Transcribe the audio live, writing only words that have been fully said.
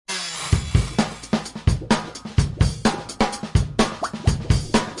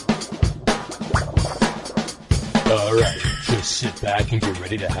Sit back and get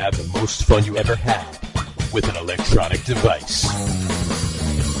ready to have the most fun you ever had with an electronic device.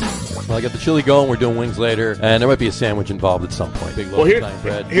 Well, I got the chili going. We're doing wings later, and there might be a sandwich involved at some point. Big loaf of Italian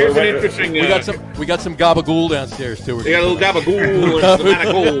bread. Here's an interesting. We got some gabagool downstairs too. We got a little gabagool and some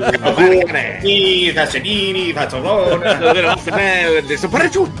manicool. Pasolini, fazzolona, a little ospitale, some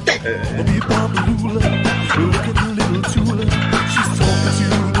prosciutto.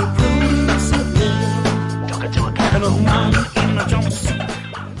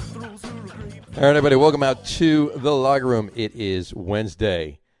 All right, everybody, welcome out to the Locker Room. It is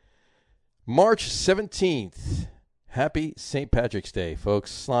Wednesday, March 17th. Happy St. Patrick's Day,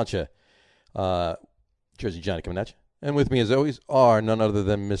 folks. Slancha, Jersey Johnny coming at you. And with me, as always, are none other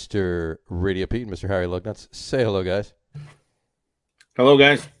than Mr. Radio Pete, Mr. Harry Lugnuts. Say hello, guys. Hello,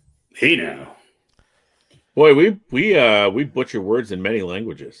 guys. Hey, now. Boy, we butcher words in many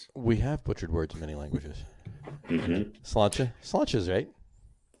languages. We have butchered words in many languages. Mm-hmm. Slancha's right.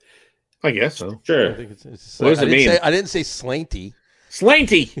 I guess so. Sure. I think it's what does it mean? I didn't say slanty.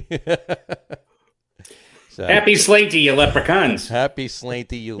 Slanty. So, Happy Slanty, you leprechauns. happy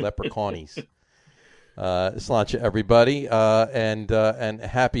slanty, you leprechaunis. Slancha, everybody, and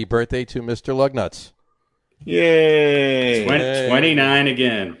happy birthday to Mr. Lugnuts. Yay. 29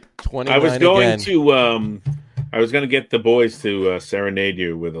 again. 29 I was going again. to I was going to get the boys to serenade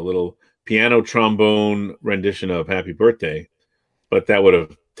you with a little piano trombone rendition of Happy Birthday, but that would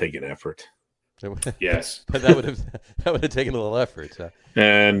have taken effort. Yes. But that would have taken a little effort. So.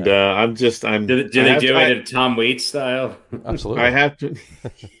 And I'm Do they do it in Tom Waits style? Absolutely. I have to.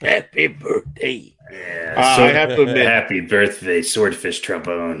 Happy birthday. Yeah. I have to admit, Happy birthday, swordfish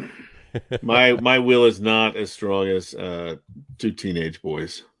trombone. my will is not as strong as two teenage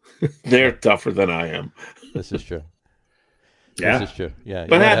boys. They're tougher than I am. This is true. Yeah. This is true. Yeah.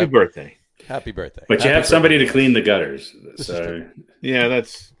 But happy birthday. Happy birthday. But you Happy have somebody birthday. to clean the gutters. This is So true. Yeah,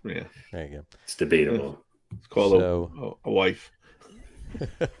 There you go. it's debatable. it's called So- a wife.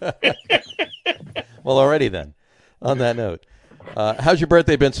 Well, already then, on that note, how's your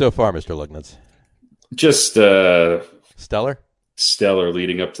birthday been so far, Mr. Lugnuts? Just Stellar? stellar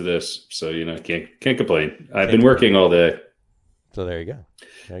leading up to this. So, can't complain. I've been working all day. So there you go.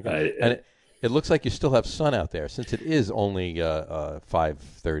 And it looks like you still have sun out there, since it is only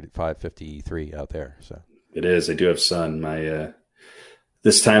 5:53 out there. So It is. I do have sun. My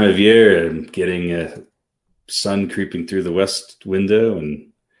this time of year, I'm getting sun creeping through the west window,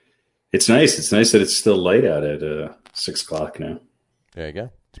 and it's nice. It's nice that it's still light out at 6 o'clock now. there you go.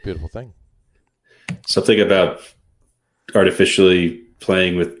 It's a beautiful thing. Something about artificially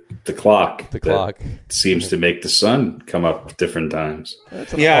playing with the clock. The that clock seems to make the sun come up at different times.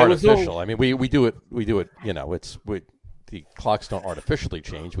 It's Yeah, it was artificial. I mean, we do it. The clocks don't artificially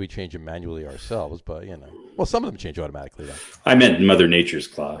change. We change them manually ourselves. But well, some of them change automatically. Though. I meant Mother Nature's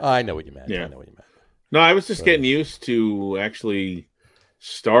clock. I know what you meant. Yeah. I know what you meant. No, I was just getting used to actually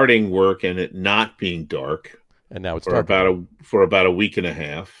starting work and it not being dark And now it's for dark. about a week and a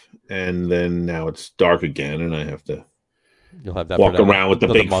half, and then now it's dark again, and I have to You'll have that walk for around with the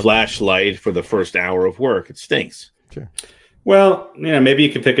another big month. flashlight for the first hour of work. It stinks. Sure. Well, maybe you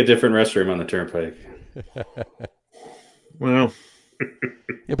could pick a different restroom on the turnpike. Well,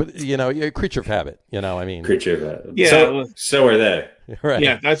 Yeah, but you're a creature of habit. I mean, Creature of that. Yeah. So are they. right?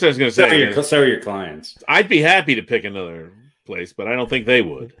 yeah, that's what I was going to So are say. so are your clients. I'd be happy to pick another place, but I don't think they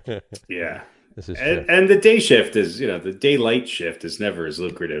would. Yeah. This is true. And the day shift is, the daylight shift is never as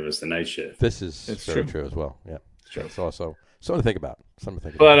lucrative as the night shift. This is It's very true. true as well. Yeah. True. It's also something to think about.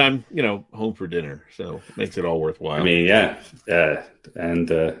 But I'm, home for dinner, so it makes it all worthwhile. I mean, yeah. And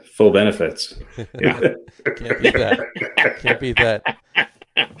full benefits. yeah. Can't beat that. Can't beat that.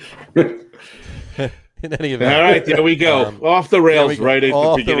 In any event. All right, there we go. Off the rails right at the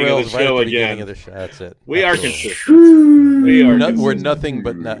Off beginning rails of the right at show the beginning again. of the show. That's it. We are Absolutely. consistent. We're nothing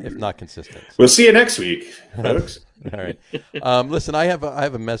but if not consistent. We'll see you next week, folks. All right. Listen, I have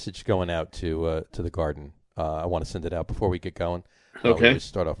a message going out to the Garden. I want to send it out before we get going. Okay. We always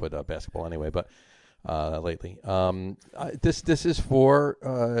start off with basketball anyway, but lately, this is for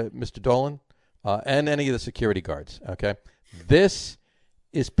Mr. Dolan and any of the security guards. Okay, this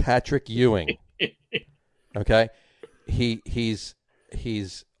is Patrick Ewing. Okay, he's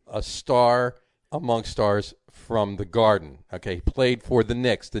a star among stars from the Garden. Okay, he played for the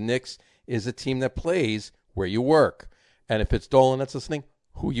Knicks. The Knicks is a team that plays where you work, and if it's Dolan that's listening,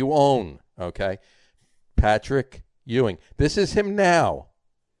 who you own. Okay, Patrick Ewing. This is him now.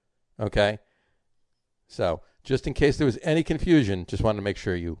 Okay, so just in case there was any confusion, just wanted to make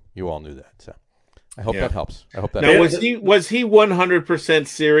sure you all knew that. So I hope that helps. I hope that Now, helps. was he 100%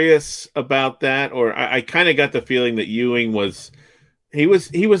 serious about that, or I kind of got the feeling that Ewing was. He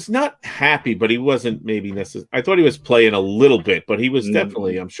was not happy, but he wasn't maybe necessarily. I thought he was playing a little bit, but he was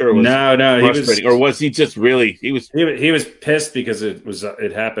definitely. I'm sure it was frustrating. Or was he just really? He was pissed because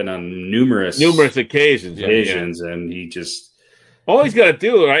it happened on numerous occasions, and he just all he's got to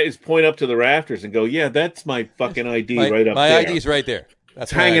do is point up to the rafters and go, "Yeah, that's my fucking ID right up there. My ID's right there.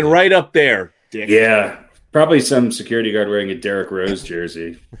 That's hanging right up there." Dick. Yeah, probably some security guard wearing a Derrick Rose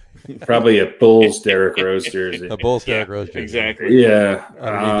jersey. Probably a Bulls Derrick Rose jersey. A Bulls Derrick Rose jersey. Exactly. Yeah.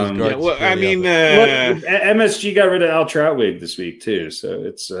 MSG got rid of Al Troutwig this week too, so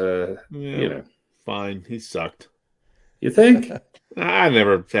it's fine. He sucked. You think? I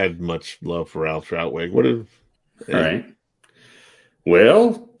never had much love for Al Troutwig. All right.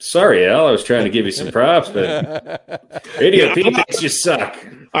 Well, sorry, Al. I was trying to give you some props, but Radio Phoenix, you suck.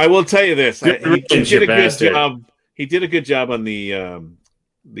 I will tell you this: he did a good bastard. job. He did a good job on the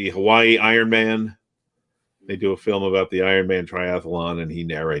Hawaii Ironman. They do a film about the Ironman triathlon, and he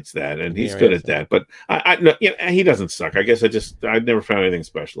narrates that, and he's good at that. But he doesn't suck. I guess I never found anything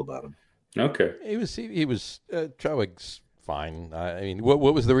special about him. Okay, he was Troutwig's fine. I mean, what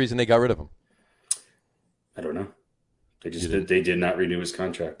was the reason they got rid of him? I don't know. They did not renew his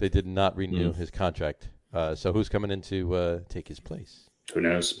contract. They did not renew his contract. So who's coming in to take his place? Who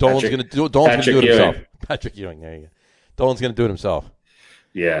knows? Dolan's going to do it himself. Patrick Ewing. There you go. Dolan's going to do it himself.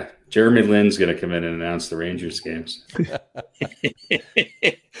 Yeah, Jeremy Lin's going to come in and announce the Rangers games. Yeah.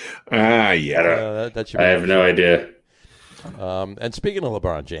 I have no idea. And speaking of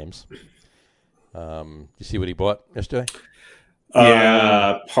LeBron James, you see what he bought yesterday?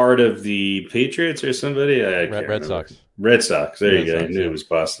 Part of the Patriots or somebody? Red Sox. Red Sox. There you go. I knew it was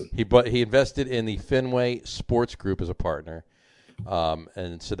Boston. He invested in the Fenway Sports Group as a partner,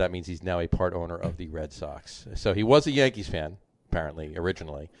 and so that means he's now a part owner of the Red Sox. So he was a Yankees fan, apparently,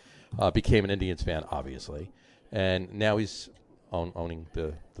 originally. Became an Indians fan, obviously. And now he's owning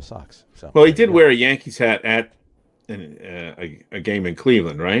the Sox. So, well, he did wear a Yankees hat at a game in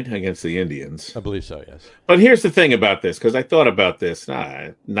Cleveland, right? Against the Indians. I believe so, yes. But here's the thing about this, because I thought about this.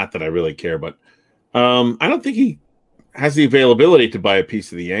 Not that I really care, but I don't think he has the availability to buy a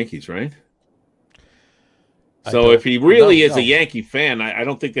piece of the Yankees, right? So if he really is a Yankee fan, I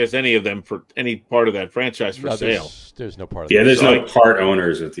don't think there's any of them for any part of that franchise for sale. There's no part of that. There's no part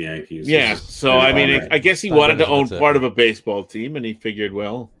owners with the Yankees. Yeah, so I mean, I guess he wanted to own part of a baseball team, and he figured,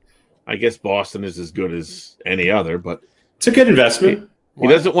 well, I guess Boston is as good as any other, but it's a good investment. He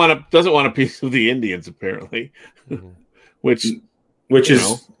doesn't want a piece of the Indians, apparently, which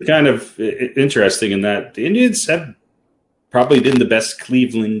is kind of interesting in that the Indians have probably been the best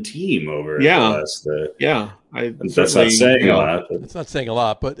Cleveland team over the last. That's not saying a lot. It's not saying a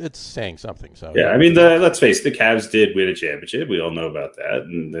lot, but it's saying something. So I mean, let's face it, the Cavs did win a championship. We all know about that,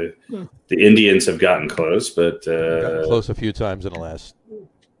 and the Indians have gotten close, but gotten close a few times in the last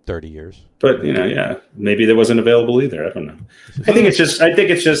 30 years. But maybe there wasn't available either. I don't know. I think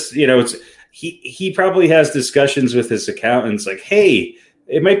it's just he probably has discussions with his accountants like, hey,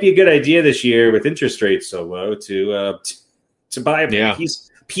 it might be a good idea this year with interest rates so low to buy a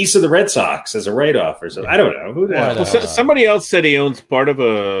piece of the Red Sox as a write-off or something. I don't know. Who knows? Somebody else said he owns part of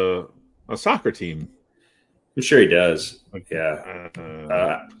a soccer team. I'm sure he does. Yeah.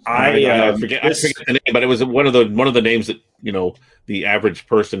 I forget the name, but it was one of the names that the average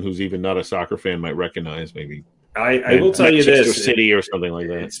person who's even not a soccer fan might recognize. Maybe I will tell you this: City or something like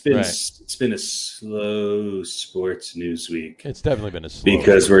that. It's been a slow sports news week. It's definitely been a slow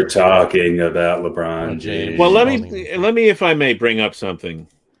because we're talking about LeBron James. Well, let me, if I may, bring up something,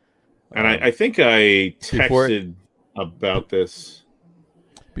 and I think I texted about this.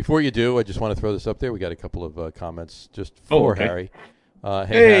 Before you do, I just want to throw this up there. We got a couple of comments just for Harry. Hey,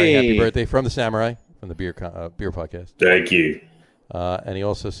 Harry, happy birthday from the Samurai, from the beer podcast. Thank you. And he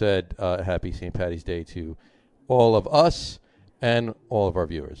also said happy St. Paddy's Day to all of us and all of our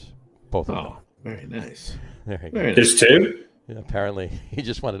viewers. Both of them. Oh, very nice. There you go. There's two? Yeah, apparently, he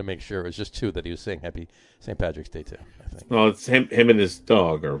just wanted to make sure it was just two that he was saying happy St. Patrick's Day to, I think. Well, it's him and his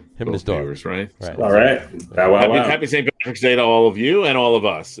dog, or him and his dog, viewers, right? Right. All right. Happy St. Patrick's Day to all of you and all of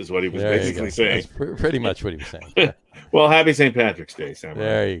us, is what he was basically saying. That's pretty much what he was saying. Well, happy St. Patrick's Day, Sam.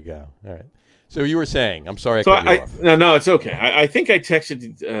 There you go. All right. So you were saying, I'm sorry I cut you off. No, it's okay. I think I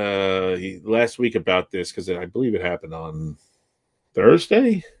texted last week about this because I believe it happened on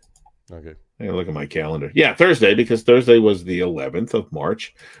Thursday. Okay. I gotta look at my calendar. Yeah, Thursday, because Thursday was the 11th of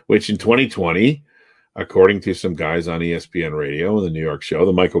March, which in 2020, according to some guys on ESPN Radio and the New York show,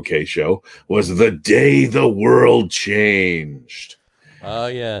 the Michael Kay show, was the day the world changed. Oh,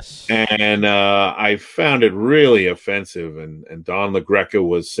 yes. And I found it really offensive. And Don LaGreca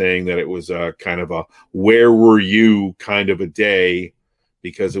was saying that it was a kind of a "where were you" kind of a day,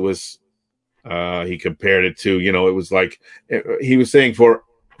 because it was. He compared it to, it was like he was saying for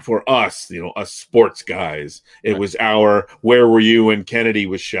us, us sports guys, it was our "where were you" when Kennedy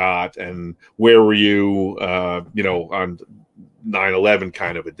was shot, and "where were you," on 9/11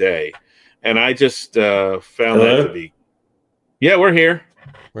 kind of a day. And I just found that to be. Yeah, we're here.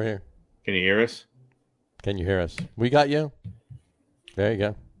 We're here. Can you hear us? Can you hear us? We got you. There you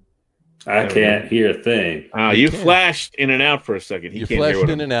go. I can't hear a thing. You flashed in and out for a second. You flashed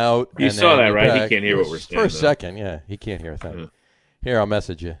in and out. You saw that, right? He can't hear what we're saying. For a second, yeah. He can't hear a thing. Here, I'll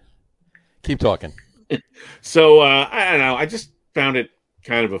message you. Keep talking. So, I don't know. I just found it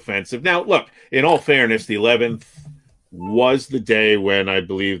kind of offensive. Now, look, in all fairness, the 11th was the day when I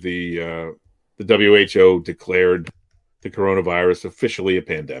believe the WHO declared the coronavirus officially a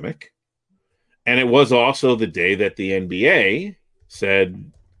pandemic. And it was also the day that the NBA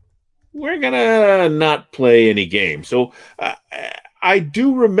said, we're going to not play any games. So I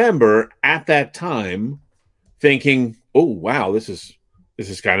do remember at that time thinking, oh, wow, this is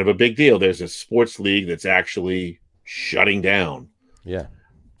kind of a big deal. There's a sports league that's actually shutting down. Yeah.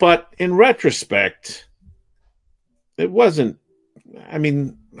 But in retrospect, it wasn't. I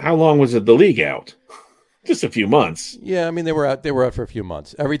mean, how long was the league out? Just a few months. Yeah, I mean, they were out for a few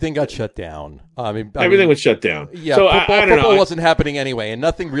months. Everything got shut down. Everything was shut down. Yeah, so football wasn't happening anyway, and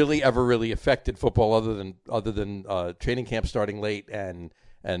nothing really ever really affected football other than training camp starting late and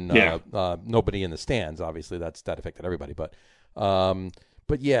nobody in the stands. Obviously, that affected everybody. But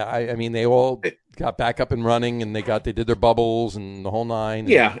yeah, I mean, they all got back up and running, and they did their bubbles and the whole nine.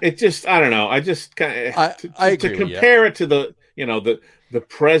 Yeah, it just, I don't know. I just kind of I agree to compare it to the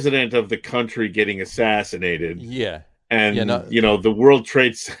president of the country getting assassinated. Yeah. And, the World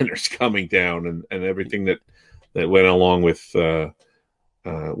Trade Center's coming down and everything that went along with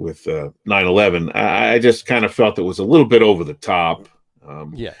 9/11. I just kind of felt it was a little bit over the top.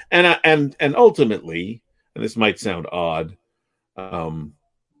 And ultimately, and this might sound odd,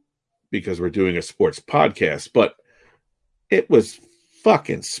 because we're doing a sports podcast, but it was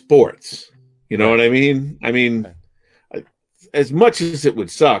fucking sports. You know what I mean? I mean, as much as it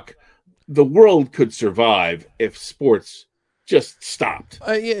would suck, the world could survive if sports just stopped.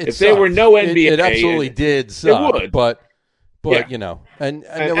 If there were no NBA, it absolutely did suck. It would, but and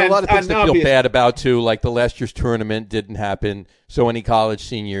there were a lot of things to feel bad about too. Like the last year's tournament didn't happen, so any college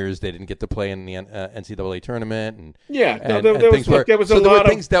seniors, they didn't get to play in the NCAA tournament, and there were things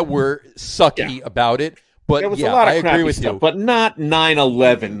that were sucky about it. But there was a lot of I agree with stuff, you. But not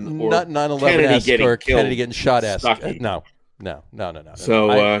 9/11 or not 9/11 or Kennedy getting shot. No.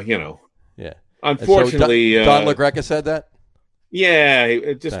 So yeah. Unfortunately, Don LaGreca said that. Yeah,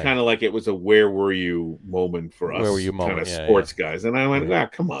 it just kind of like it was a "where were you" moment for us, where were you moment? Kind of sports guys. And I went,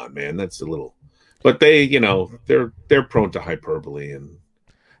 come on, man, that's a little. But they, they're prone to hyperbole, and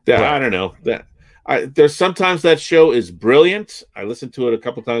I don't know that. There's sometimes that show is brilliant. I listen to it a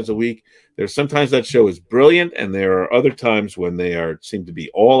couple times a week. There's sometimes that show is brilliant, and there are other times when they seem to be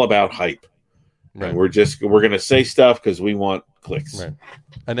all about hype. Right. And we're going to say stuff because we want clicks. Right.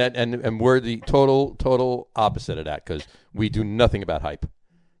 And we're the total opposite of that, because we do nothing about hype.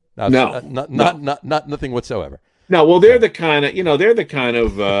 Nothing whatsoever. No, well, they're the kind of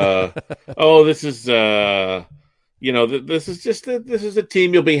this is this is a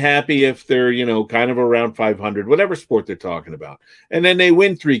team you'll be happy if they're kind of around 500, whatever sport they're talking about, and then they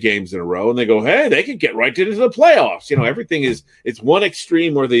win 3 games in a row and they go, hey, they could get right into the playoffs. Everything it's one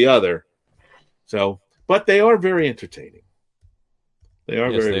extreme or the other. So, but they are very entertaining. They are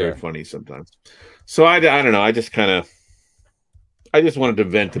very funny sometimes. So I don't know. I just wanted to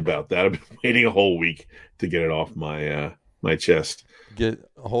vent about that. I've been waiting a whole week to get it off my chest. Get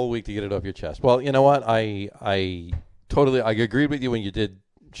a whole week to get it off your chest. Well, you know what? I agreed with you when you did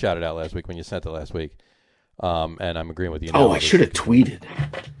shout it out last week, when you sent it last week. And I'm agreeing with you now. Oh, I should have tweeted.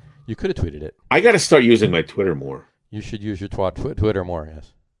 You could have tweeted it. I got to start using my Twitter more. You should use your Twitter more,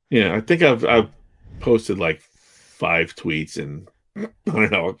 yes. Yeah, I think I've posted like 5 tweets in, I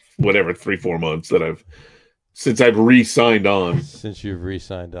don't know, whatever, 3-4 months since I've re-signed on. Since you've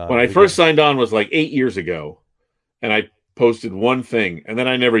re-signed on. When I first signed on was like 8 years ago, and I posted one thing, and then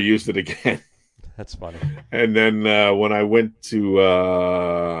I never used it again. That's funny. And then when I went to,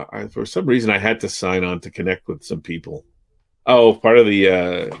 for some reason, I had to sign on to connect with some people. Oh, part of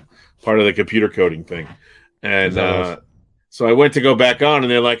the computer coding thing, and so I went to go back on,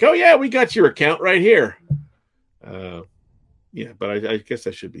 and they're like, "Oh yeah, we got your account right here." Yeah, but I guess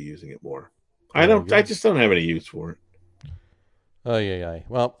I should be using it more. I just don't have any use for it. Oh yeah.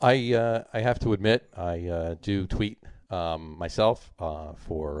 Well, I have to admit I do tweet myself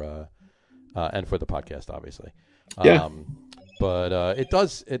for and for the podcast, obviously. Yeah. But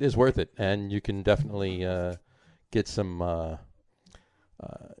it is worth it, and you can definitely get some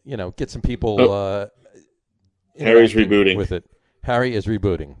get some people Harry's interacting rebooting. with it. Harry is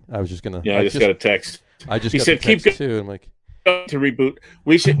rebooting. I was just gonna. Yeah, I just got a text. I just He got said, the text "Keep too. I'm like, to reboot.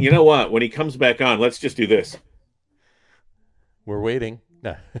 We should. You know what? When he comes back on, let's just do this. we're waiting.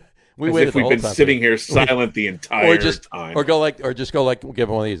 No, we As waited if the we've whole been time. sitting here silent the entire time. Or just go like give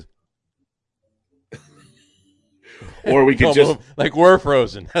him one of these. Or we could just like we're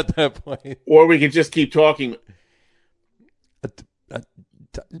frozen at that point. Or we could just keep talking.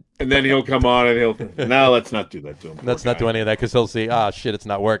 And then he'll come on and he'll. No, let's not do that to him. Let's not do any of that because he'll see, shit, it's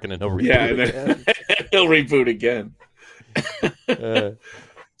not working, and he'll reboot Yeah, and again. then he'll reboot again.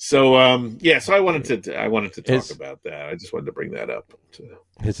 So I wanted to talk about that. I just wanted to bring that up.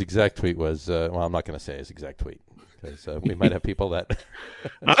 His exact tweet was, well, I'm not going to say his exact tweet because we might have people that.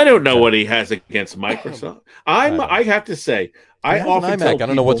 I don't know what he has against Microsoft. I have to say, I often tell people, I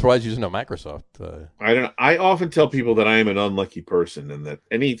don't know what's why he's using no Microsoft. I don't know. I often tell people that I am an unlucky person and that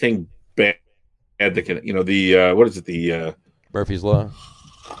anything bad that can, what is it? The Murphy's Law.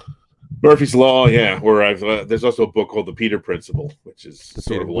 Murphy's Law, yeah. Where I've there's also a book called The Peter Principle, which is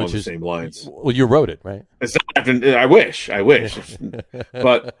sort of along the same lines. Well, you wrote it, right? I wish,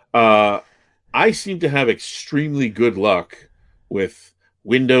 but I seem to have extremely good luck with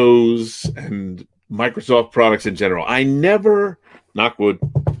Windows and Microsoft products in general. I never, knock wood,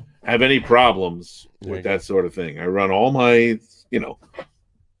 have any problems with that sort of thing. I run all my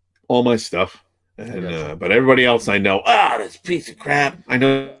stuff, and but everybody else I know, this piece of crap. I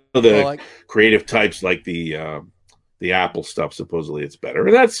know creative types like the Apple stuff. Supposedly it's better,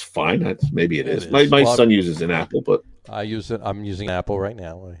 and that's fine. Maybe it is. My son uses an Apple, but I use it. I'm using Apple right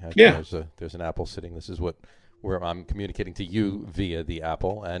now. There's an Apple sitting. This is where I'm communicating to you via the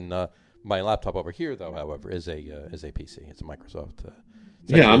Apple, and my laptop over here, though, however, is a PC. It's a Microsoft.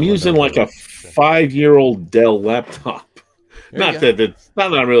 I'm using like a 5-year-old Dell laptop. Not that it's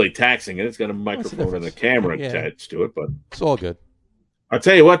not really taxing it. It's got a microphone and a camera attached to it, but it's all good. I'll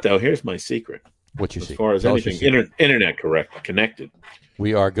tell you what, though. Here's my secret. What's your secret? As far as anything internet connected.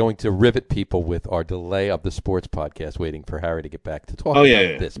 We are going to rivet people with our delay of the sports podcast, waiting for Harry to get back to talk about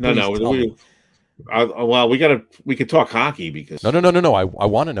this. We could talk hockey because no. I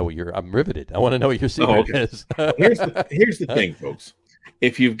want to know I'm riveted. I want to know what your secret is. Here's the thing, folks.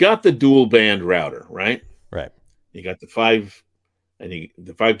 If you've got the dual band router, right? You got the 5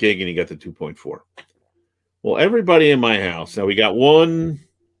 the 5 gig, and you got the 2.4. Well, everybody in my house now. I got one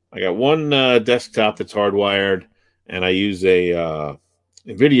desktop that's hardwired, and I use a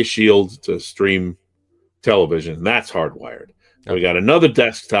NVIDIA Shield to stream television. That's hardwired. Okay. We got another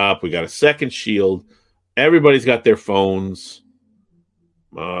desktop. We got a second Shield. Everybody's got their phones.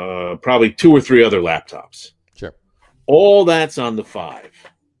 Probably 2 or 3 other laptops. Sure. All that's on the 5.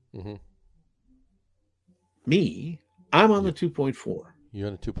 Mm-hmm. Me, I'm on the 2.4. You're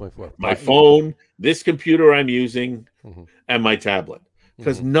on the 2.4. My phone, this computer I'm using, and my tablet.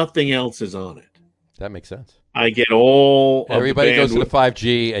 Because nothing else is on it. That makes sense. I get all everybody goes to the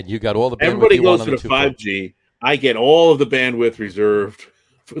 5G, and you got all the bandwidth. Everybody goes to the 5G. I get all of the bandwidth reserved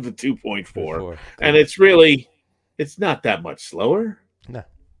for the 2.4, and it's not that much slower. No,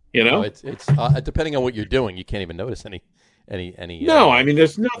 No, it's depending on what you're doing, you can't even notice any. No, I mean,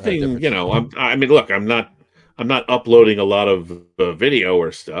 there's nothing. Look, I'm not uploading a lot of video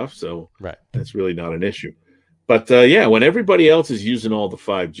or stuff, so that's really not an issue. But when everybody else is using all the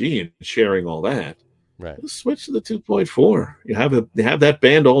 5G and sharing all that, switch to the 2.4. You have that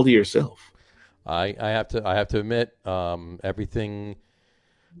band all to yourself. I have to admit, everything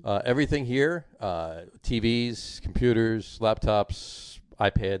here, TVs, computers, laptops,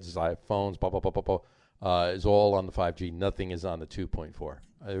 iPads, iPhones, blah blah blah blah blah, is all on the 5G. Nothing is on the 2.4.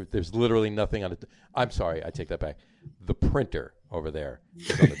 There's literally nothing on it. I'm sorry, I take that back. The printer over there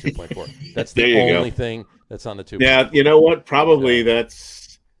is on the 2.4. That's the only thing that's on the 2.4. Yeah, you know what? Probably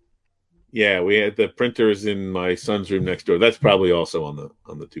that's. Yeah, we had the printers in my son's room next door. That's probably also on the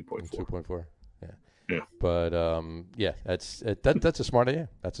 2.4. 2.4. Yeah. But that's a smart idea.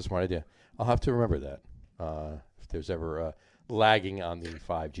 That's a smart idea. I'll have to remember that if there's ever lagging on the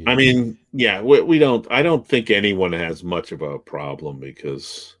 5G. I mean, we don't. I don't think anyone has much of a problem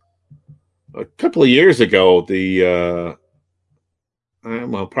because a couple of years ago,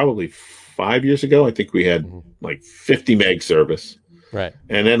 probably 5 years ago, I think we had like 50 meg service. Right.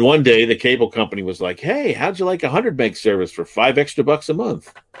 And then one day the cable company was like, "Hey, how'd you like 100 meg service for $5 extra a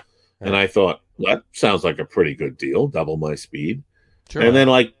month?" Right. And I thought, that sounds like a pretty good deal, double my speed. Sure. And then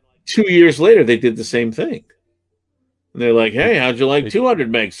like 2 years later, they did the same thing. And they're like, "Hey, how'd you like 200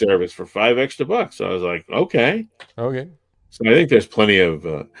 meg service for $5 extra?" So I was like, "Okay." Okay. So I think there's plenty of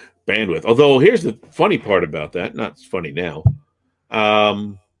bandwidth. Although here's the funny part about that. Not funny now.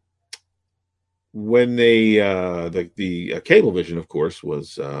 When they the Cablevision, of course,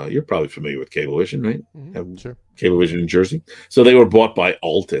 was you're probably familiar with Cablevision, right? Mm-hmm. Sure. Cablevision in Jersey. So they were bought by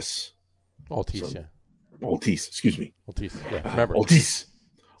Altis. Altis, yeah. Altis, excuse me. Altis, yeah. Remember. Altis.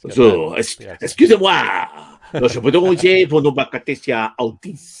 So, excusez-moi. Je peux demander pour nos baccatesia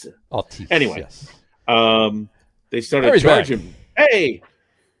Altis. Altis. Anyway, yes. They started charging. Hey,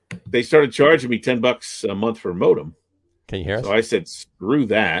 they started charging me $10 a month for a modem. Can you hear us? So I said, "Screw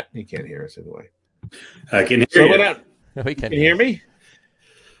that." He can't hear us anyway. I can hear So you. We can you hear me?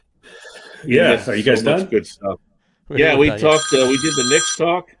 Yeah. Are you guys done? Good stuff. Yeah, we talked. We did the Knicks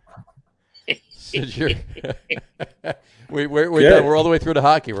talk. We're done. We're all the way through to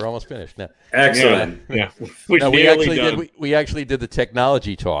hockey. We're almost finished now. Excellent. Yeah. No, we actually did the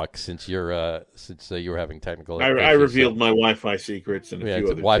technology talk since you were having technical. I revealed my Wi-Fi secrets and a few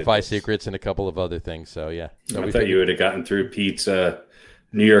other Wi-Fi tidbits. secrets and a couple of other things. So yeah. So I thought you would have gotten through Pete's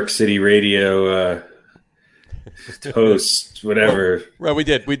New York City radio host, whatever. Well, we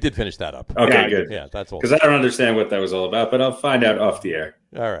did finish that up. Okay, good. Yeah, that's all. Because I don't understand what that was all about, but I'll find out off the air.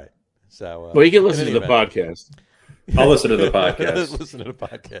 All right. So Well, you can listen to the podcast. I'll listen to the podcast. Listen to the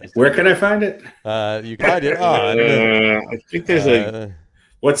podcast. Where can I find it? You can find it on. I think there's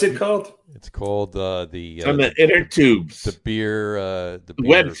What's it called? It's called on the inner tubes, the beer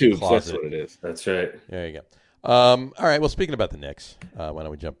web tubes. Closet. That's what it is. That's right. There you go. All right. Well, speaking about the Knicks, why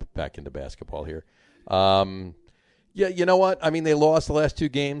don't we jump back into basketball here? Yeah, you know what? I mean, they lost the last two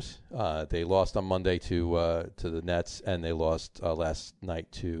games. They lost on Monday to the Nets, and they lost last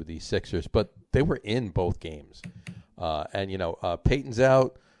night to the Sixers. But they were in both games. And, Peyton's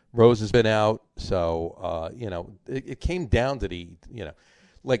out. Rose has been out. So, it came down to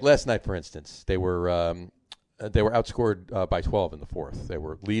like last night, for instance, they were outscored by 12 in the fourth. They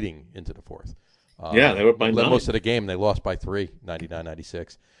were leading into the fourth. They were by 9. Most of the game, they lost by 3,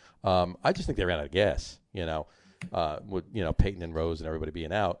 99-96. I just think they ran out of gas, with Peyton and Rose and everybody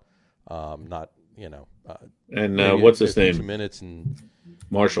being out, not and what's his name? 2 minutes and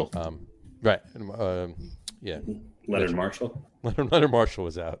Marshall. Right. Leonard Marshall. Leonard Marshall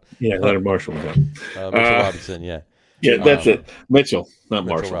was out. Yeah, Leonard Marshall was out. Mitchell Robinson. Yeah. Yeah, that's it. Mitchell, not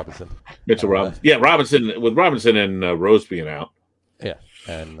Mitchell Marshall. Robinson. Mitchell Robinson. Yeah, Robinson with Robinson and Rose being out. Yeah,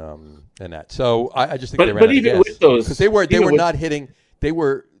 and that. So I just think they ran but out even of gas. with those, because they were not hitting. They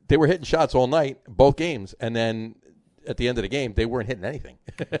were hitting shots all night, both games, and then at the end of the game, they weren't hitting anything.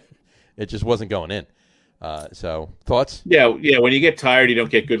 It just wasn't going in. So thoughts? Yeah. When you get tired, you don't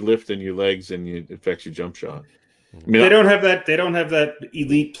get good lift in your legs, and it affects your jump shot. I mean, They don't have that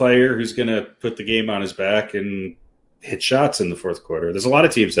elite player who's going to put the game on his back and hit shots in the fourth quarter. There's a lot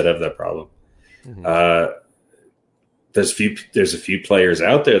of teams that have that problem. Mm-hmm. There's a few players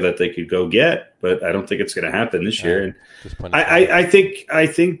out there that they could go get, but I don't think it's going to happen this year. And I think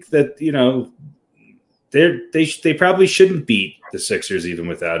that they probably shouldn't beat the Sixers even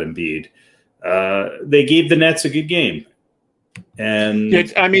without Embiid. They gave the Nets a good game, and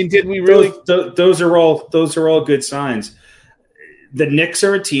did we really? Those are all good signs. The Knicks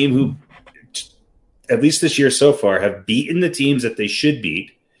are a team who, at least this year so far, have beaten the teams that they should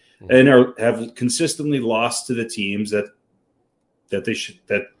beat, and have consistently lost to the teams that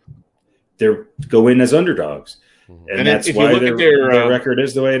they go in as underdogs, and that's why their record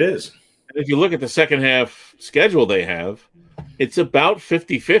is the way it is. If you look at the second half schedule they have, it's about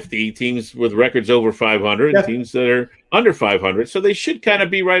 50-50 teams with records over 500 and teams that are under 500. So they should kind of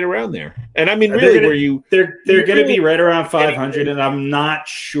be right around there. And I mean, really, they're going to be right around 500, and I'm not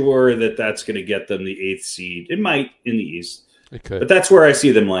sure that that's going to get them the 8th seed. It might in the East. It could. But that's where I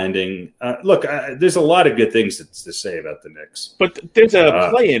see them landing. Look, there's a lot of good things to say about the Knicks. But there's a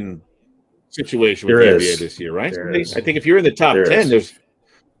play-in situation with the NBA this year, right? I think if you're in the top 10,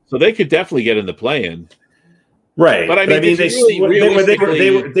 so they could definitely get in the play-in. Right, but I mean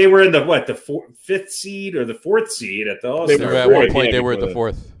they were in the fifth seed or the fourth seed at the All-Star. At one point, they were at the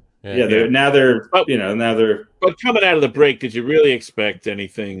fourth. Now they're. But coming out of the break, did you really expect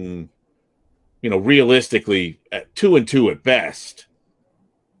anything? Realistically, at 2-2 at best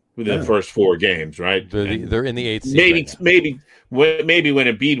within the first 4 games, right? They're in the 8th seed. Maybe when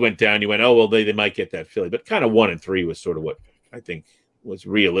Embiid went down, you went, oh well, they might get that Philly, but kind of 1-3 was sort of what I think was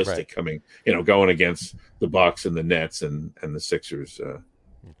realistic coming, going against the Bucks and the Nets and the Sixers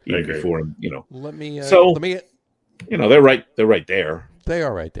even before, Let me they're right there. They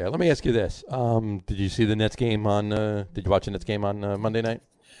are right there. Let me ask you this: did you see the Nets game on? Did you watch the Nets game on Monday night?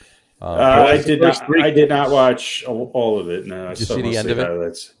 I did not. I did not watch all of it. No, I Did you saw see the end of it?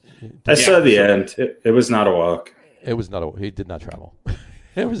 highlights. I saw the end. It was not a walk. It was not. He did not travel.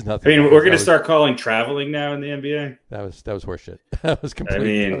 It was nothing. I mean, we're going to start calling traveling now in the NBA. That was horseshit. That was complete. I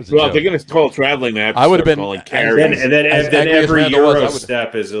mean, if they're going to call traveling, they have to I would have been calling carries. And then every Randall was, Euro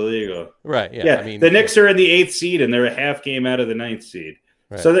step is illegal. Right. Yeah. I mean, the Knicks are in the 8th seed, and they're a half game out of the 9th seed.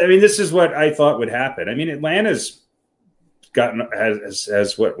 Right. So, I mean, this is what I thought would happen. I mean, Atlanta's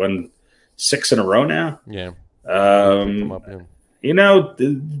has won 6 in a row now. Yeah. You know,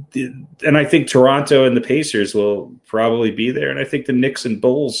 and I think Toronto and the Pacers will probably be there, and I think the Knicks and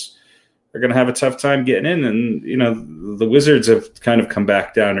Bulls are going to have a tough time getting in. And you know, the Wizards have kind of come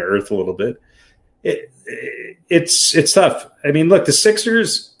back down to earth a little bit. It's tough. I mean, look, the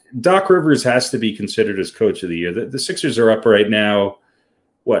Sixers. Doc Rivers has to be considered as coach of the year. The Sixers are up right now,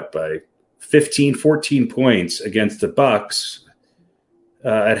 by 15, 14 points against the Bucks.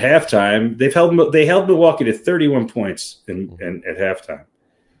 At halftime, they held Milwaukee to 31 points at halftime.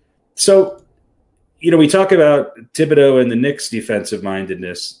 So, you know, we talk about Thibodeau and the Knicks' defensive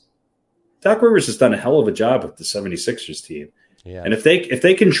mindedness. Doc Rivers has done a hell of a job with the 76ers team. Yeah. And if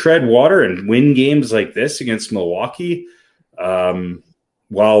they can tread water and win games like this against Milwaukee,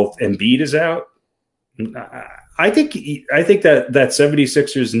 while Embiid is out, I think that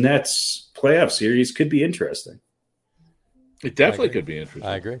 76ers Nets playoff series could be interesting. It definitely could be interesting.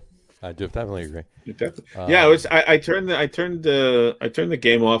 I agree. I do definitely agree. Yeah, it was. I turned the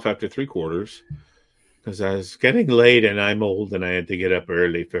game off after 3 quarters because I was getting late and I'm old and I had to get up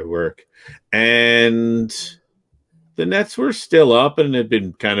early for work. And the Nets were still up and had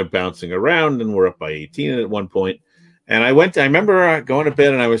been kind of bouncing around and were up by 18 at one point. And I remember going to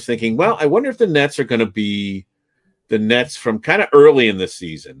bed and I was thinking, well, I wonder if the Nets are going to be the Nets from kind of early in the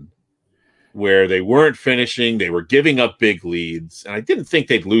season, where they weren't finishing, they were giving up big leads, and I didn't think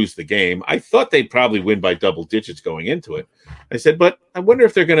they'd lose the game. I thought they'd probably win by double digits going into it. I said, but I wonder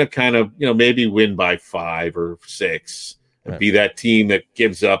if they're going to kind of, you know, maybe win by 5 or 6 and be that team that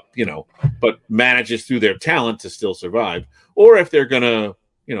gives up, you know, but manages through their talent to still survive, or if they're going to,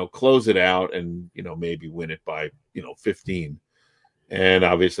 you know, close it out and, you know, maybe win it by, 15. And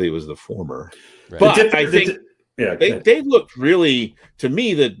obviously it was the former. Right. But I think they looked really, to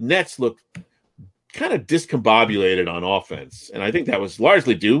me, the Nets looked kind of discombobulated on offense, and I think that was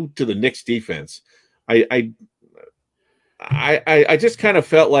largely due to the Knicks defense. I just kind of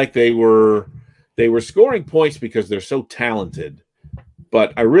felt like they were scoring points because they're so talented,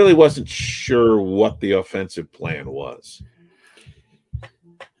 but I really wasn't sure what the offensive plan was.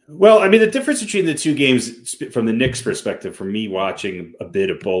 Well, I mean, the difference between the two games from the Knicks perspective, from me watching a bit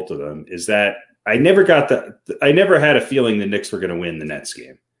of both of them, is that I never had a feeling the Knicks were going to win the Nets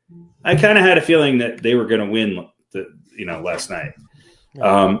game. I kind of had a feeling that they were going to win last night.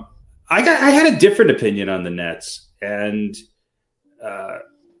 I had a different opinion on the Nets. And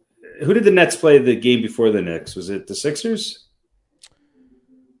who did the Nets play the game before the Knicks? Was it the Sixers?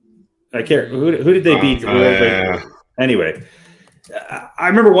 I can't. Who did they beat? Anyway, I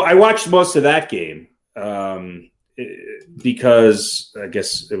remember I watched most of that game because I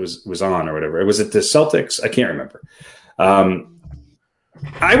guess it was on or whatever. Was it the Celtics? I can't remember.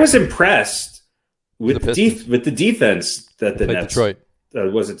 I was impressed with the defense that the Nets. Detroit.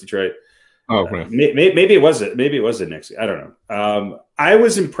 Was it Detroit? Oh, right. Maybe it was it. Maybe it was the Knicks. I don't know. I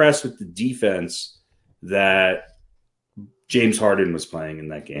was impressed with the defense that James Harden was playing in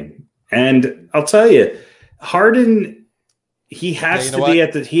that game, and I'll tell you, Harden. He has to be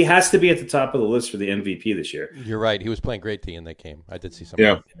at the top of the list for the MVP this year. You're right. He was playing great D in that game. I did see something.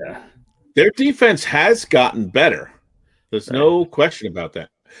 Yeah. Their defense has gotten better. There's no question about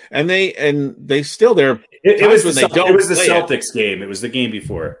that. And they still there. It was the Celtics game. It was the game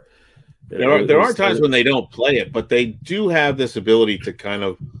before. There are times when they don't play it, but they do have this ability to kind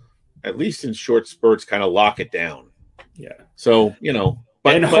of, at least in short spurts, kind of lock it down. Yeah. So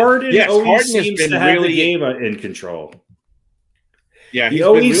Harden always seems to have the game in control. Yeah, he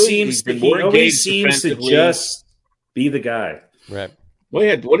always seems to just be the guy. Right. Well,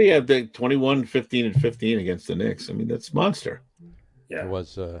 he had the 21, 15, and 15 against the Knicks. I mean, that's monster. Yeah, it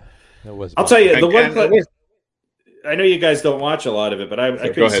was. I'll tell you, I know you guys don't watch a lot of it, but I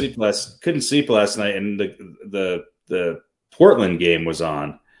couldn't sleep last night, and the Portland game was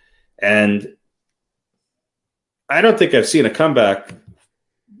on, and I don't think I've seen a comeback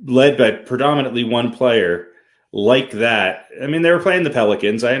led by predominantly one player like that. I mean, they were playing the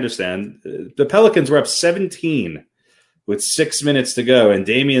Pelicans. I understand. The Pelicans were up 17 with 6 minutes to go, and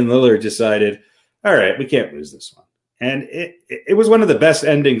Damian Lillard decided, all right, we can't lose this one. And it was one of the best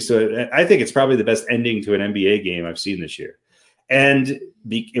endings to it. I think it's probably the best ending to an NBA game I've seen this year. And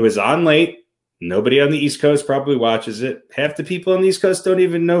it was on late. Nobody on the East Coast probably watches it. Half the people on the East Coast don't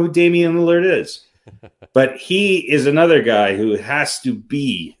even know who Damian Lillard is. But he is another guy who has to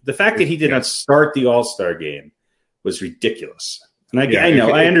be. The fact that he did not start the All-Star game was ridiculous. And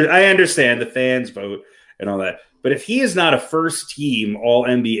I understand the fans vote and all that. But if he is not a first-team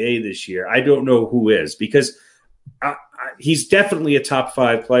All-NBA this year, I don't know who is, because he's definitely a top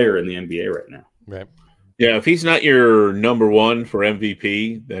 5 player in the NBA right now. Right. Yeah, if he's not your number 1 for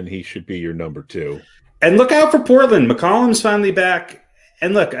MVP, then he should be your number 2. And look out for Portland. McCollum's finally back.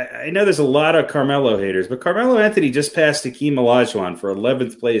 And look, I know there's a lot of Carmelo haters, but Carmelo Anthony just passed Hakeem Olajuwon for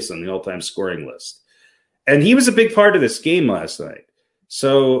 11th place on the all-time scoring list. And he was a big part of this game last night.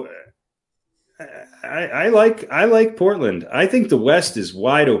 So I like Portland. I think the West is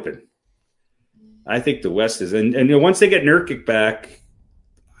wide open. I think the West is, and once they get Nurkic back,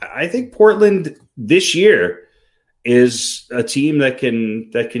 I think Portland this year is a team that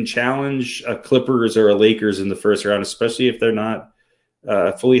can challenge a Clippers or a Lakers in the first round, especially if they're not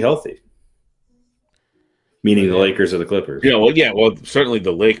fully healthy. Meaning the Lakers or the Clippers. Well, certainly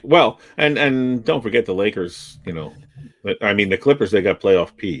the Lakers. Well, and don't forget the Lakers. I mean the Clippers. They got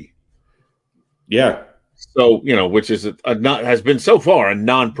playoff P. Yeah. So which is has been so far a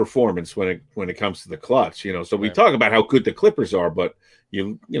non-performance when it comes to the clutch. So we talk about how good the Clippers are, but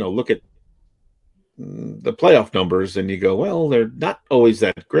you look at the playoff numbers and you go, well, they're not always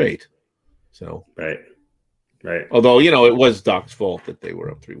that great. So right. Although it was Doc's fault that they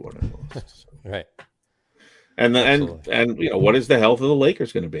were up 3-1 and lost. Right. And what is the health of the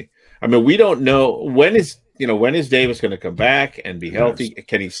Lakers going to be? I mean, we don't know when is Davis going to come back and be healthy?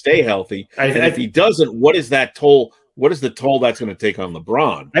 Can he stay healthy? And if he doesn't, what is that toll? What is the toll that's going to take on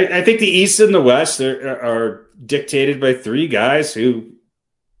LeBron? I think the East and the West are dictated by 3 guys who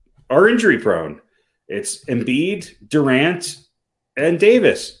are injury prone. It's Embiid, Durant, and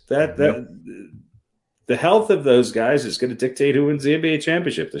Davis. The health of those guys is going to dictate who wins the NBA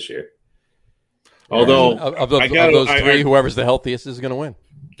championship this year. Although of those 3, whoever's the healthiest is going to win.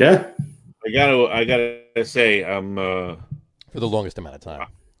 Yeah, I gotta say, for the longest amount of time.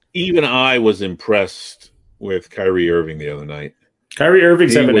 Even I was impressed with Kyrie Irving the other night. Kyrie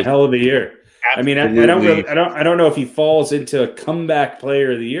Irving's having a hell of a year. I mean, I don't know if he falls into a comeback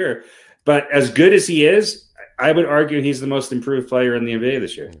player of the year, but as good as he is, I would argue he's the most improved player in the NBA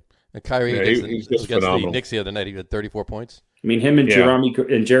this year. And Kyrie against the Knicks the other night, he had 34 points. I mean, him and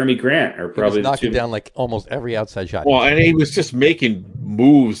Jeremy Grant are probably he was knocking down like almost every outside shot. Well, and he was just making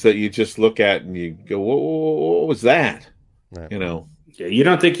moves that you just look at and you go, what was that? Right. Yeah, you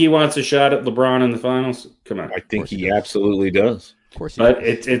don't think he wants a shot at LeBron in the finals? Come on. I think he absolutely does. Of course he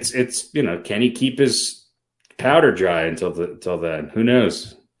does. It's can he keep his powder dry until then? Who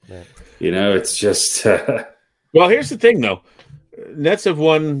knows? Right. It's just Well, here's the thing though. Nets have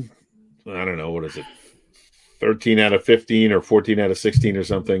won, I don't know, what is it? 13 out of 15 or 14 out of 16 or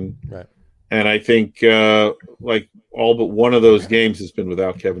something. Right. And I think like all but one of those games has been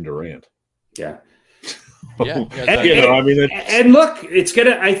without Kevin Durant. Yeah. And look, it's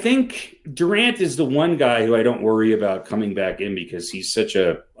gonna. I think Durant is the one guy who I don't worry about coming back in because he's such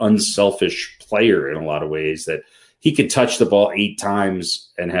a unselfish player in a lot of ways that he could touch the ball 8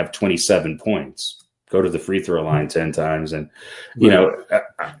 times and have 27 points, go to the free throw line 10 times, and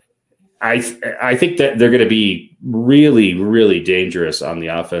I think that they're going to be really, really dangerous on the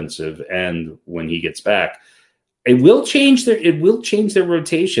offensive end when he gets back. It will change their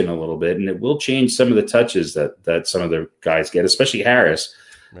rotation a little bit, and it will change some of the touches that some of the guys get, especially Harris,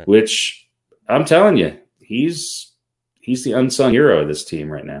 right. Which I'm telling you, he's the unsung hero of this team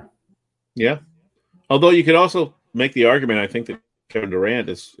right now. Yeah. Although you could also make the argument, I think, that Kevin Durant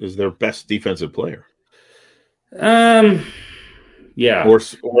is their best defensive player. Yeah. Or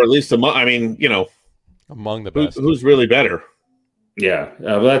at least among the best. Who's really better? Yeah,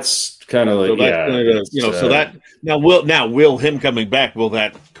 that's kind of like will him coming back, will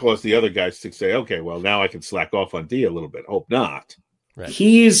that cause the other guys to say, okay, well now I can slack off on D a little bit? Hope not. Right.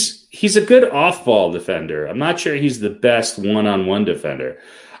 He's a good off-ball defender. I'm not sure he's the best one-on-one defender.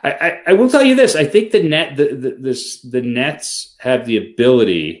 I will tell you this: I think the Nets have the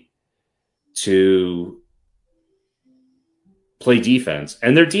ability to play defense,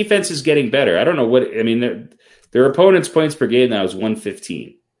 and their defense is getting better. I don't know what I mean. Their opponent's points per game now is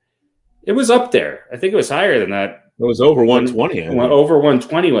 115. It was up there. I think it was higher than that. It was over 120. Over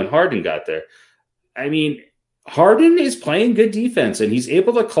 120 when Harden got there. I mean, Harden is playing good defense, and he's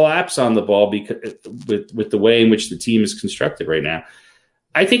able to collapse on the ball because with the way in which the team is constructed right now.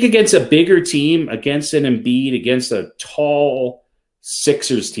 I think against a bigger team, against an Embiid, against a tall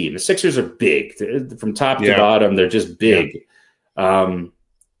Sixers team. The Sixers are big. From top to bottom, they're just big. Yeah.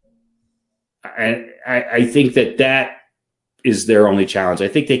 I think that is their only challenge. I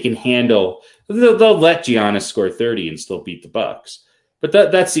think they can handle. They'll let Giannis score 30 and still beat the Bucks. But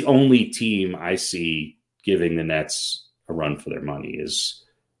that's the only team I see giving the Nets a run for their money is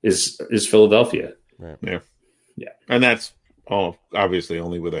Philadelphia. Right. Yeah, and that's obviously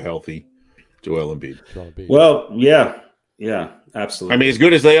only with a healthy Joel Embiid. Well, yeah, absolutely. I mean, as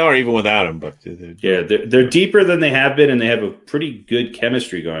good as they are, even without him, but they're deeper than they have been, and they have a pretty good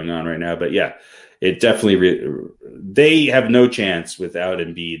chemistry going on right now. But yeah, it definitely they have no chance without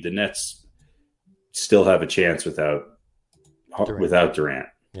Embiid. The Nets still have a chance without Durant.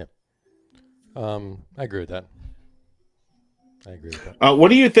 Yeah, I agree with that. What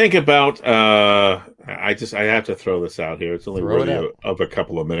do you think about? I have to throw this out here. It's only really of a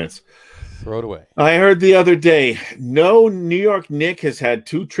couple of minutes. Throw it away. I heard the other day, no New York Knick has had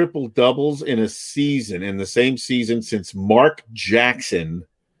 2 triple-doubles in a season, in the same season, since Mark Jackson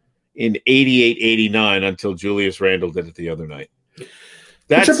in 88-89 until Julius Randle did it the other night.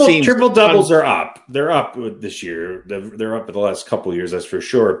 That triple-doubles are up. They're up this year. They're up in the last couple of years, that's for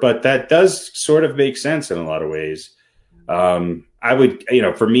sure. But that does sort of make sense in a lot of ways. I would,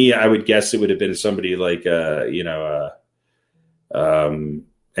 for me, I would guess it would have been somebody like,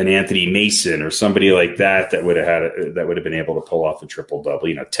 an Anthony Mason or somebody like that would have been able to pull off a triple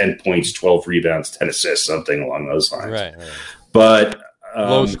double. 10 points, 12 rebounds, 10 assists, something along those lines. Right. But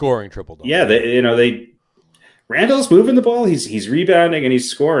low scoring triple double. Yeah, Randall's moving the ball. He's rebounding and he's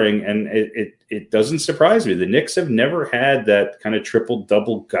scoring, and it doesn't surprise me. The Knicks have never had that kind of triple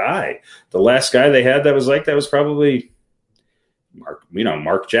double guy. The last guy they had that was probably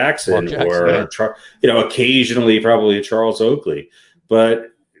Mark Jackson, or occasionally probably Charles Oakley, but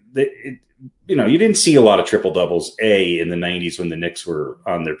you didn't see a lot of triple doubles in the 90s when the Knicks were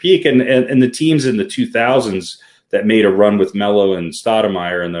on their peak, and the teams in the 2000s that made a run with Melo and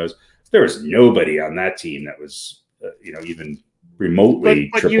Stoudemire and those. There was nobody on that team that was, even remotely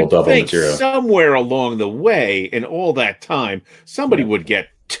triple-double material. Somewhere along the way, in all that time, somebody would get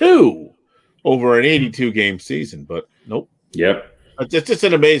 2 over an 82-game season, but nope. Yep. It's just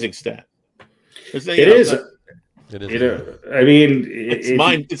an amazing stat. It is. I mean,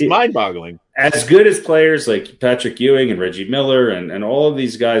 it's mind-boggling. As good as players like Patrick Ewing and Reggie Miller and all of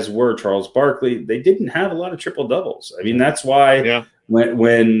these guys were, Charles Barkley, they didn't have a lot of triple-doubles. I mean, that's why... Yeah.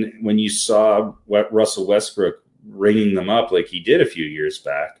 When you saw Russell Westbrook ringing them up like he did a few years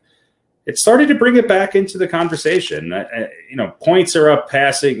back, it started to bring it back into the conversation. Points are up,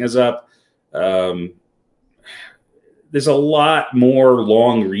 passing is up. There's a lot more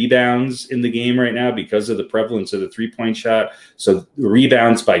long rebounds in the game right now because of the prevalence of the three-point shot. So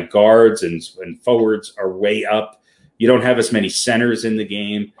rebounds by guards and forwards are way up. You don't have as many centers in the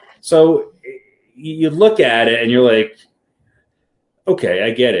game. So you look at it and you're like, okay, I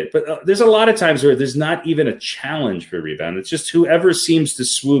get it. But there's a lot of times where there's not even a challenge for rebound. It's just whoever seems to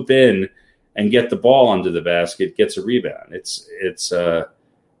swoop in and get the ball under the basket gets a rebound. It's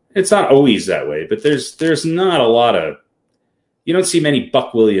not always that way, but there's not a lot of, you don't see many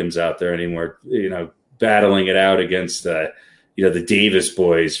Buck Williams out there anymore, battling it out against the Davis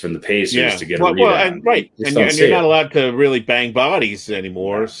boys from the Pacers to get a rebound. Right. And you're not allowed to really bang bodies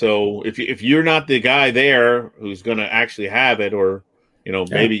anymore. So if you're not the guy there who's going to actually have it, or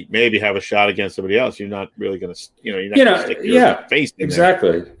maybe have a shot against somebody else, you're not really going to, you're not going to stick your face in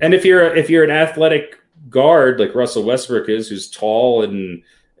exactly. There. And if you're an athletic guard like Russell Westbrook is, who's tall and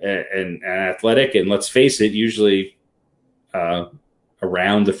athletic, and let's face it, usually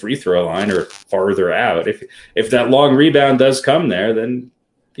around the free throw line or farther out, if that long rebound does come there, then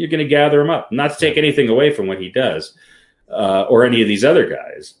you're going to gather him up. Not to take anything away from what he does or any of these other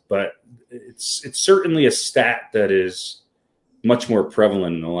guys, but it's certainly a stat that is much more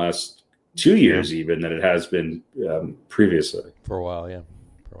prevalent in the last 2 years, even, than it has been previously. For a while, yeah.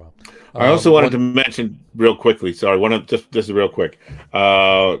 I also wanted to mention real quickly. Sorry, just real quick.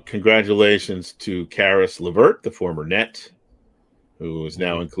 Congratulations to Karis LeVert, the former Net, who is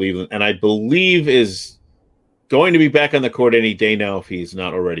now in Cleveland, and I believe is going to be back on the court any day now if he's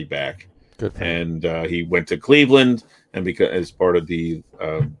not already back. Good for him. And he went to Cleveland, and as part of the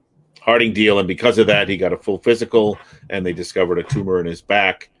Harding deal, and because of that, he got a full physical, and they discovered a tumor in his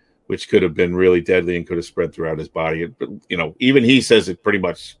back, which could have been really deadly and could have spread throughout his body. But even he says it pretty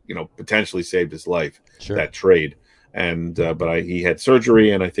much, potentially saved his life. Sure. That trade, and he had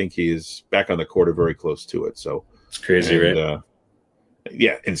surgery, and I think he is back on the court or very close to it. So it's crazy, right?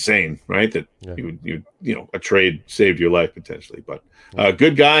 Yeah, insane, right? That a trade saved your life potentially, but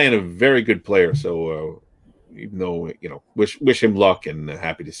good guy and a very good player. So even though wish him luck and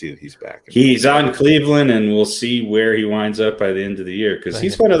happy to see that he's back. He's on Cleveland, and we'll see where he winds up by the end of the year because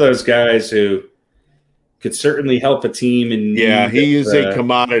he's one of those guys who could certainly help a team. And he is a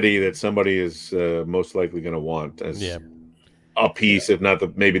commodity that somebody is most likely going to want as a piece, if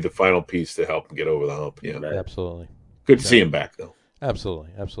not maybe the final piece to help him get over the hump. Yeah, right. Absolutely. Good to see him back, though.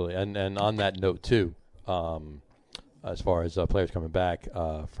 Absolutely. And on that note, too, as far as players coming back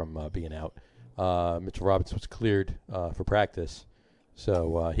from being out, Mitchell Robinson was cleared for practice,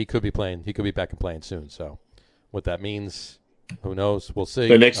 so he could be playing. He could be back and playing soon. So what that means, who knows? We'll see.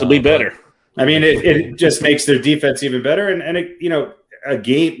 The Knicks will be better. I mean, it just makes their defense even better. And a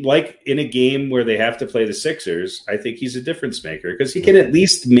game like in a game where they have to play the Sixers, I think he's a difference maker because he can at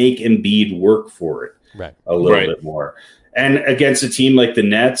least make Embiid work for it a little bit more. And against a team like the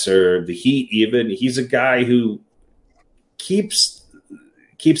Nets or the Heat, even he's a guy who keeps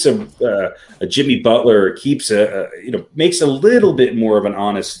a Jimmy Butler, makes a little bit more of an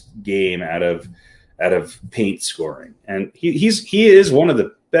honest game out of paint scoring. And he is one of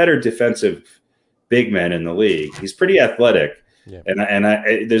the better defensive big men in the league. He's pretty athletic, and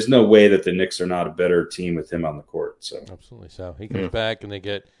there's no way that the Knicks are not a better team with him on the court. So absolutely, so he comes back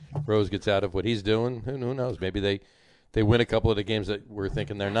and Rose gets out of what he's doing. Who knows? Maybe they win a couple of the games that we're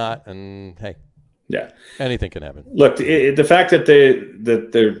thinking they're not, and hey, anything can happen. Look, the fact that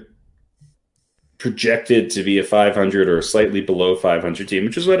they're projected to be a 500 or slightly below 500 team,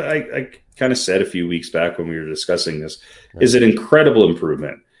 which is what I kind of said a few weeks back when we were discussing this, is an incredible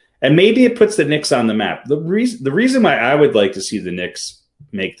improvement. And maybe it puts the Knicks on the map. The reason why I would like to see the Knicks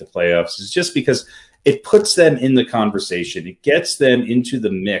make the playoffs is just because it puts them in the conversation. It gets them into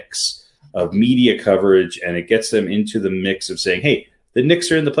the mix of media coverage, and it gets them into the mix of saying, hey, the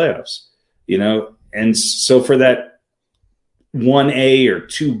Knicks are in the playoffs, And so for that 1A or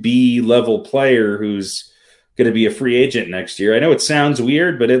 2B level player who's going to be a free agent next year, I know it sounds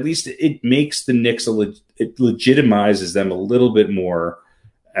weird, but at least it makes the Knicks, it legitimizes them a little bit more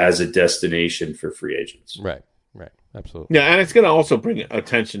as a destination for free agents. Right. Absolutely. Yeah, and it's going to also bring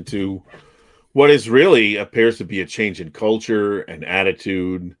attention to what is really appears to be a change in culture and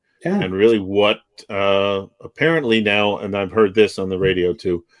attitude. Yeah. And really what apparently now, and I've heard this on the radio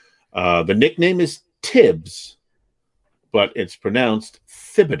too, the nickname is Tibbs, but it's pronounced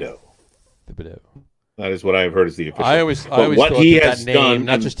Thibodeau. That is what I've heard is the official. I always what thought he that has name, done,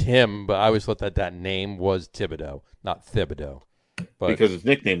 not just him, but I always thought that name was Thibodeau, not Thibodeau. But, because his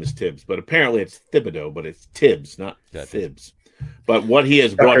nickname is Tibbs, but apparently it's Thibodeau, but it's Tibbs, not Thibs. But what he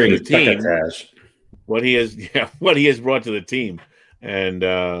has brought to the team, what he has brought to the team. And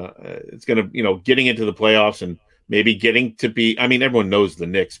it's going to, getting into the playoffs and maybe getting to be, I mean, everyone knows the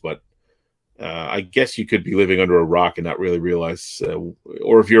Knicks, but I guess you could be living under a rock and not really realize,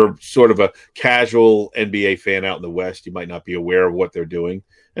 or if you're sort of a casual NBA fan out in the West, you might not be aware of what they're doing.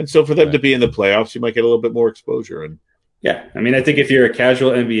 And so for them to be in the playoffs, you might get a little bit more exposure. And yeah, I mean, I think if you're a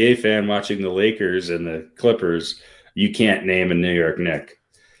casual NBA fan watching the Lakers and the Clippers, you can't name a New York Knick.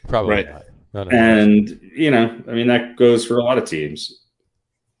 Probably not. And I mean that goes for a lot of teams.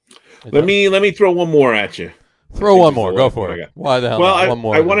 Let me throw one more at you. Throw one more. Go for it. Why the hell? Well, one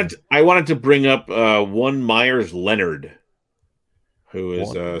more. I wanted to bring up one Myers Leonard, who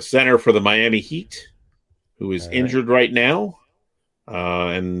is center for the Miami Heat, who is injured right now,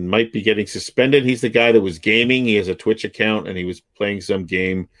 and might be getting suspended. He's the guy that was gaming. He has a Twitch account, and he was playing some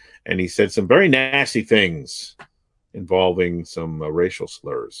game, and he said some very nasty things involving some racial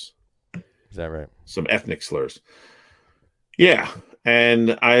slurs. Is that right? Some ethnic slurs. Yeah.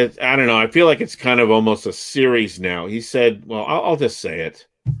 And I don't know. I feel like it's kind of almost a series now. He said, well, I'll just say it.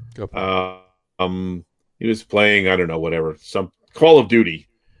 Go for it. He was playing, I don't know, whatever, some Call of Duty.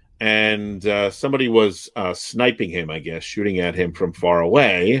 And somebody was sniping him, I guess, shooting at him from far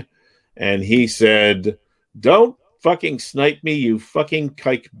away. And he said, don't fucking snipe me, you fucking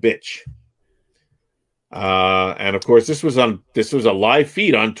kike bitch. And of course, this was a live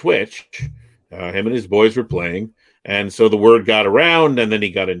feed on Twitch. Him and his boys were playing, and so the word got around, and then he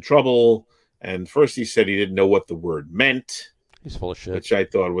got in trouble. And first, he said he didn't know what the word meant. He's full of shit, which I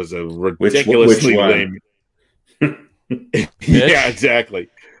thought was a ridiculously lame. Yeah, exactly.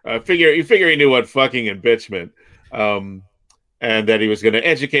 You figure he knew what fucking and bitch meant, and that he was going to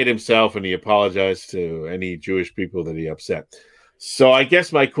educate himself, and he apologized to any Jewish people that he upset. So I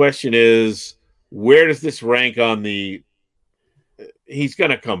guess my question is, where does this rank on the? He's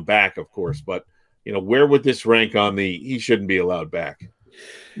going to come back, of course, but where would this rank on the? He shouldn't be allowed back.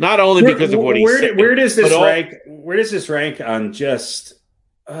 Not only because of what he said. Where does this rank? Where does this rank on just?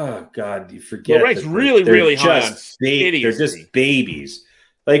 Oh God, you forget. Well, it ranks really, really high on they're just babies.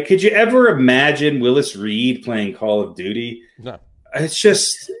 Like, could you ever imagine Willis Reed playing Call of Duty? No. It's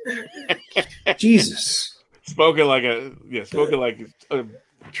just Jesus. Spoken like a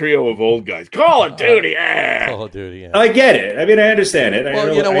trio of old guys. Call of Duty. Call of Duty. Yeah. I get it. I mean, I understand it.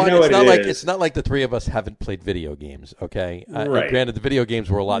 Well, you know what? It's not like the three of us haven't played video games. Okay, right. Granted, the video games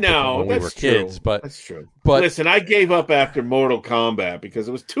were a lot different when we were kids, but that's true. But listen, I gave up after Mortal Kombat because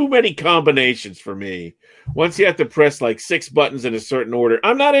it was too many combinations for me. Once you have to press like 6 buttons in a certain order,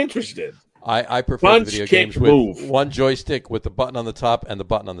 I'm not interested. I prefer Punch, video kick, games with move. one joystick with the button on the top and the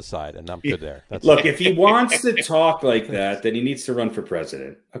button on the side, and I'm good there. Look, if he wants to talk like that, then he needs to run for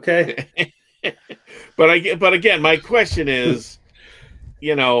president. Okay. But again, my question is,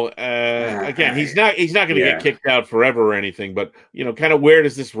 again, he's not going to get kicked out forever or anything. But kind of where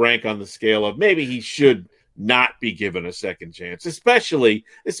does this rank on the scale of maybe he should not be given a second chance? Especially,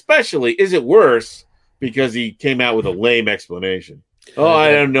 is it worse because he came out with a lame explanation? Oh,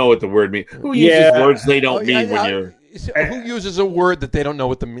 I don't know what the word means. Who uses words they don't mean when you're... Who uses a word that they don't know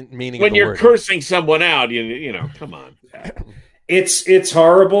what the meaning of when the you're word cursing someone out? Come on. It's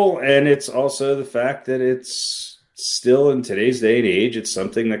horrible, and it's also the fact that it's still in today's day and age. It's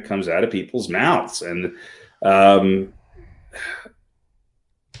something that comes out of people's mouths, and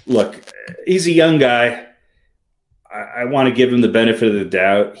look, he's a young guy. I want to give him the benefit of the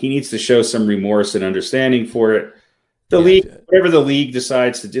doubt. He needs to show some remorse and understanding for it. League, whatever the league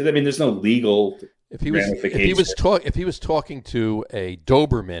decides to do. I mean, there's no legal. If he was talking to a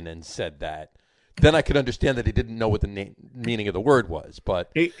Doberman and said that, then I could understand that he didn't know what the meaning of the word was.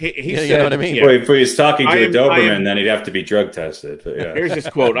 But he said, you know what I mean? Yeah. If he was talking to a Doberman, then he'd have to be drug tested. But yeah. Here's his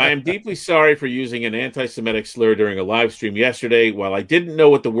quote: "I am deeply sorry for using an anti-Semitic slur during a live stream yesterday. While I didn't know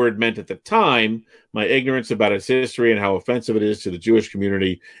what the word meant at the time, my ignorance about its history and how offensive it is to the Jewish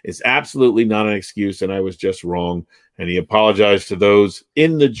community is absolutely not an excuse, and I was just wrong." And he apologized to those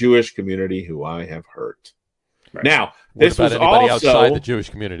in the Jewish community who I have hurt. Right. Now, this was anybody also outside the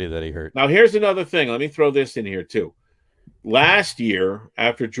Jewish community that he hurt. Now, here's another thing. Let me throw this in here too. Last year,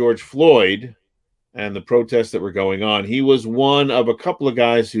 after George Floyd and the protests that were going on, he was one of a couple of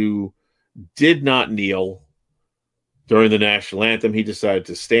guys who did not kneel during the national anthem. He decided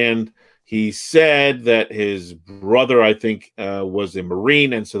to stand. He said that his brother, I think, was a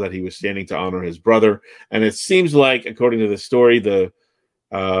Marine, and so that he was standing to honor his brother. And it seems like, according to the story, the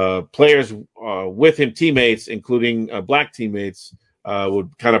players with him, teammates, including black teammates,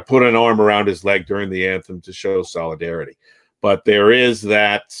 would kind of put an arm around his leg during the anthem to show solidarity. But there is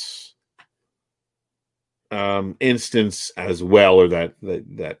that instance as well, or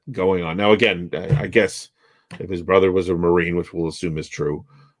that going on. Now, again, I guess if his brother was a Marine, which we'll assume is true,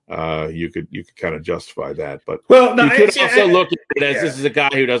 you could kind of justify that, but you could also look at it as this is a guy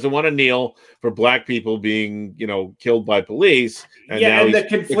who doesn't want to kneel for black people being, killed by police, and now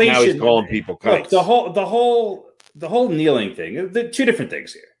he's calling people kites. Look, the whole kneeling thing. The two different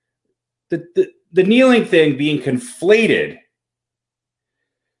things here. The kneeling thing being conflated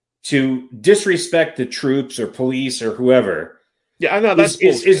to disrespect the troops or police or whoever. Yeah, I know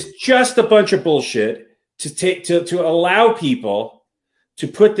is just a bunch of bullshit to allow people to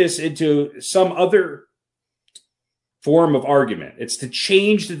put this into some other form of argument. It's to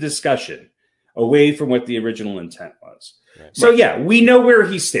change the discussion away from what the original intent was. Right. So, we know where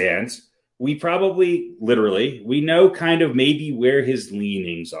he stands. We probably, literally, we know kind of maybe where his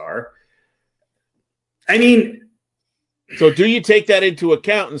leanings are. I mean... So do you take that into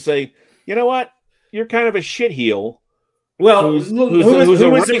account and say, you know what? You're kind of a shitheel. Well, who's a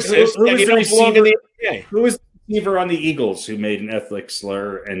racist, and you don't belong in the NBA. Who was receiver on the Eagles who made an ethnic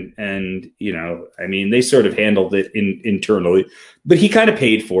slur, and I mean, they sort of handled it internally, but he kind of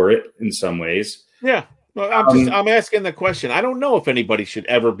paid for it in some ways. Yeah. Well, I'm asking the question. I don't know if anybody should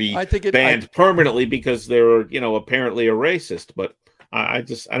ever be banned permanently because they're, apparently a racist, but I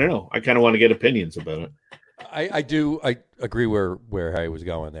don't know. I kind of want to get opinions about it. I agree where Harry was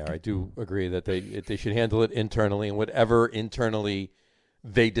going there. I do agree that they should handle it internally, and whatever internally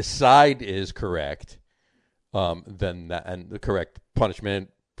they decide is correct, then that, and the correct punishment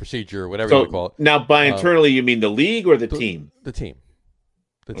procedure, whatever you call it. Now, by internally, you mean the league or the team? The team.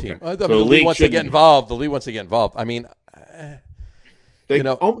 The team. So the league wants to get involved. The league wants to get involved. I mean, they kind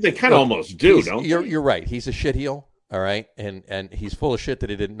of almost do, don't they? You're right. He's a shitheel. All right, and he's full of shit that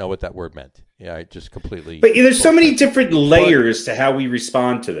he didn't know what that word meant. Yeah, I just completely. But there's so many different layers to how we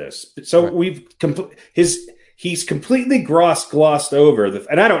respond to this. So he's completely glossed over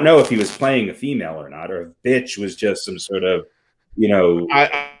and I don't know if he was playing a female or not, or if bitch was just some sort of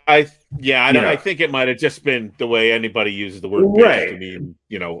I think it might have just been the way anybody uses the word bitch to mean,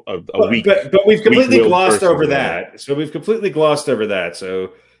 a weak. But we've completely glossed over that. that. So we've completely glossed over that.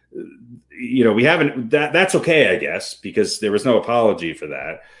 So, we haven't. That's okay, I guess, because there was no apology for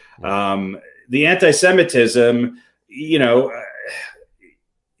that. The anti-Semitism,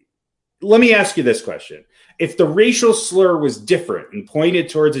 let me ask you this question. If the racial slur was different and pointed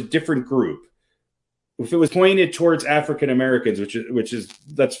towards a different group, if it was pointed towards African Americans, which is,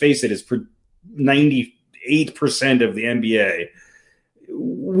 let's face it, is 98% of the NBA,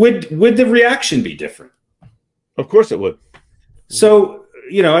 would the reaction be different? Of course it would. So,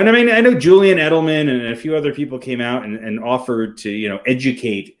 and I mean, I know Julian Edelman and a few other people came out and offered to,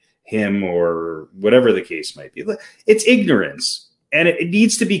 educate him or whatever the case might be. It's ignorance, and it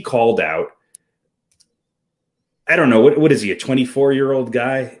needs to be called out. I don't know. What is he, a 24-year-old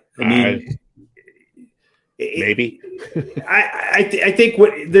guy? I mean, maybe. I think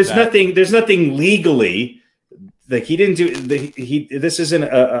there's nothing legally, like he didn't do. This isn't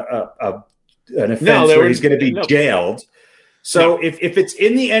an offense where he's going to be jailed. So if it's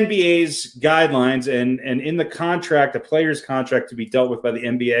in the NBA's guidelines and in the contract, the player's contract to be dealt with by the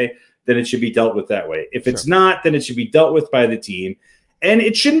NBA, then it should be dealt with that way. If it's not, then it should be dealt with by the team. And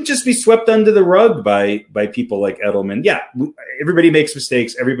it shouldn't just be swept under the rug by people like Edelman. Yeah, everybody makes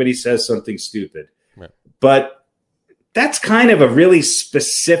mistakes. Everybody says something stupid. Right. But that's kind of a really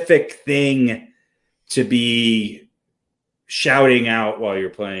specific thing to be shouting out while you're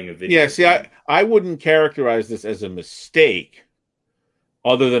playing a video. Yeah, see, I wouldn't characterize this as a mistake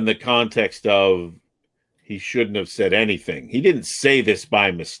other than the context of he shouldn't have said anything. He didn't say this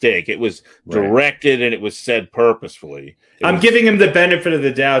by mistake. It was directed and it was said purposefully. I'm giving him the benefit of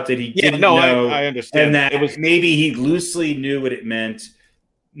the doubt that he didn't know. I understand. And that maybe he loosely knew what it meant.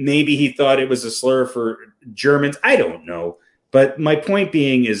 Maybe he thought it was a slur for Germans. I don't know. But my point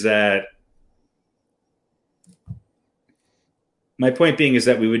being is that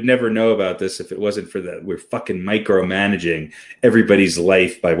we would never know about this if it wasn't for that. We're fucking micromanaging everybody's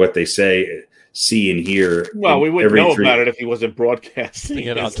life by what they say, see, and hear. Well, we wouldn't know about it if he wasn't broadcasting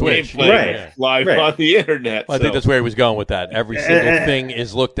it on Twitch, live on the internet. Well, I think that's where he was going with that. Every single thing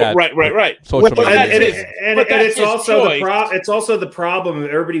is looked at. Right. Social media. It's also the problem of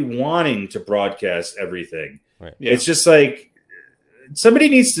everybody wanting to broadcast everything. Right. Yeah. It's just like somebody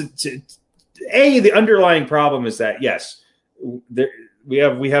needs to. The underlying problem is that yes. We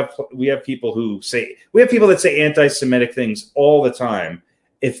have people that say anti-Semitic things all the time.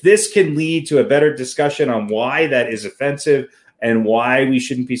 If this can lead to a better discussion on why that is offensive and why we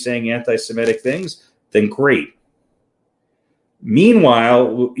shouldn't be saying anti-Semitic things, then great.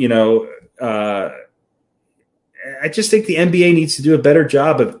 Meanwhile, I just think the NBA needs to do a better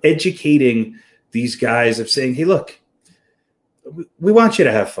job of educating these guys, of saying, hey, look, we want you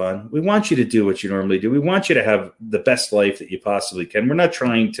to have fun. We want you to do what you normally do. We want you to have the best life that you possibly can. We're not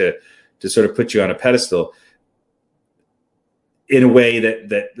trying to sort of put you on a pedestal in a way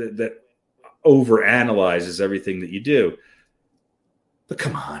that overanalyzes everything that you do. But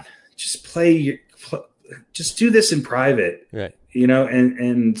come on, just just do this in private, right?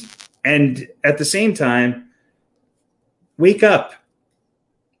 And at the same time, wake up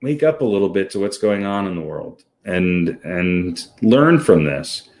a little bit to what's going on in the world. And learn from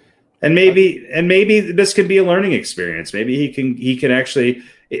this, and maybe this can be a learning experience. Maybe he can actually.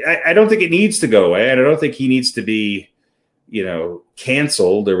 I don't think it needs to go away, and I don't think he needs to be,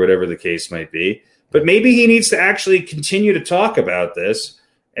 canceled or whatever the case might be. But maybe he needs to actually continue to talk about this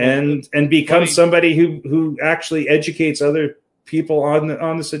and become somebody who actually educates other people on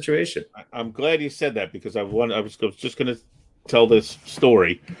the situation. I'm glad you said that, because I was just going to tell this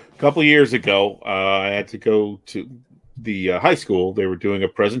story. A couple of years ago, I had to go to the high school. They were doing a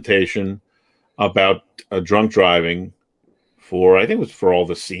presentation about drunk driving I think it was for all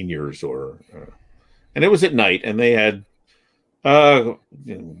the seniors, and it was at night, and they had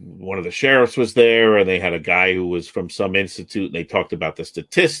one of the sheriffs was there, and they had a guy who was from some institute, and they talked about the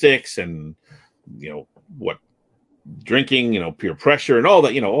statistics and what drinking, peer pressure and all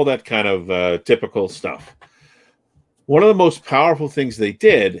that kind of typical stuff. One of the most powerful things they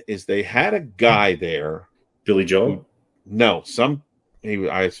did is they had a guy there. Billy Joel? No, I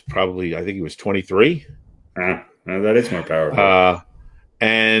think he was 23. That is more powerful.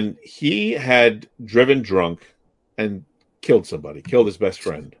 And he had driven drunk and killed his best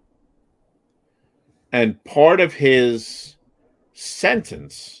friend. And part of his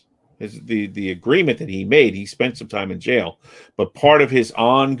sentence is the agreement that he made. He spent some time in jail, but part of his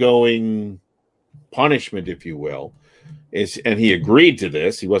ongoing punishment, if you will, and he agreed to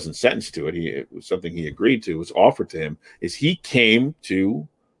this. He wasn't sentenced to it. It was something he agreed to. It was offered to him. Is he came to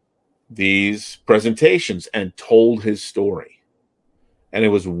these presentations and told his story, and it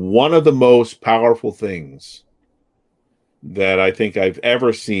was one of the most powerful things that I think I've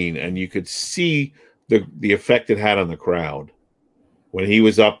ever seen. And you could see the effect it had on the crowd when he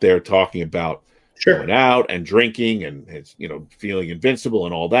was up there talking about going out and drinking and his, feeling invincible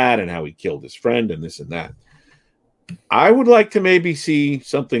and all that, and how he killed his friend and this and that. I would like to maybe see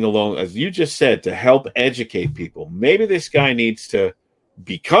something along, as you just said, to help educate people. Maybe this guy needs to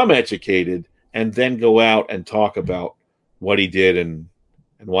become educated and then go out and talk about what he did and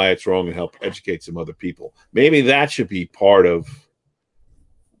why it's wrong, and help educate some other people. Maybe that should be part of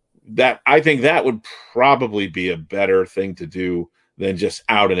that. I think that would probably be a better thing to do than just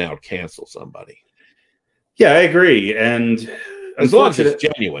out and out cancel somebody. Yeah, I agree. And as long as it's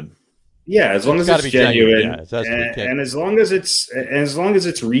genuine. Yeah, as long as it's genuine, and as long as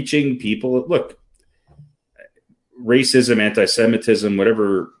it's reaching people. Look, racism, anti-Semitism,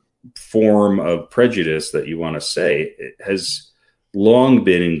 whatever form of prejudice that you want to say, it has long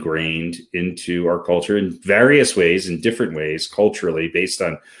been ingrained into our culture in various ways, in different ways, culturally, based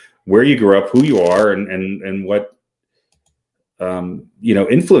on where you grew up, who you are, and what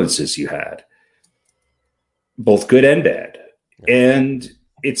influences you had, both good and bad. And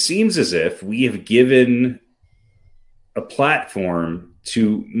it seems as if we have given a platform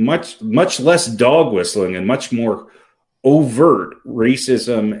to much less dog whistling and much more overt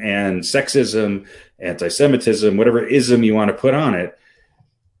racism and sexism, anti-Semitism, whatever ism you want to put on it,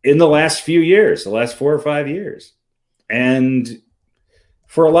 in the last few years, the last 4 or 5 years. And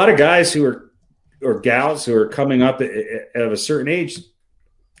for a lot of guys or gals who are coming up at a certain age,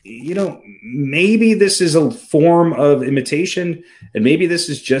 maybe this is a form of imitation, and maybe this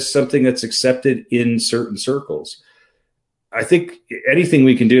is just something that's accepted in certain circles. I think anything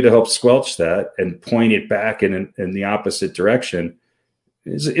we can do to help squelch that and point it back in the opposite direction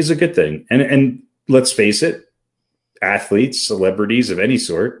is a good thing. And let's face it, athletes, celebrities of any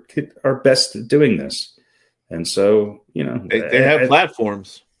sort are best at doing this. And so, they have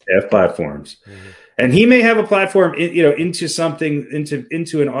platforms. They have platforms. Mm-hmm. And he may have a platform, into something,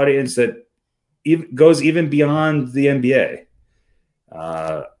 into an audience that goes even beyond the NBA.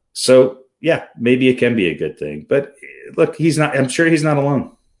 So yeah, maybe it can be a good thing. But look, I'm sure he's not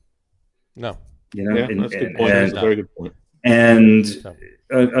alone. No. That's a good point. That's a very good point. And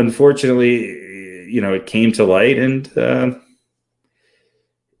unfortunately, it came to light, and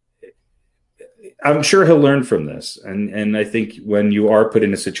I'm sure he'll learn from this. And I think when you are put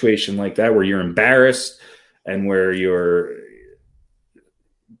in a situation like that, where you're embarrassed and where you're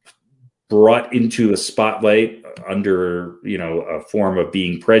brought into the spotlight under, a form of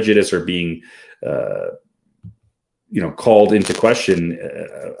being prejudiced or being, called into question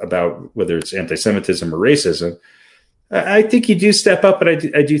about whether it's anti-Semitism or racism, I think you do step up, but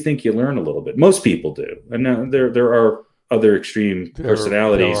I do think you learn a little bit. Most people do. And there are other extreme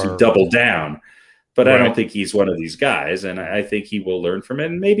personalities who double down. But right. I don't think he's one of these guys, and I think he will learn from it,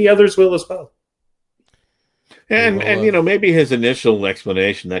 and maybe others will as well. And maybe his initial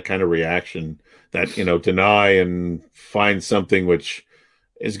explanation, that kind of reaction, that deny and find something which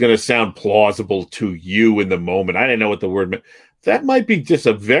is going to sound plausible to you in the moment. I didn't know what the word meant. That might be just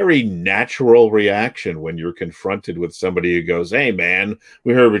a very natural reaction when you're confronted with somebody who goes, "Hey, man,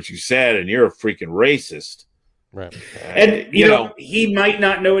 we heard what you said, and you're a freaking racist." Right. And, he might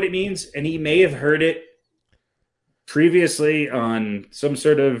not know what it means, and he may have heard it previously on some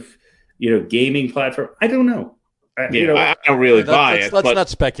sort of, gaming platform. I don't know. I don't really buy it. Let's not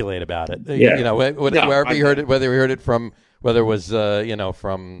speculate about it. Yeah. Wherever you heard it, whether you heard it from, whether it was,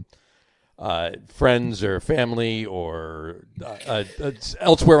 from friends or family or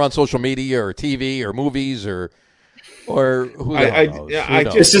elsewhere on social media or TV or movies or who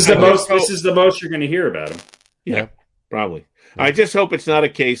knows? This is the most you're going to hear about him. Yeah, probably. Yeah. I just hope it's not a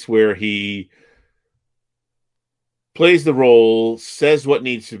case where he plays the role, says what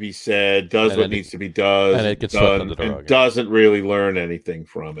needs to be said, does what needs to be done, and it gets swept under the rug, and doesn't really learn anything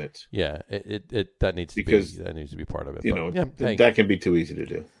from it. Yeah, that needs to be part of it. That can be too easy to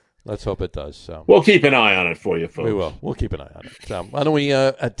do. Let's hope it does. So we'll keep an eye on it for you, folks. We will. We'll keep an eye on it. So why don't we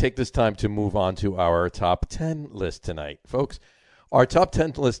take this time to move on to our top 10 list tonight, folks? Our top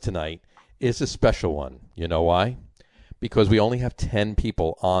 10 list tonight is a special one. You know why? Because we only have 10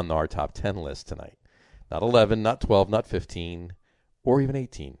 people on our top 10 list tonight. Not 11, not 12, not 15, or even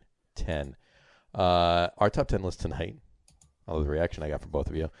 18. 10. Our top 10 list tonight. I love the reaction I got from both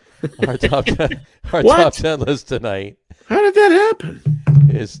of you. Our top 10 list tonight. How did that happen?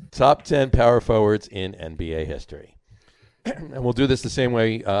 Is top 10 power forwards in NBA history. And we'll do this the same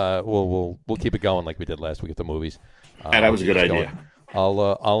way. We'll keep it going like we did last week at the movies. That was a good idea.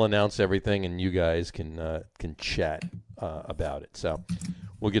 I'll announce everything, and you guys can chat about it. So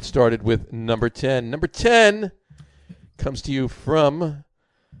we'll get started with number 10. Number 10 comes to you from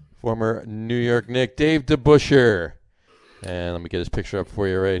former New York Knick Dave DeBusschere. And let me get his picture up for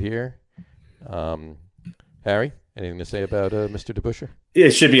you right here. Harry, anything to say about Mr. DeBusschere? Yeah,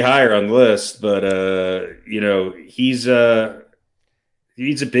 it should be higher on the list, but he's a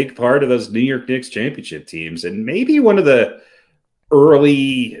big part of those New York Knicks championship teams, and maybe one of the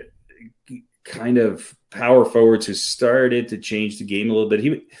early kind of power forwards who started to change the game a little bit.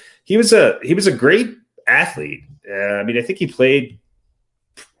 He was a great athlete. I mean, I think he played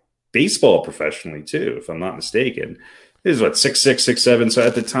baseball professionally too, if I'm not mistaken. He was 6'6", 6'7", so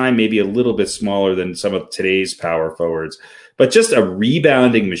at the time maybe a little bit smaller than some of today's power forwards, but just a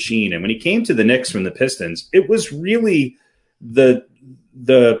rebounding machine. And when he came to the Knicks from the Pistons, it was really the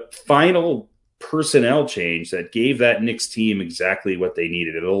final personnel change that gave that Knicks team exactly what they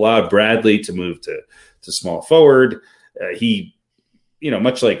needed. It allowed Bradley to move to small forward. He,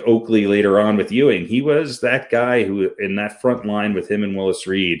 much like Oakley later on with Ewing, he was that guy who in that front line with him and Willis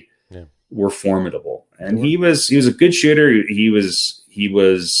Reed were formidable. And he was a good shooter. He was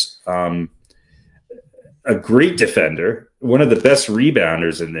a great defender, one of the best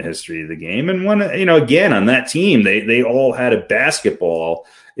rebounders in the history of the game. And one, again, on that team, they all had a basketball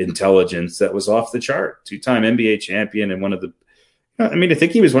intelligence that was off the chart. 2-time NBA champion and I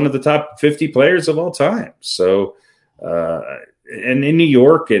think he was one of the top 50 players of all time. So, and in New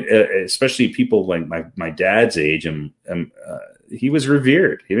York, especially people like my dad's age, he was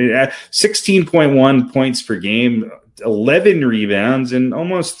revered. 16.1 points per game, 11 rebounds, and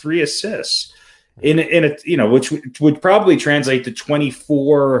almost 3 assists. Which would probably translate to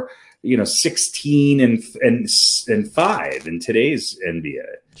 24, 16 and 5 in today's NBA.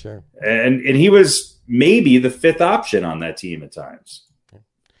 Sure. And he was maybe the 5th option on that team at times.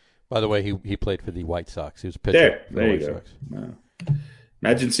 By the way, he played for the White Sox. He was a pitcher. There you go. Wow.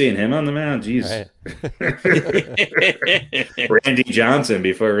 Imagine seeing him on the mound. Jeez. Right. Randy Johnson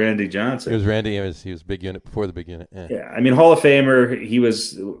before Randy Johnson. It was Randy. He was big unit before the big unit. Yeah. I mean, Hall of Famer. He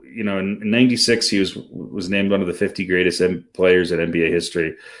was, in '96, he was named one of the 50 greatest players in NBA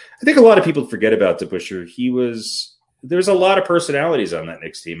history. I think a lot of people forget about DeBusschere. There's a lot of personalities on that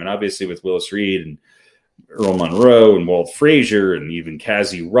Knicks team, and obviously with Willis Reed and Earl Monroe and Walt Frazier and even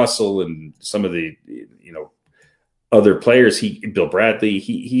Cassie Russell and some of the other players, Bill Bradley,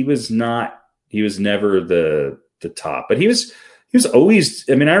 he was never the top, but he was always,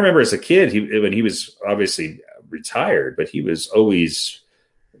 I mean, I remember as a kid, when he was obviously retired, but he was always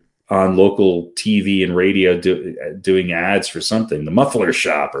on local TV and radio doing ads for something, the Muffler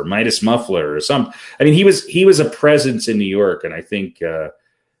Shop or Midas Muffler or some. I mean, he was a presence in New York, and I think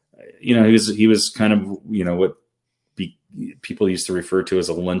he was kind of what people used to refer to as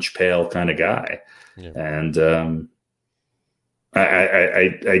a lunch pail kind of guy, and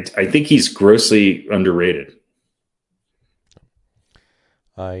I think he's grossly underrated.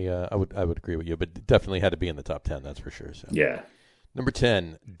 I would agree with you, but definitely had to be in the top 10. That's for sure. So. Yeah. Number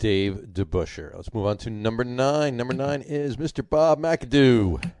 10, Dave DeBusschere. Let's move on to number 9. Number 9 is Mr. Bob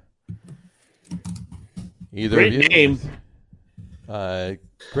McAdoo. Great name.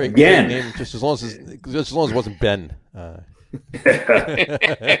 Great name. Just as long as it wasn't Ben.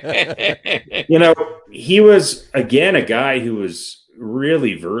 He was, again, a guy who was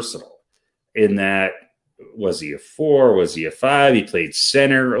really versatile in that. Was he a 4? Was he a 5? He played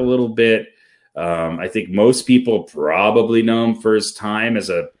center a little bit. I think most people probably know him for his time as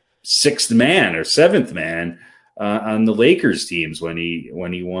a 6th man or 7th man on the Lakers teams when he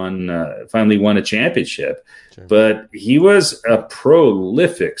finally won a championship. Sure. But he was a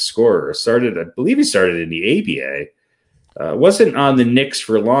prolific scorer. I believe he started in the ABA. Wasn't on the Knicks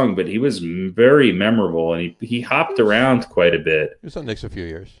for long, but he was very memorable, and he hopped around quite a bit. He was on the Knicks a few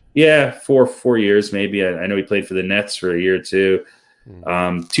years. Yeah, 4 years maybe. I know he played for the Nets for a year or two.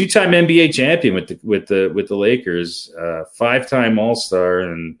 2-time NBA champion with the Lakers, 5-time All-Star,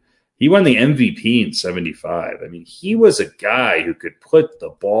 and he won the MVP in '75. I mean, he was a guy who could put the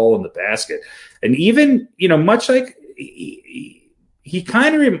ball in the basket, and even much like he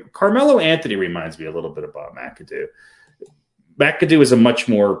kind of Carmelo Anthony reminds me a little bit about McAdoo. McAdoo is a much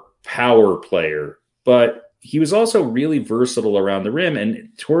more power player, but he was also really versatile around the rim. And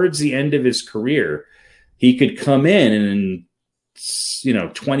towards the end of his career, he could come in and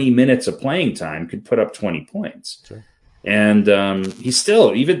 20 minutes of playing time could put up 20 points. Sure. And he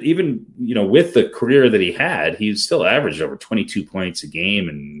still, even with the career that he had, he still averaged over 22 points a game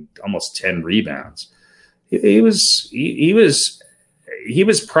and almost 10 rebounds. he was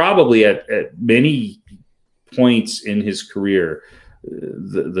probably at many points in his career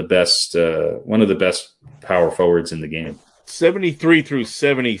the best, one of the best power forwards in the game. 73 through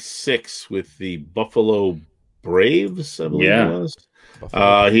 76 with the Buffalo Braves, I believe it was.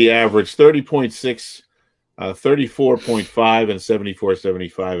 He averaged 30.6, 34.5, and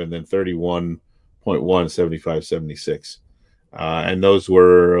 74.75, and then 31.1, 75, 76. And those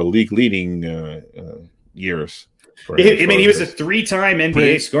were league leading years. I mean, he was a 3-time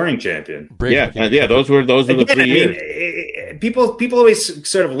NBA scoring champion. Yeah. Those were the 3 years. People always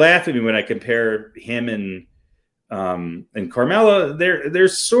sort of laugh at me when I compare him and Carmelo. They're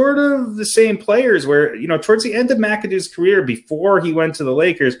sort of the same players. Where towards the end of McAdoo's career, before he went to the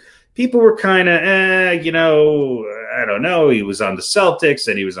Lakers, people were kind of, I don't know. He was on the Celtics,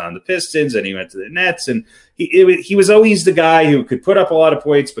 and he was on the Pistons, and he went to the Nets, and he was always the guy who could put up a lot of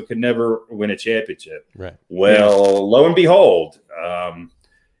points but could never win a championship. Right. Well, lo and behold,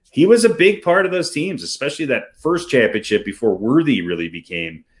 he was a big part of those teams, especially that first championship before Worthy really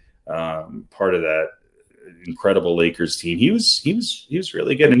became part of that incredible Lakers team. He was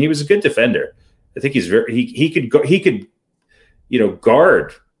really good, and he was a good defender. I think he could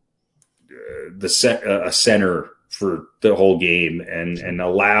guard a center for the whole game and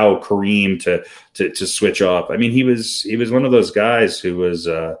allow Kareem to switch off. I mean, he was one of those guys who was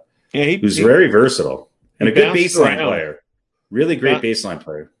very versatile and a good baseline player. Really great baseline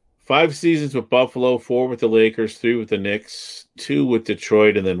player. 5 seasons with Buffalo, 4 with the Lakers, 3 with the Knicks, 2 with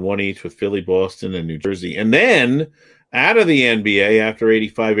Detroit, and then 1 each with Philly, Boston, and New Jersey. And then out of the NBA after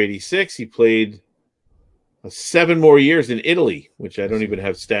 85-86, he played 7 more years in Italy, which I don't even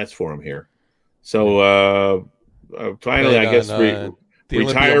have stats for him here. So finally, I guess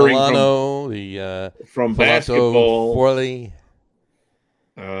retiring from basketball. Forley.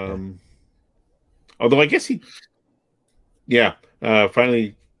 Although I guess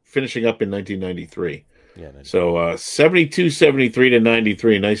finally finishing up in 1993. Yeah. So 72-73 to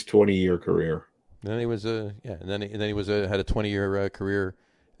 93, a nice 20-year career. And then he was and then he had a 20-year career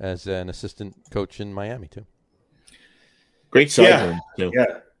as an assistant coach in Miami too. Great side too.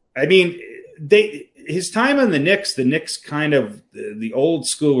 Yeah. I mean, his time on the Knicks kind of the old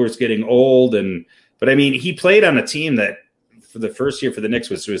school was getting old, but I mean, he played on a team that for the first year for the Knicks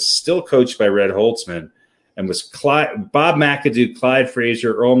was still coached by Red Holtzman, and was Bob McAdoo, Clyde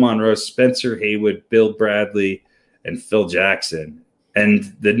Frazier, Earl Monroe, Spencer Haywood, Bill Bradley, and Phil Jackson.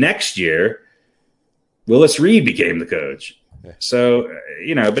 And the next year, Willis Reed became the coach. Yeah. So,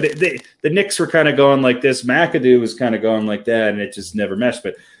 but the Knicks were kind of going like this. McAdoo was kind of going like that, and it just never meshed.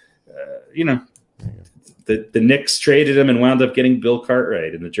 But, the Knicks traded him and wound up getting Bill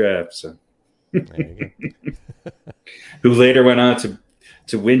Cartwright in the draft. So, who later went on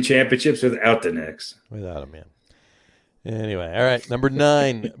to win championships without the Knicks. Without him, man. Anyway, all right, number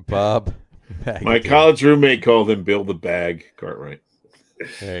 9, Bob. My college roommate called him Bill the Bag Cartwright.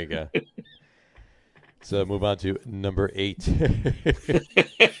 There you go. So move on to number 8.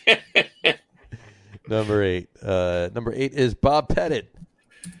 Number 8. Number 8 is Bob Pettit.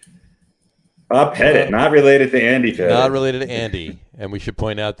 Bob Pettit, not related to Andy Pettit. Not related to Andy. And we should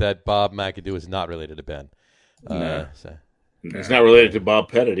point out that Bob McAdoo is not related to Ben. No. He's not related to Bob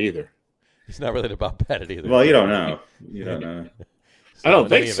Pettit either. He's not related to Bob Pettit either. Well, you don't know. You don't know. I don't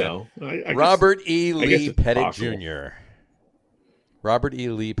think so. Robert E. Lee Pettit Jr. Robert E.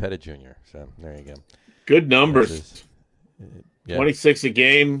 Lee Pettit Jr. So there you go. Good numbers. 26 a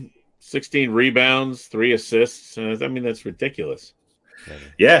game, 16 rebounds, 3 assists. I mean, that's ridiculous.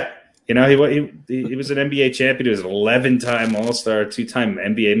 Yeah. He was an NBA champion. He was an 11-time All-Star, 2-time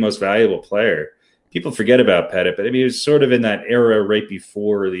NBA Most Valuable Player. People forget about Pettit, but I mean, he was sort of in that era right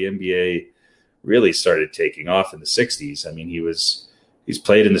before the NBA really started taking off in the 60s. I mean, he's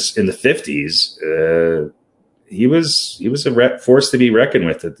played in the 50s. He was a force to be reckoned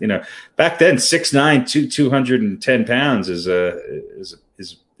with. Back then, 6'9", 210 pounds is a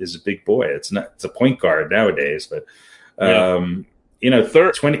big boy. It's a point guard nowadays, but third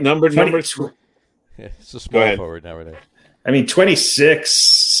 20 numbers. It's a small forward nowadays. I mean, 26,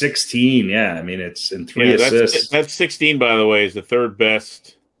 16. Yeah, I mean, it's in 3 assists. That's 16, by the way, is the third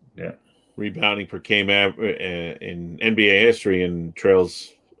best rebounding per game in NBA history, and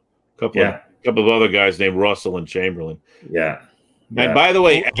trails a couple of other guys named Russell and Chamberlain. Yeah. And by the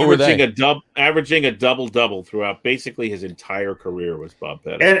way, averaging a double-double throughout basically his entire career was Bob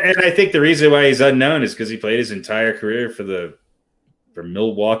Pettit. And I think the reason why he's unknown is because he played his entire career for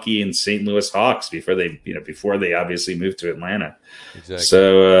Milwaukee and St. Louis Hawks before they obviously moved to Atlanta. Exactly.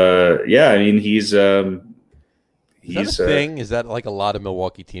 So I mean, Is that a thing? Is that like a lot of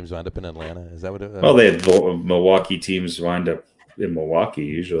Milwaukee teams wind up in Atlanta? Is that what it well, they had Milwaukee teams wind up in Milwaukee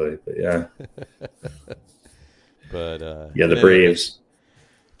usually, but yeah. But yeah, the Braves.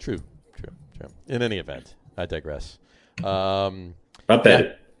 True. In any event, I digress. Bob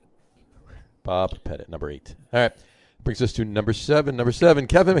Pettit. Bob Pettit, number 8. All right. Brings us to number 7. Number 7,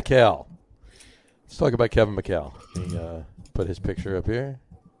 Kevin McHale. Let's talk about Kevin McHale. He put his picture up here.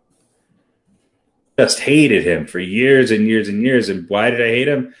 Just hated him for years and years and years. And why did I hate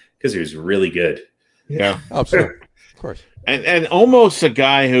him? Because he was really good. Yeah. Absolutely. Of course. And almost a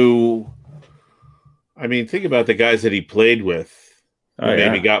guy who, I mean, think about the guys that he played with.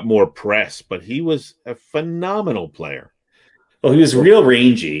 Maybe got more press, but he was a phenomenal player. Well, he was real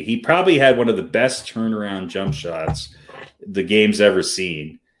rangy. He probably had one of the best turnaround jump shots the game's ever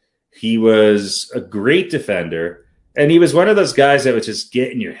seen. He was a great defender, and he was one of those guys that would just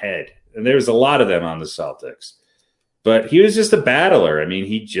get in your head. And there was a lot of them on the Celtics. But he was just a battler. I mean,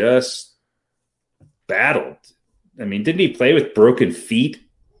 he just battled. I mean, didn't he play with broken feet?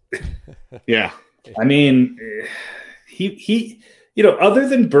 Yeah. I mean, he other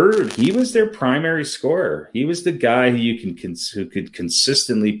than Bird, he was their primary scorer. He was the guy who could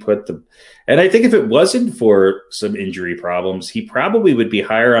consistently put the. And I think if it wasn't for some injury problems, he probably would be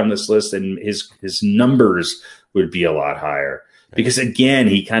higher on this list, and his numbers would be a lot higher. Because again,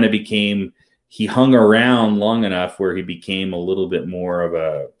 he kind of he hung around long enough where he became a little bit more of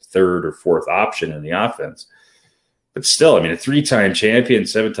a third or fourth option in the offense. But still, I mean, a 3-time champion,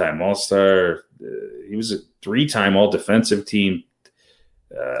 7-time All-Star. He was a 3-time All-Defensive Team.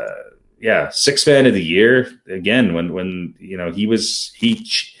 6th man of the year. Again, when he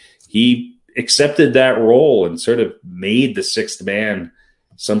accepted that role and sort of made the 6th man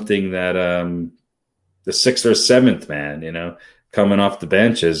something that the 6th or 7th man, coming off the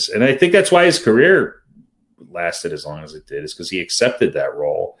benches. And I think that's why his career lasted as long as it did, is because he accepted that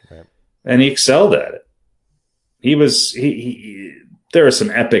role and he excelled at it. There are some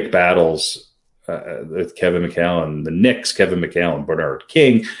epic battles with Kevin McHale and the Knicks, Kevin McHale and Bernard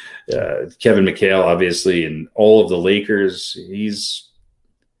King, Kevin McHale, obviously, and all of the Lakers. He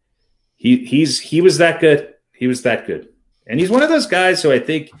was that good. He was that good. And he's one of those guys who I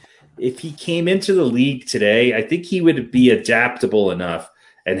think if he came into the league today, I think he would be adaptable enough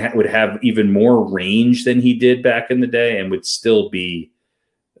and would have even more range than he did back in the day and would still be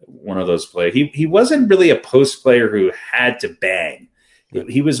one of those players. He wasn't really a post player who had to bang.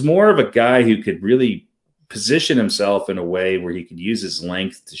 He was more of a guy who could really position himself in a way where he could use his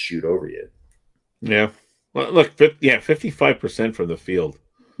length to shoot over you. Yeah. Well, look, 55% from the field.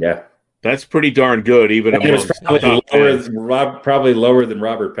 Yeah. That's pretty darn good, even amongst probably lower than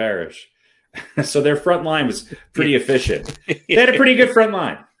Robert Parrish. So their front line was pretty efficient. They had a pretty good front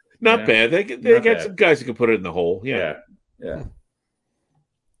line. Not bad. They got some guys who can put it in the hole. Yeah.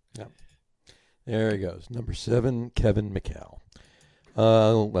 There he goes. Number 7, Kevin McHale.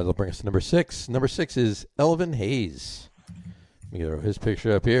 That'll bring us to number 6. Number 6 is Elvin Hayes. Let me throw his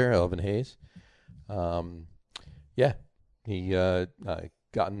picture up here. Elvin Hayes. He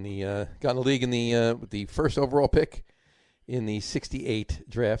got in the league with the first overall pick in the 1968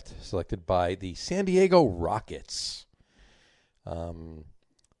 draft, selected by the San Diego Rockets.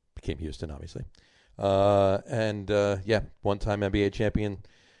 Became Houston, obviously. 1-time NBA champion,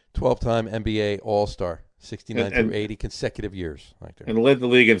 12-time NBA All-Star, 69 through 80 consecutive years. Right there. And led the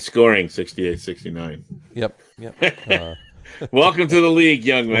league in scoring, 68-69. Yep. Welcome to the league,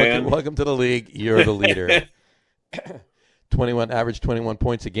 young man. Welcome to the league. You're the leader. Averaged 21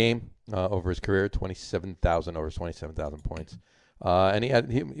 points a game over his career, over 27,000 points.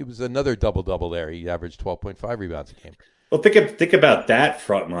 And he was another double-double there. He averaged 12.5 rebounds a game. Well, think about that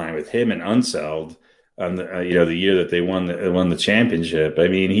front line with him and Unseld on the year that they won the championship. I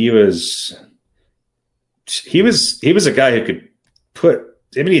mean, he was a guy who could put.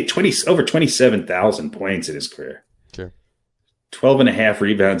 I mean, he had over 27,000 points in his career. Sure, 12.5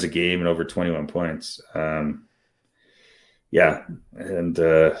 rebounds a game and over 21 points. He's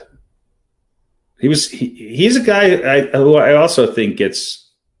a guy who I also think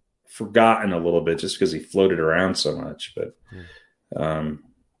gets forgotten a little bit just because he floated around so much. But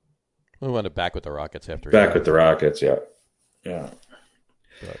we went back with the Rockets after. Back with the Rockets, yeah. But,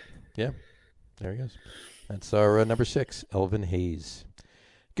 there he goes. That's our number 6, Elvin Hayes.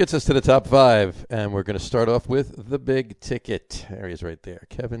 Gets us to the top 5, and we're going to start off with the big ticket. There he is right there,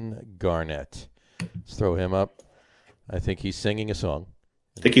 Kevin Garnett. Let's throw him up. I think he's singing a song.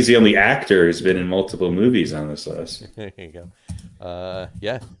 I think he's the only actor who's been in multiple movies on this list. There you go.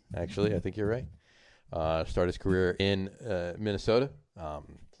 Actually, I think you're right. Started his career in Minnesota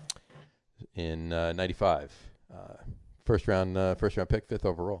in 95. first round pick, 5th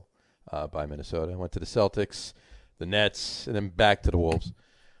overall by Minnesota. Went to the Celtics, the Nets, and then back to the Wolves.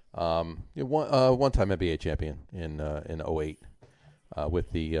 One-time NBA champion in 08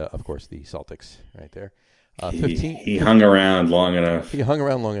 with of course, the Celtics right there. 15. He hung around long enough. He hung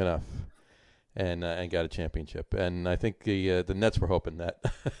around long enough, and got a championship. And I think the Nets were hoping that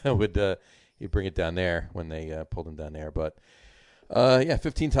he'd bring it down there when they pulled him down there. But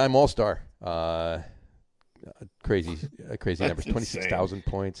 15-time All-Star. Crazy numbers. 26,000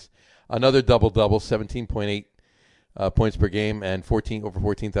 points. Another double-double, 17.8 points per game, and over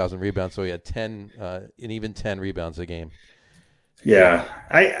 14,000 rebounds. So he had 10 rebounds a game. Yeah,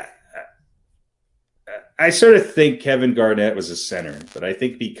 I sort of think Kevin Garnett was a center, but I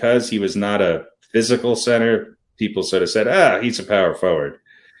think because he was not a physical center, people sort of said, he's a power forward.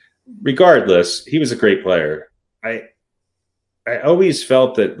 Regardless, he was a great player. I always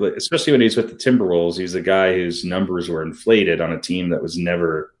felt that, especially when he was with the Timberwolves, he was a guy whose numbers were inflated on a team that was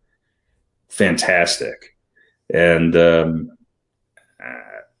never fantastic. And,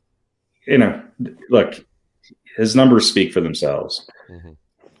 look, his numbers speak for themselves.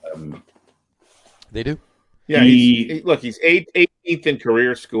 Mm-hmm. They do. Yeah, he's 18th in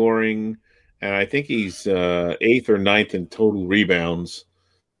career scoring, and I think he's 8th or 9th in total rebounds.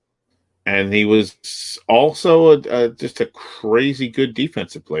 And he was also just a crazy good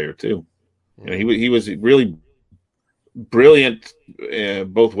defensive player too. He was really brilliant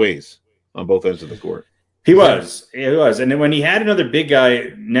both ways on both ends of the court. He was, and then when he had another big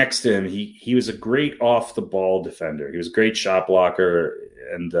guy next to him, he was a great off the ball defender. He was a great shot blocker,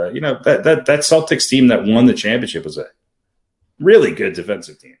 and that Celtics team that won the championship was a really good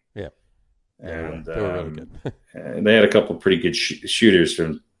defensive team. Yeah, and they were really good. And they had a couple pretty good shooters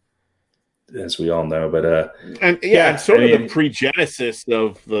from, as we all know, but and the pre-genesis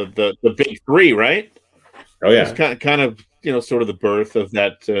of the big three, right? Oh yeah, it's kind of sort of the birth of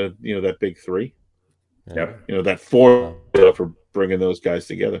that that big three. Yep. That formula for bringing those guys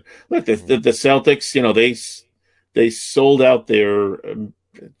together. Look, the Celtics, they sold out their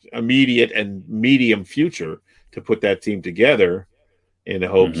immediate and medium future to put that team together in the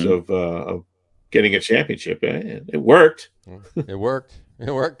hopes of getting a championship. It worked. It worked.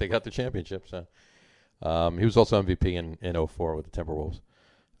 They got the championship. So he was also MVP in 04 with the Timberwolves.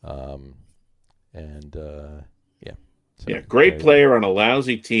 Great player on a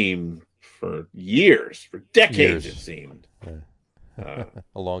lousy team for years, for decades, it seemed. A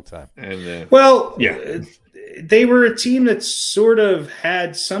long time. And they were a team that sort of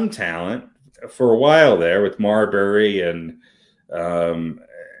had some talent for a while there with Marbury, and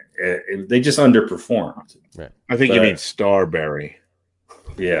they just underperformed. Right. I think you mean Starbury.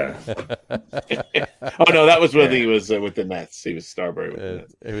 Yeah. Oh no, that was when he was with the Nets. He was Starbury.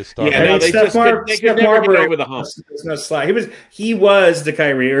 It was Starbury. Yeah, they Steph could never get over the hump. There's no slide. He was the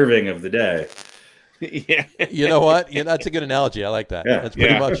Kyrie Irving of the day. Yeah. You know what? That's a good analogy. I like that. Yeah. That's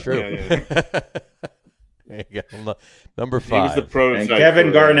pretty much true. Yeah. There you go. Number 5. He was the prototype. And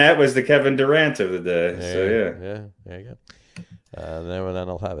Kevin Garnett was the Kevin Durant of the day. Yeah, there you go. Then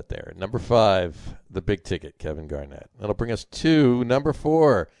I'll have it there. Number 5, the big ticket, Kevin Garnett. That'll bring us to number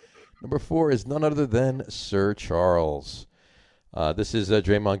 4. Number 4 is none other than Sir Charles. This is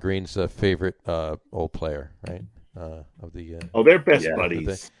Draymond Green's favorite old player, right? They're best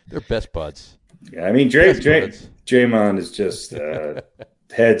buddies. They're best buds. Yeah, I mean, Draymond is just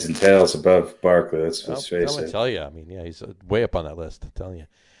heads and tails above Barkley. Let's face it. I'm going to tell you. I mean, he's way up on that list. I'm telling you.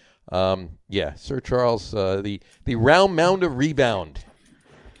 Sir Charles, the round mound of rebound.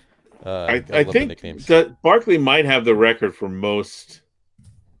 I think that Barkley might have the record for most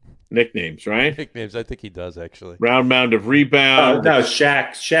nicknames, right? Nicknames, I think he does actually. Round mound of rebound. No,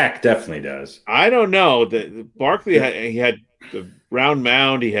 Shaq definitely does. I don't know. Barkley he had the round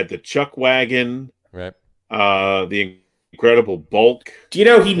mound. He had the Chuck wagon. Right. The incredible bulk. Do you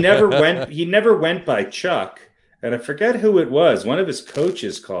know he never went? He never went by Chuck. And I forget who it was. One of his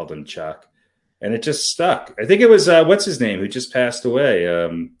coaches called him Chuck, and it just stuck. I think it was what's his name, who just passed away.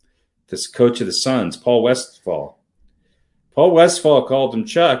 This coach of the Suns, Paul Westphal. Paul Westphal called him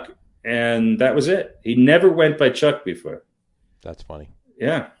Chuck, and that was it. He never went by Chuck before. That's funny.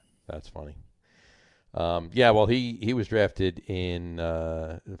 Yeah, that's funny. Well, he was drafted in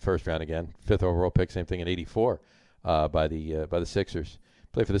the first round again, 5th overall pick. Same thing in '84 by the Sixers.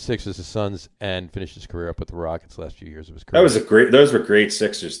 Played for the Sixers, the Suns, and finished his career up with the Rockets the last few years of his career. Those were great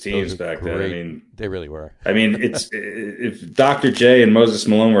Sixers teams back then. I mean, they really were. I mean, if Dr. J and Moses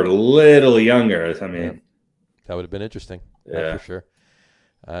Malone were a little younger, I mean, that would have been interesting. Yeah, that's for sure.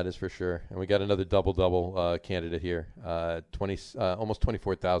 That is for sure. And we got another double candidate here. Almost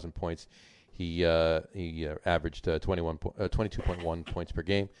 24,000 points. He averaged 22.1 points per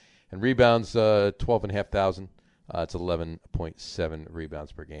game, and rebounds 12,500. It's 11.7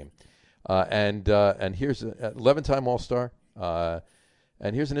 rebounds per game. And here's an 11-time All-Star.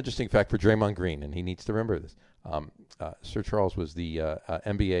 And here's an interesting fact for Draymond Green, and he needs to remember this. Sir Charles was the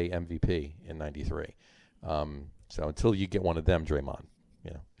NBA MVP in '93. So until you get one of them, Draymond,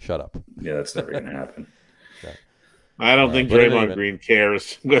 shut up. Yeah, that's never going to happen. I don't think Draymond Green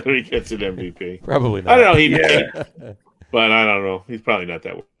cares whether he gets an MVP. Probably not. I don't know. He may, but I don't know. He's probably not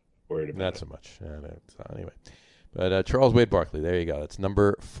that worried about it. Not so much. So anyway. But Charles Wade Barkley, there you go. That's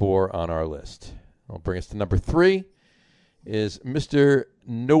number 4 on our list. I'll bring us to number 3 is Mr.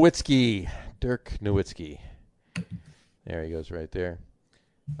 Nowitzki, Dirk Nowitzki. There he goes right there.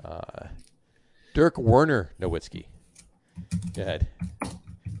 Dirk Werner Nowitzki. Go ahead.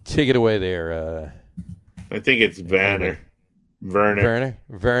 Take it away there. I think it's Werner. Werner?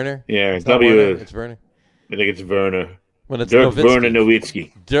 Yeah, it's It's Werner. I think it's Werner. When it's Dirk Nowitzki. Werner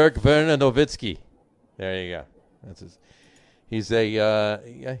Nowitzki. Dirk Werner Nowitzki. There you go. That's his. He's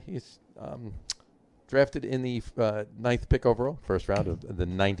he's drafted in the 9th pick overall, first round of the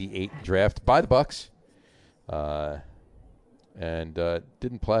 '98 draft by the Bucks, and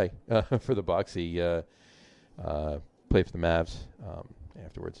didn't play for the Bucks. He played for the Mavs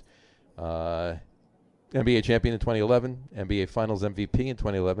afterwards. NBA champion in 2011, NBA Finals MVP in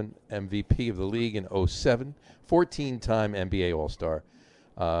 2011, MVP of the league in 2007, 14-time NBA All-Star,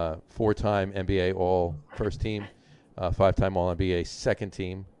 4-time NBA All First Team, 5-time All NBA Second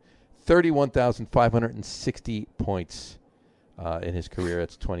Team, 31,560 points in his career.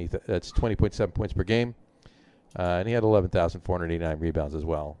 That's 20.7 points per game, and he had 11,489 rebounds as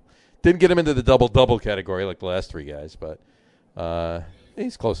well. Didn't get him into the double-double category like the last 3 guys, but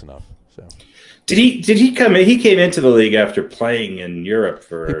he's close enough. So, did he come in? He came into the league after playing in Europe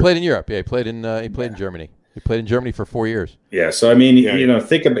for. He played in Europe. Yeah, he played in Germany. He played in Germany for 4 years. Yeah, so I mean,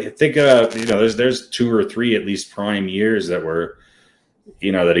 think about there's 2 or 3 at least prime years that were,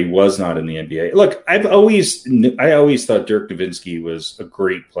 that he was not in the NBA. Look, I always thought Dirk Nowitzki was a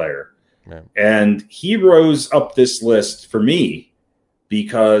great player, and he rose up this list for me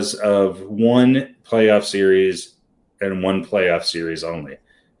because of 1 playoff series and 1 playoff series only.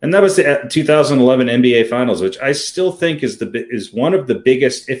 And that was the 2011 NBA Finals, which I still think is one of the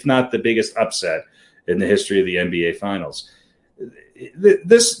biggest, if not the biggest, upset in the history of the NBA Finals.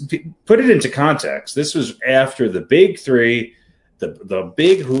 This, put it into context. This was after the big 3, the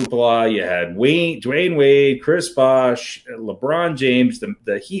big hoopla. You had Dwayne Wade, Chris Bosh, LeBron James.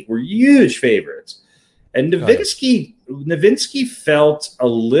 The Heat were huge favorites, and Nowitzki felt a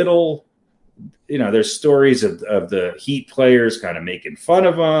little. There's stories of the Heat players kind of making fun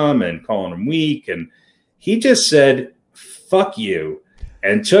of him and calling him weak. And he just said, fuck you,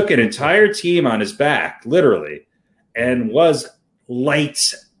 and took an entire team on his back, literally, and was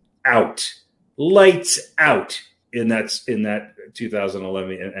lights out in that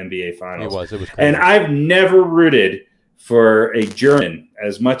 2011 NBA Finals. It was crazy. And I've never rooted for a German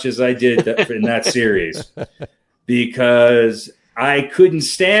as much as I did in that series because I couldn't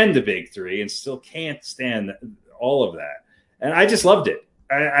stand the big 3 and still can't stand all of that. And I just loved it.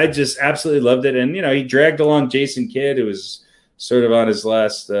 I just absolutely loved it. And, he dragged along Jason Kidd, who was sort of on his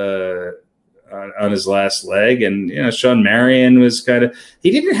last leg. And, Sean Marion was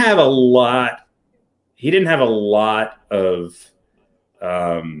he didn't have a lot of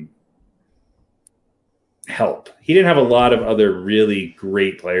help. He didn't have a lot of other really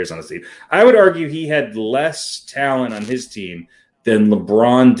great players on his team. I would argue he had less talent on his team than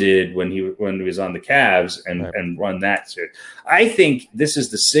LeBron did when he was on the Cavs and run that series. I think this is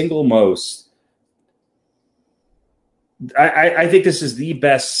the single most. I think this is the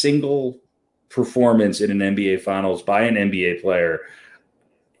best single performance in an NBA Finals by an NBA player.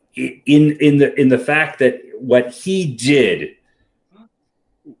 In the fact that what he did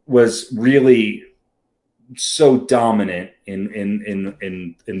was really so dominant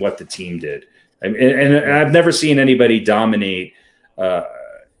in what the team did. And I've never seen anybody dominate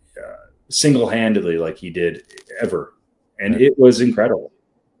single-handedly like he did ever. And it was incredible.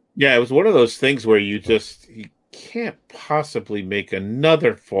 Yeah, it was one of those things where you can't possibly make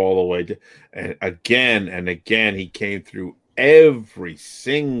another fall away. And again, he came through every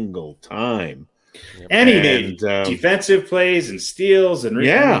single time. And he made defensive plays and steals and he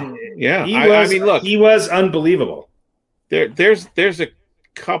was unbelievable. There's a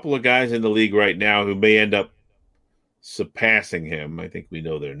couple of guys in the league right now who may end up surpassing him. I think we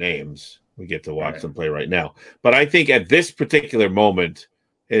know their names. We get to watch them play right now. But I think at this particular moment,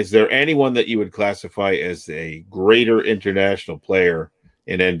 is there anyone that you would classify as a greater international player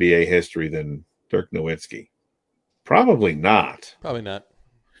in NBA history than Dirk Nowitzki? Probably not. Probably not.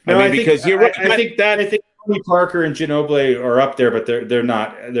 No, I mean, because you're right. I think Tony Parker and Ginobili are up there, but they're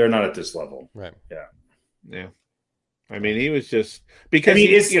not at this level. Right. Yeah. I mean, he was just because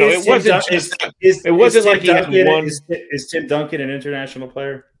it wasn't like he had one. Is Tim Duncan an international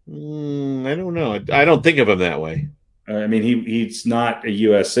player? I don't know. I don't think of him that way. I mean, he's not a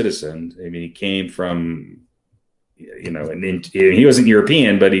U.S. citizen. I mean, he came from, and he wasn't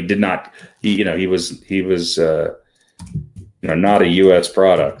European, but he did not. He was not a U.S.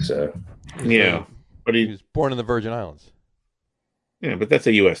 product. So yeah, but he was born in the Virgin Islands. Yeah, but that's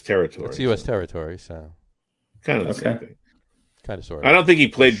a U.S. territory. It's U.S. territory, so kind of the same thing. Kind of, sort of. I don't think he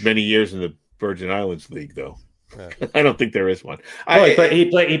played many years in the Virgin Islands League, though. I don't think there is one. He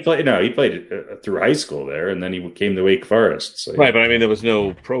played through high school there, and then he came to Wake Forest. So, right, but I mean, there was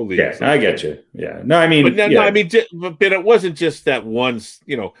no pro league. Yeah, I get you. Yeah, no, I mean, but it wasn't just that once.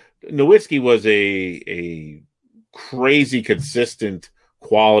 Nowitzki was a crazy, consistent,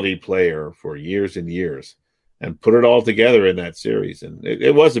 quality player for years and years, and put it all together in that series, and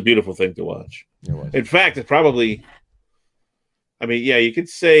it was a beautiful thing to watch. It was. In fact, it's probably. I mean, yeah, you could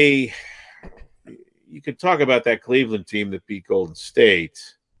say. You could talk about that Cleveland team that beat Golden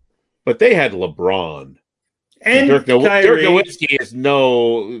State, but they had LeBron. And Dirk Nowitzki is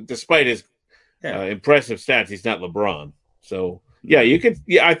despite his impressive stats, he's not LeBron. So,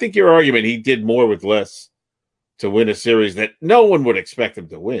 I think your argument, he did more with less to win a series that no one would expect him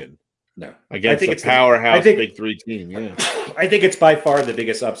to win. No. Against a powerhouse Big Three team, yeah. I think it's by far the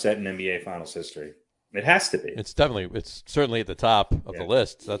biggest upset in NBA Finals history. It has to be. It's certainly at the top of the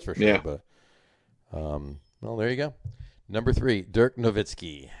list, that's for sure. Yeah. But well, there you go. Number 3, Dirk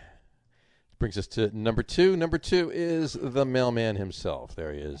Nowitzki. Brings us to number 2. Number 2 is the mailman himself.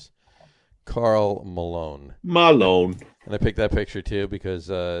 There he is, Karl Malone. And I picked that picture too because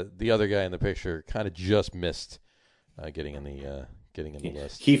the other guy in the picture kind of just missed getting in the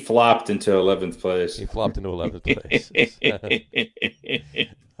list. He flopped into 11th place.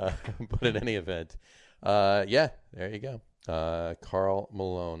 But in any event, there you go. Karl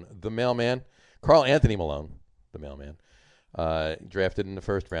Malone, the mailman. Karl Anthony Malone, the mailman, drafted in the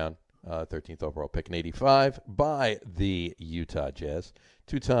first round, 13th overall pick in 1985 by the Utah Jazz.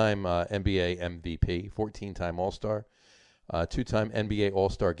 2-time NBA MVP, 14-time All-Star, 2-time NBA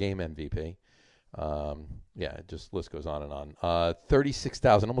All-Star Game MVP. Just list goes on and on.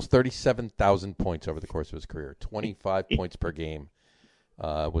 36,000, almost 37,000 points over the course of his career. 25 points per game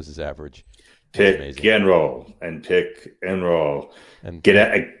was his average. Pick and roll and get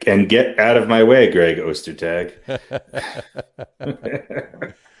out of my way, Greg Ostertag.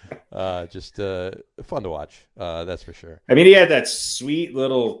 Just fun to watch. That's for sure. I mean, he had that sweet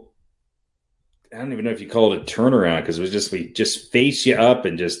little. I don't even know if you call it a turnaround because it was we just face you up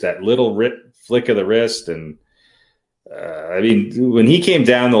and just that little flick of the wrist and. I mean, when he came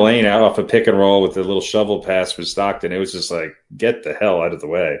down the lane out off a pick and roll with the little shovel pass for Stockton, it was just like, get the hell out of the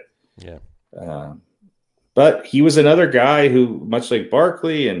way. Yeah. But he was another guy who, much like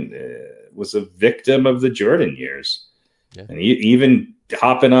Barkley, and was a victim of the Jordan years. Yeah. And even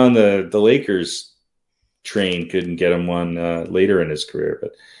hopping on the Lakers train couldn't get him one later in his career.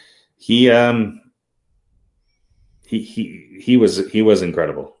 But he was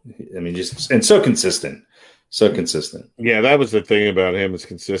incredible. I mean, and so consistent. Yeah, that was the thing about him, his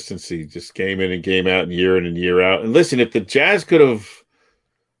consistency. Just game in and game out and year in and year out. And listen, if the Jazz could have,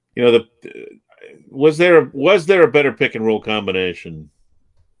 was there a better pick and roll combination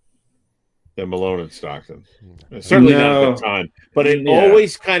than Malone and Stockton? Certainly not at the time. But it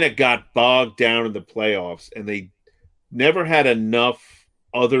always kind of got bogged down in the playoffs, and they never had enough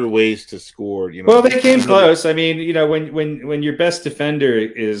other ways to score. Well, they came close. I mean, when your best defender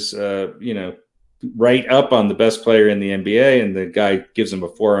is right up on the best player in the NBA, and the guy gives him a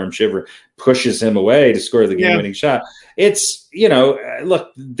forearm shiver, pushes him away to score the game-winning shot. It's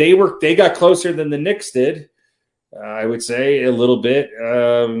look, they got closer than the Knicks did. I would say a little bit.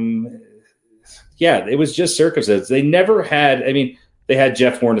 It was just circumstances. They never had. I mean, they had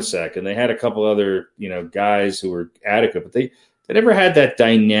Jeff Hornacek, and they had a couple other guys who were adequate, but they never had that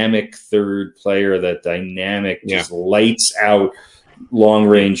dynamic third player, that dynamic just lights out long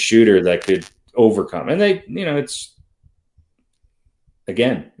range shooter that could overcome. And they, it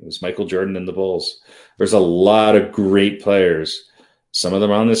was Michael Jordan and the Bulls. There's a lot of great players, some of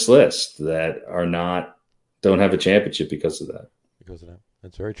them on this list, that don't have a championship because of that.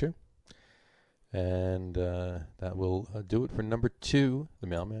 That's very true. And that will do it for number 2, the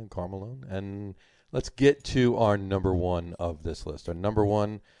mailman, Karl Malone. And let's get to our number 1 of this list. Our number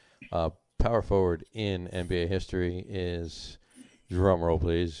 1 power forward in NBA history is Drum roll,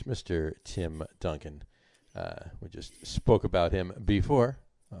 please. Mr. Tim Duncan. We just spoke about him before,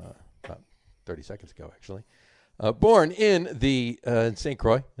 about 30 seconds ago, actually. Born in St.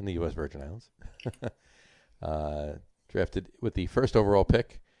 Croix in the U.S. Virgin Islands. Drafted with the first overall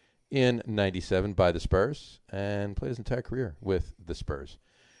pick in '97 by the Spurs, and played his entire career with the Spurs.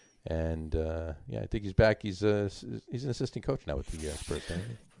 And I think he's back. He's an assistant coach now with the Spurs.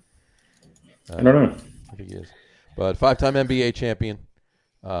 I don't know. I think he is. But 5-time NBA champion,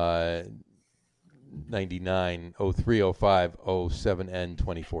 99, 03, 05, 07, and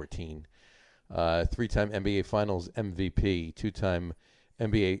 2014. 3-time NBA Finals MVP, 2-time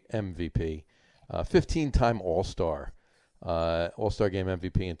NBA MVP, 15-time All-Star. All-Star Game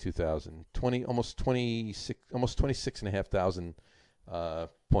MVP in 2000. Almost 26,500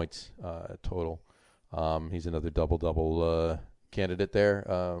 points total. He's another double-double candidate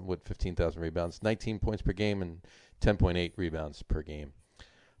there with 15,000 rebounds, 19 points per game, and 10.8 rebounds per game.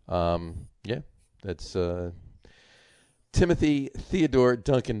 That's Timothy Theodore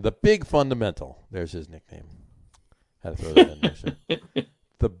Duncan, the Big Fundamental. There's his nickname. Had to throw that in there, sir.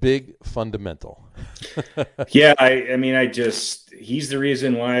 The Big Fundamental. Yeah, he's the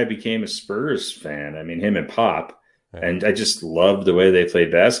reason why I became a Spurs fan. I mean, him and Pop. Right. And I just loved the way they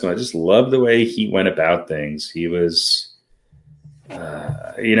played basketball. I just loved the way he went about things. He was,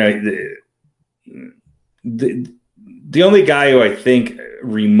 the only guy who I think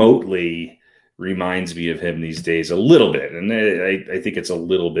remotely reminds me of him these days a little bit. And I think it's a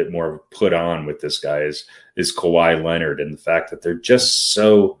little bit more put on with this guy is Kawhi Leonard, and the fact that they're just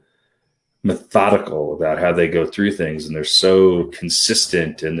so methodical about how they go through things, and they're so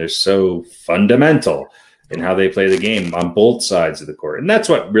consistent, and they're so fundamental in how they play the game on both sides of the court. And that's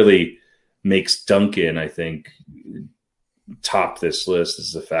what really makes Duncan, I think, top this list,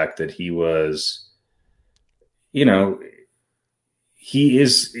 is the fact that he was, he's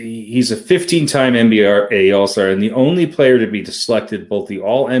a 15-time NBA All-Star and the only player to be selected both the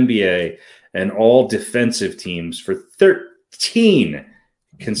All-NBA and all defensive teams for 13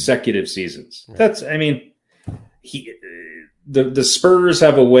 consecutive seasons. Right. That's, the Spurs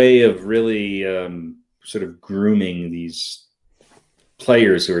have a way of really sort of grooming these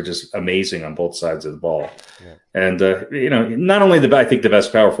players who are just amazing on both sides of the ball. Yeah. And, not only I think the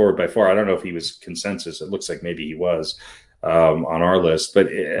best power forward by far, I don't know if he was consensus. It looks like maybe he was on our list, but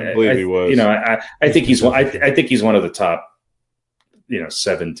I believe he was. I think he's one. I think he's one of the top,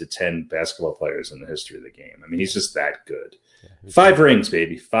 7 to 10 basketball players in the history of the game. I mean, he's just that good. Yeah, 5 rings,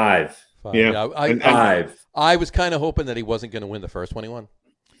 baby. 5. Yeah. Five. I was kind of hoping that he wasn't going to win the first one he won.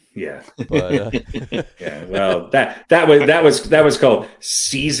 Yeah. But yeah. Well, that was called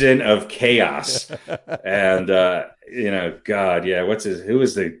Season of Chaos. And God, yeah, who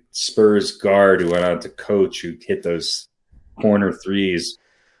was the Spurs guard who went on to coach, who hit those corner threes?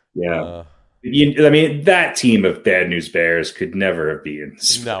 Yeah. That team of Bad News Bears could never have been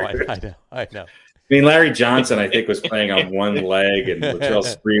Spurs. No, I know. Larry Johnson, I think, was playing on one leg, and Latrell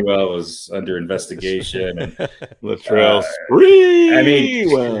Sprewell was under investigation. And Latrell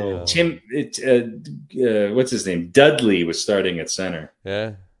Sprewell. What's his name? Dudley was starting at center.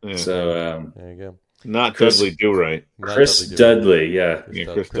 Yeah. So there you go. Not Dudley Do-Right. Chris Dudley, yeah.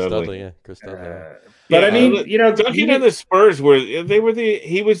 Chris Dudley. But Duncan and the Spurs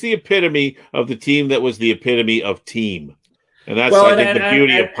he was the epitome of the team that was the epitome of team. And that's the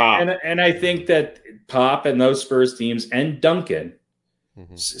beauty of Pop. And I think that Pop and those Spurs teams and Duncan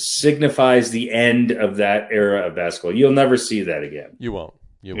signifies the end of that era of basketball. You'll never see that again. You won't.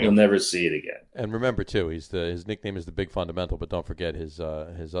 You'll never see it again. And remember too, his nickname is the Big Fundamental, but don't forget his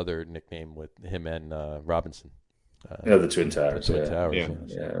other nickname with him and Robinson. The Twin Towers. The Twin Towers.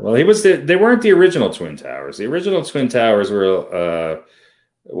 Yeah. Well, they weren't the original Twin Towers. The original Twin Towers were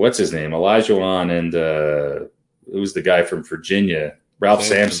what's his name? Elijah Wan and it was the guy from Virginia, Ralph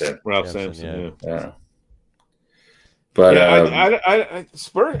Sampson. Ralph Sampson. Yeah. But the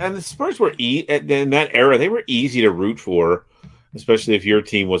Spurs were in that era. They were easy to root for, especially if your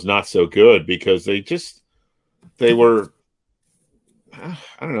team was not so good, because they were, I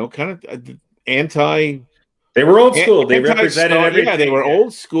don't know, kind of anti. They were old school. They represented everything. Yeah, they were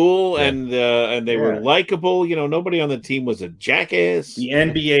old school, and they were likable. Nobody on the team was a jackass. The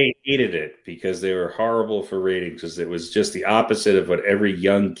NBA hated it because they were horrible for ratings, because it was just the opposite of what every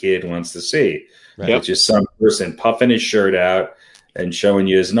young kid wants to see, which is some person puffing his shirt out and showing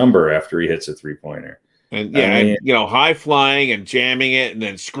you his number after he hits a three-pointer. And high flying and jamming it and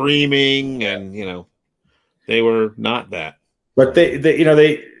then screaming, and they were not that. But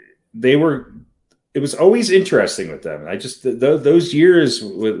they were. It was always interesting with them. Those years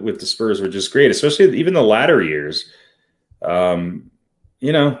with the Spurs were just great, especially even the latter years.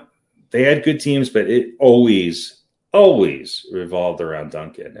 You know, they had good teams, but it always revolved around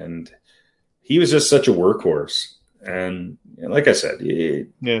Duncan. And he was just such a workhorse. And like I said,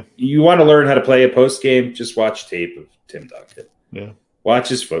 you want to learn how to play a post game, just watch tape of Tim Duncan. Yeah. Watch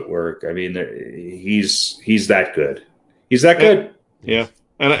his footwork. I mean, he's that good. He's that good. Yeah.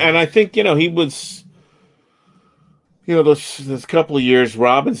 And I think, he was, those couple of years,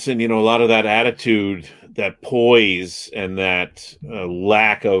 Robinson, a lot of that attitude, that poise, and that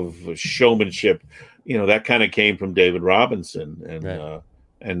lack of showmanship, that kind of came from David Robinson. And Right.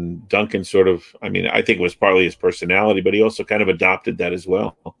 And Duncan sort of, I think it was partly his personality, but he also kind of adopted that as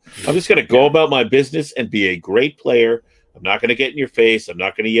well. I'm just going to go about my business and be a great player. I'm not going to get in your face. I'm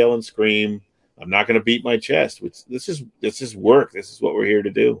not going to yell and scream. I'm not going to beat my chest. This is work. This is what we're here to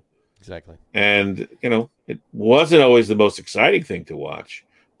do. Exactly. And, it wasn't always the most exciting thing to watch,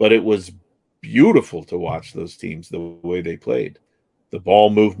 but it was beautiful to watch those teams the way they played. The ball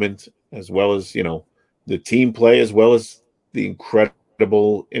movement, as well as, the team play, as well as the incredible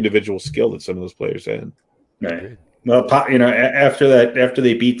individual skill that some of those players had. Right. Well, after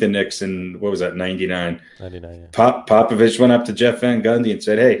they beat the Knicks in, what was that, 99? 99, yeah. Popovich went up to Jeff Van Gundy and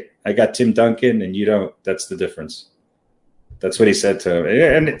said, "Hey, I got Tim Duncan and you don't. That's the difference." That's what he said to him.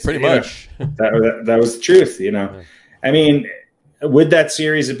 And Pretty much. That was the truth, Yeah. I mean, would that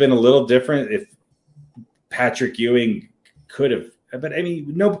series have been a little different if Patrick Ewing could have? But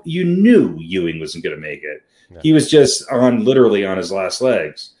no, you knew Ewing wasn't going to make it. Yeah. He was just literally on his last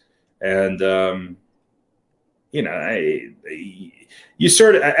legs. And, you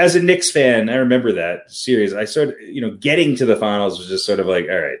sort of, as a Knicks fan, I remember that series. I sort of, getting to the finals was just sort of like,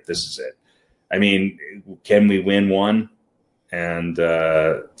 all right, this is it. I mean, can we win one? And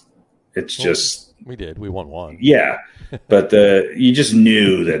we did. We won one. Yeah. But you just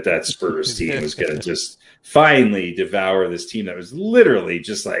knew that Spurs team was going to just finally devour this team that was literally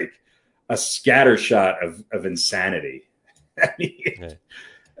just like a scatter shot of insanity. Jeff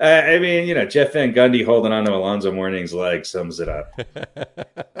Van Gundy holding on to Alonzo Mourning's leg sums it up.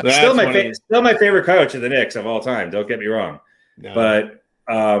 Still my favorite coach of the Knicks of all time. Don't get me wrong. No. But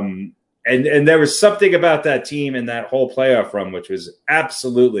and there was something about that team and that whole playoff run which was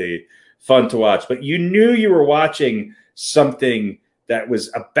absolutely fun to watch. But you knew you were watching something that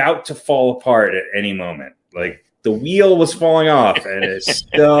was about to fall apart at any moment. Like the wheel was falling off, and it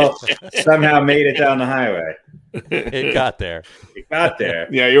still somehow made it down the highway. It got there.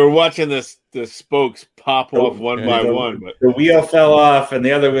 Yeah, you were watching the spokes pop off one by one. But the wheel fell off, and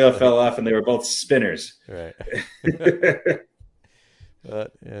the other wheel fell off, and they were both spinners. Right.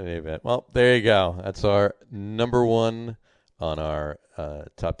 But in any event, well, there you go. That's our number one on our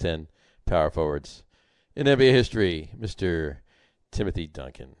top 10 power forwards in NBA history, Mr. Timothy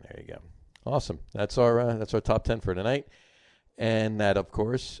Duncan. There you go. Awesome. That's our top 10 for tonight. And that, of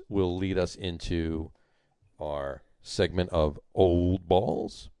course, will lead us into our segment of Old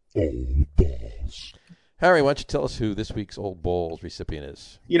Balls. Old Balls. Harry, why don't you tell us who this week's Old Balls recipient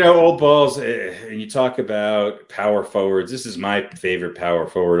is? Old Balls, and you talk about power forwards. This is my favorite power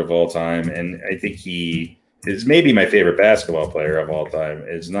forward of all time, and I think he is maybe my favorite basketball player of all time.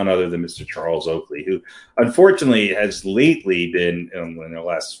 Is none other than Mr. Charles Oakley, who unfortunately has lately been, in the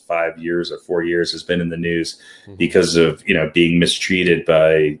last 5 years or 4 years, has been in the news because of being mistreated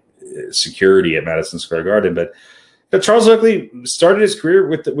by security at Madison Square Garden. But Charles Oakley started his career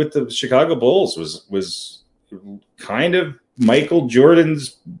with the Chicago Bulls. Was kind of Michael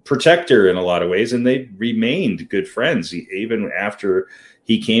Jordan's protector in a lot of ways, and they remained good friends even after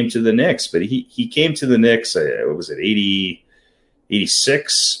he came to the Knicks. But he came to the Knicks, what was it,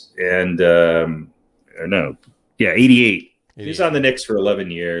 86? And 88. He was on the Knicks for 11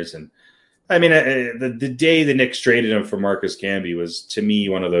 years. And I mean, the day the Knicks traded him for Marcus Camby was, to me,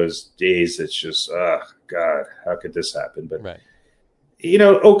 one of those days that's just, oh, God, how could this happen? But, right.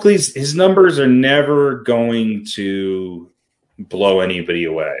 Oakley's, his numbers are never going to blow anybody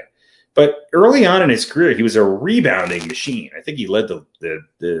away. But early on in his career, he was a rebounding machine. I think he led the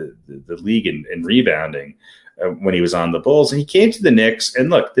league in rebounding when he was on the Bulls. And he came to the Knicks, and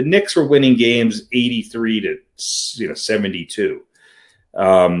look, the Knicks were winning games 83 to 72.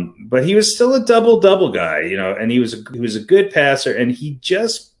 But he was still a double guy, and he was a good passer, and he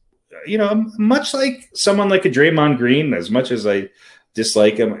just, much like someone like a Draymond Green, as much as I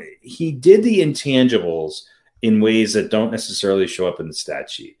dislike him, he did the intangibles in ways that don't necessarily show up in the stat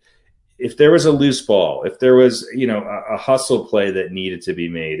sheet. If there was a loose ball, if there was, a hustle play that needed to be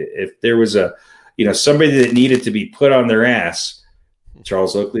made, if there was somebody that needed to be put on their ass,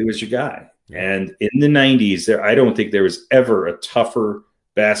 Charles Oakley was your guy. And in the 90s, I don't think there was ever a tougher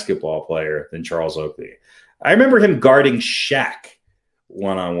basketball player than Charles Oakley. I remember him guarding Shaq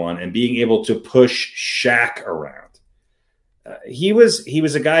one-on-one and being able to push Shaq around. He was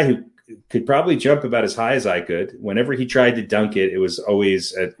a guy who could probably jump about as high as I could. Whenever he tried to dunk it, it was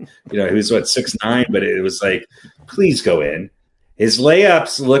always at, he was 6'9", but it was like, please go in. His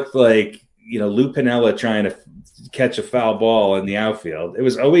layups looked like, Lou Piniella trying to catch a foul ball in the outfield. It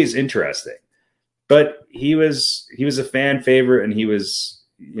was always interesting, but he was a fan favorite, and he was,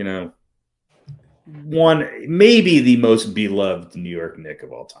 maybe the most beloved New York Knick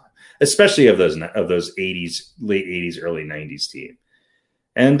of all time, especially of those 80s, late 80s, early 90s team.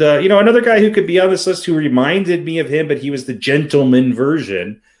 And, another guy who could be on this list who reminded me of him, but he was the gentleman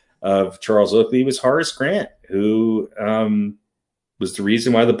version of Charles Oakley, was Horace Grant, who was the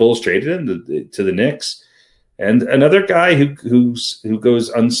reason why the Bulls traded him to the Knicks. And another guy who goes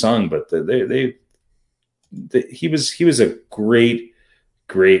unsung, but he was a great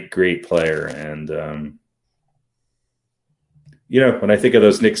player. And, when I think of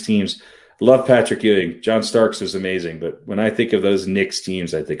those Knicks teams, love Patrick Ewing. John Starks was amazing, but when I think of those Knicks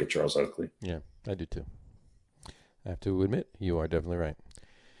teams, I think of Charles Oakley. Yeah, I do too. I have to admit, you are definitely right.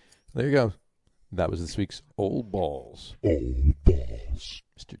 There you go. That was this week's Old Balls. Old Balls.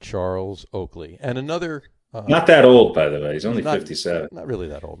 Mr. Charles Oakley. And another... not that old, by the way. He's only 57. Not really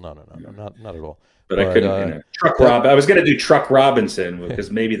that old. No, not at all. But I couldn't, I was going to do Truck Robinson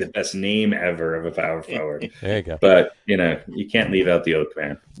because maybe the best name ever of a power forward. There you go. But, you can't leave out the Oak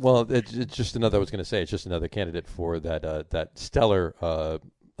Man. Well, it's just another, I was going to say, it's just another candidate for that stellar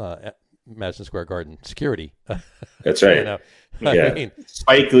Madison Square Garden security. That's right. I mean,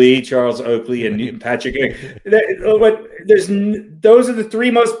 Spike Lee, Charles Oakley, and Patrick Ewing. Those are the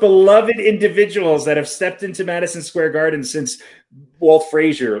three most beloved individuals that have stepped into Madison Square Garden since Walt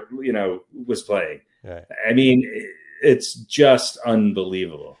Frazier, was playing. Right. I mean, it's just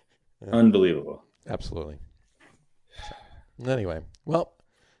unbelievable. Yeah. Unbelievable. Absolutely. Anyway, well,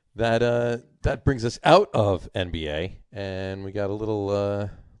 that brings us out of NBA, and we got a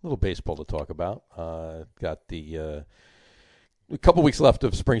little baseball to talk about. Got a couple weeks left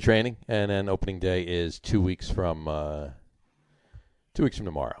of spring training, and then opening day is 2 weeks from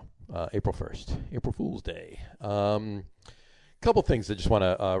tomorrow, April 1st, April Fool's Day. Couple things I just want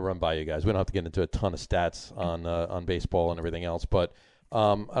to run by you guys. We don't have to get into a ton of stats on baseball and everything else, but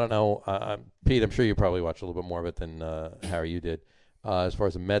I don't know, Pete. I'm sure you probably watched a little bit more of it than Harry, you did. As far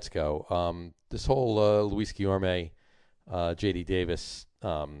as the Mets go, this whole Luis Guillorme, J.D. Davis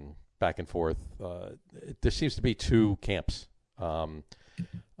back and forth. There seems to be two camps. Did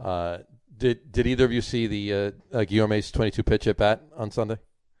either of you see the Guillorme's 22 pitch at bat on Sunday?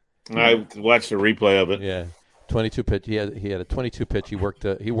 I watched the replay of it. Yeah, 22 pitch. He had a 22 pitch. He worked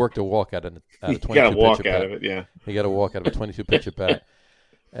a walk out of a 22 pitch. Got a walk out of it. Yeah, he got a walk out of a 22 pitch at bat,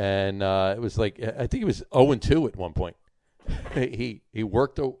 and it was like I think he was 0-2 at one point. He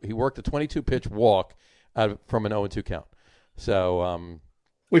worked a 22 pitch walk from an 0-2 count. So.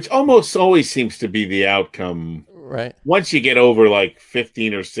 Which almost always seems to be the outcome. Right. Once you get over like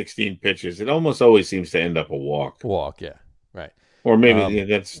 15 or 16 pitches, it almost always seems to end up a walk. Yeah. Right. Or maybe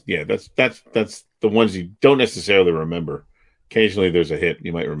that's the ones you don't necessarily remember. Occasionally there's a hit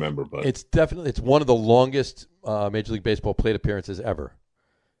you might remember, but it's one of the longest Major League Baseball plate appearances ever.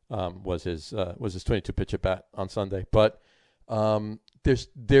 Was his 22 pitch at bat on Sunday, but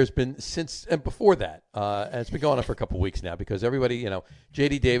there's been since and before that, and it's been going on for a couple of weeks now because everybody,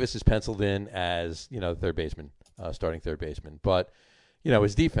 J.D. Davis is penciled in as, third baseman, starting third baseman. But,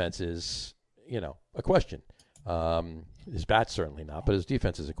 his defense is, a question. His bat's certainly not, but his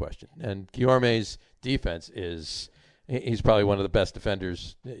defense is a question. And Guillorme's defense he's probably one of the best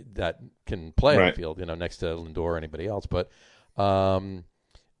defenders that can play on the field, next to Lindor or anybody else. But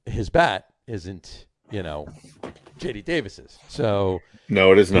his bat isn't, J.D. Davis's. So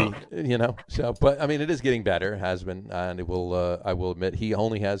no, it is not. But I mean, it is getting better. Has been, and it will. I will admit,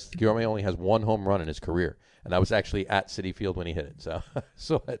 Guillorme only has one home run in his career, and I was actually at Citi Field when he hit it.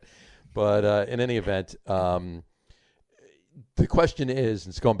 So, but in any event, the question is,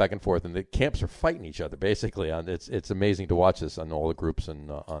 it's going back and forth, and the camps are fighting each other basically. It's amazing to watch this on all the groups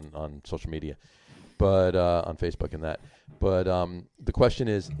and on social media, but on Facebook and that. But the question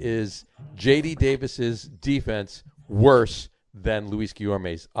is J.D. Davis's defense worse than Luis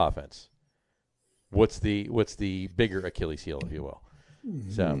Guillorme's offense? What's the bigger Achilles heel, if you will?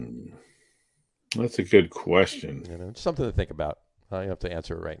 So that's a good question. It's something to think about. You don't have to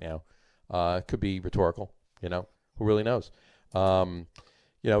answer it right now. It could be rhetorical. Who really knows?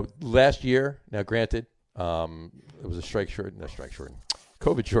 Last year. Now, granted, it was a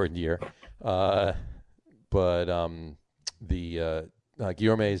COVID shortened year, but the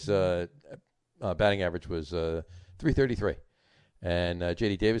Guillorme's batting average was 333, and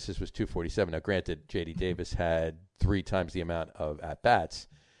J.D. Davis's was 247. Now, granted, J.D. Davis had 3 times the amount of at bats,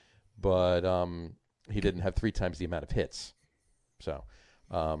 but he didn't have 3 times the amount of hits. So,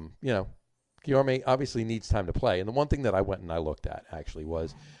 Guillorme obviously needs time to play. And the one thing that I went and I looked at actually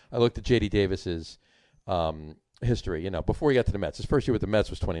was I looked at J.D. Davis's history. Before he got to the Mets, his first year with the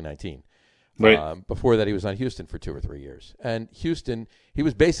Mets was 2019. Right. Before that, he was on Houston for 2 or 3 years. And Houston, he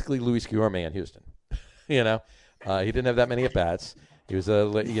was basically Luis Guillorme in Houston. He didn't have that many at bats. He was a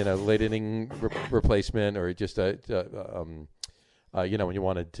late inning replacement, or just when you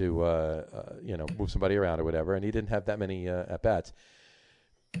wanted to move somebody around or whatever. And he didn't have that many at bats.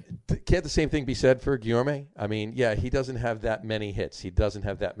 Can't the same thing be said for Guillorme? I mean, yeah, he doesn't have that many hits. He doesn't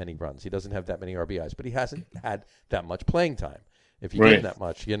have that many runs. He doesn't have that many RBIs, but he hasn't had that much playing time. If you give him that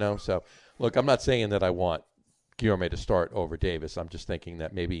much, So, look, I'm not saying that I want Guillorme to start over Davis. I'm just thinking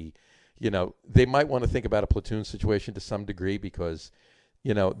that maybe, they might want to think about a platoon situation to some degree because,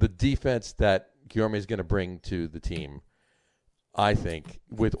 the defense that Guillorme is going to bring to the team, I think,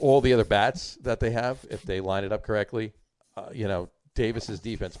 with all the other bats that they have, if they line it up correctly, Davis's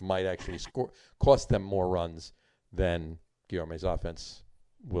defense might actually cost them more runs than Guillorme's offense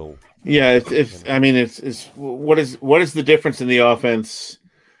will. Yeah, what is the difference in the offense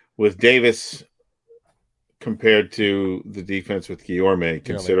with Davis compared to the defense with Guillorme,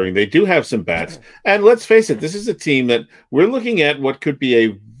 considering they do have some bats? And let's face it, this is a team that we're looking at what could be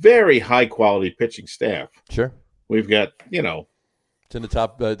a very high quality pitching staff. Sure. We've got, it's in the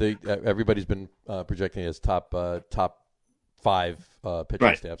top. Everybody's been projecting it as top 5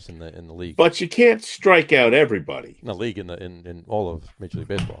 pitching staffs in the league. But you can't strike out everybody. In the league, in all of Major League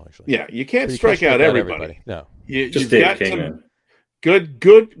Baseball, actually. Yeah, you can't strike out everybody. No, you've got some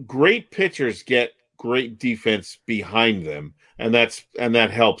great pitchers get great defense behind them, and that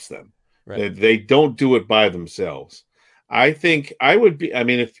helps them. Right. They don't do it by themselves. I think I would be. I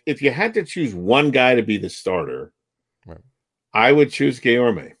mean, if you had to choose one guy to be the starter, right, I would choose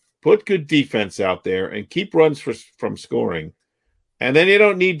Guillorme. Put good defense out there and keep runs from scoring. And then you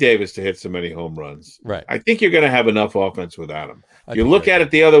don't need Davis to hit so many home runs. Right. I think you're going to have enough offense without him. You look at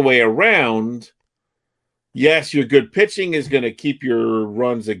it the other way around, yes, your good pitching is going to keep your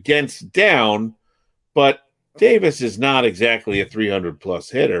runs against down, but Davis is not exactly a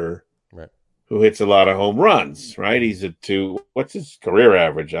 300-plus hitter who hits a lot of home runs, right? He's a 2. What's his career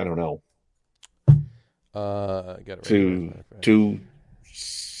average? I don't know. I got it.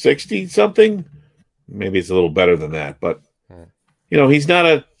 260 something. Maybe it's a little better than that, but he's not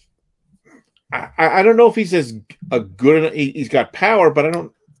a. I don't know if he's as a good. He's got power, but I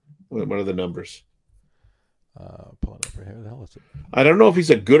don't. What are the numbers? Pull it up right here. What the hell is it? I don't know if he's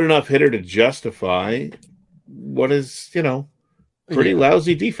a good enough hitter to justify what is pretty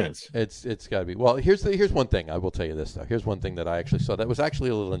lousy defense. It's got to be. Well, here's one thing I will tell you this though. Here's one thing that I actually saw that was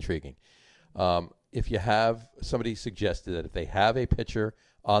actually a little intriguing. If you have somebody suggested that if they have a pitcher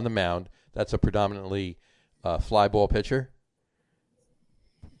on the mound that's a predominantly fly ball pitcher,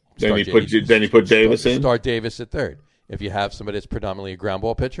 then you put Davis in. Start Davis at third. If you have somebody that's predominantly a ground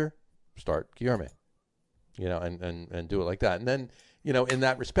ball pitcher, start Guillorme. And do it like that. And then in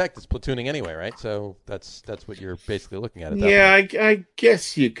that respect, it's platooning anyway, right? So that's what you're basically looking at. I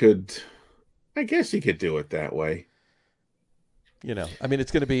guess you could. I guess you could do it that way.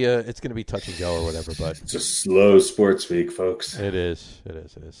 It's going to be touch and go or whatever, but it's a slow sports week, folks. It is.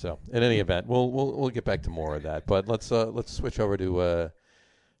 So, in any event, we'll get back to more of that. But let's switch over to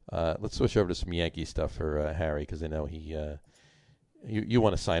some Yankee stuff for Harry, because I know you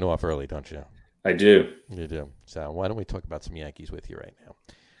want to sign off early, don't you? I do. You do. So why don't we talk about some Yankees with you right now?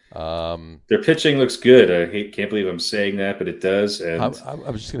 Their pitching looks good. I can't believe I'm saying that, but it does. And I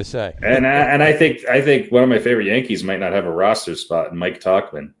was just going to say, and I think one of my favorite Yankees might not have a roster spot in Mike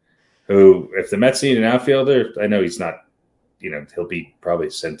Tauchman, who, if the Mets need an outfielder, I know he's not. He'll be probably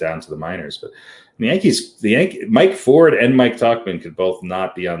sent down to the minors. But the Yankees, Mike Ford and Mike Tauchman could both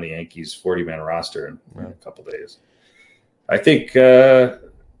not be on the Yankees 40-man roster in a couple days. I think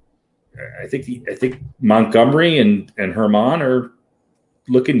Montgomery and Herman are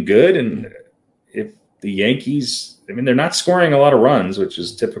looking good, and if the Yankees, they're not scoring a lot of runs, which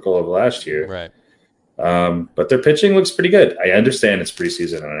is typical of last year, right? But their pitching looks pretty good. I understand it's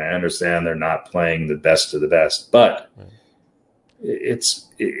preseason, and I understand they're not playing the best of the best, but it's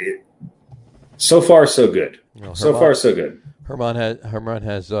so far so good. So far so good. Herman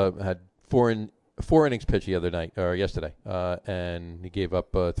has had four innings pitched yesterday, and he gave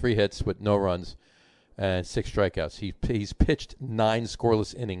up 3 hits with no runs and 6 strikeouts. He's pitched 9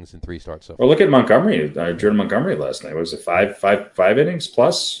 scoreless innings in 3 starts so far. Well, look at Montgomery. Jordan Montgomery last night. What was it, five innings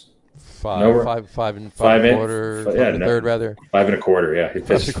plus? Five and a quarter. Third, rather. 5 1/4. Yeah, he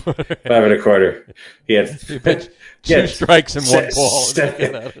pitched 5 1/4. He had two strikes and one ball.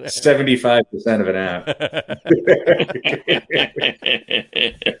 75% of an out.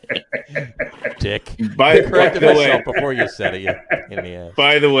 Dick. Corrected myself before you said it. In the ass.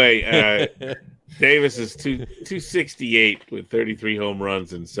 By the way, Davis is 268 with 33 home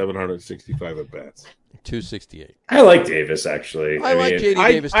runs and 765 at bats. 268. I like Davis, actually. I like JD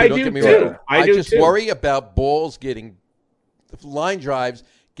Davis, too. Don't get me wrong. I just worry about balls getting line drives,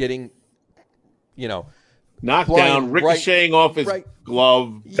 getting, knocked down, ricocheting off his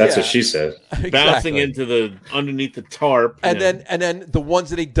glove. That's what she said. Bouncing into underneath the tarp. And then the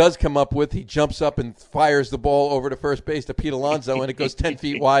ones that he does come up with, he jumps up and fires the ball over to first base to Pete Alonso, and it goes 10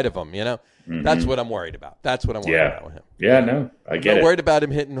 feet wide of him, Mm-hmm. That's what I'm worried about. That's what I'm worried about with him. Yeah, no, I get it. I'm not worried about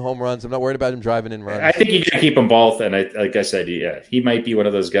him hitting home runs. I'm not worried about him driving in runs. I think you got to keep them both. And like I said, he might be one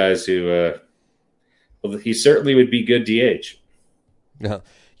of those guys who, he certainly would be good DH. Yeah.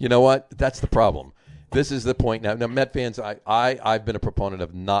 You know what? That's the problem. This is the point now. Now, Met fans, I've been a proponent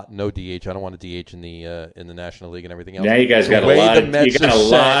of no DH. I don't want a DH in the National League and everything else. Now you guys got a lot of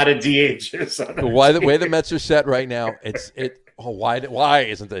DHs. The way the Mets are set right now, why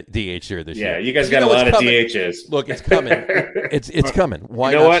isn't the DH here this year? Yeah, you guys got a lot of DHs. Look, it's coming. It's coming.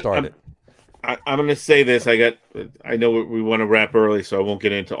 Why not start it? I'm going to say this. I know we want to wrap early, so I won't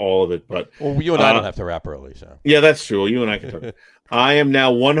get into all of it. But you and I don't have to wrap early, so yeah, that's true. You and I can talk. I am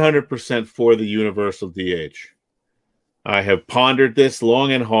now 100% for the universal DH. I have pondered this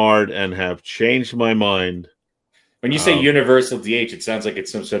long and hard and have changed my mind. When you say universal DH, it sounds like it's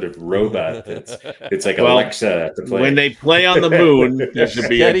some sort of robot. It's like Alexa to play. When they play on the moon, there should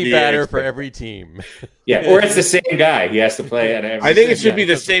be a DH batter for every team. Yeah, or it's the same guy. He has to play at every. I think it should be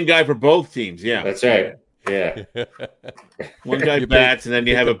the same guy for both teams. Yeah, that's right. Yeah, one guy bats, and then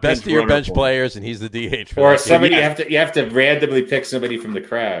you have the best of your bench players, and he's the DH. Or somebody you have to randomly pick somebody from the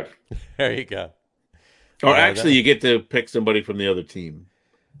crowd. There you go. Or actually, you get to pick somebody from the other team.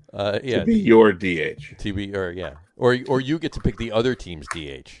 To be your DH. Or you get to pick the other team's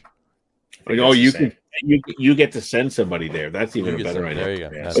DH. You get to send somebody there. That's even a better idea. There you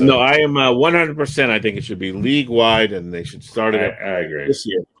go. Yeah. No, I am 100%. I think it should be league wide, and they should start it. I agree this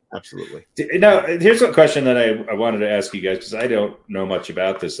year. Absolutely. Now, here's a question that I wanted to ask you guys because I don't know much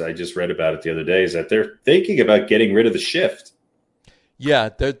about this. I just read about it the other day. Is that they're thinking about getting rid of the shift? Yeah,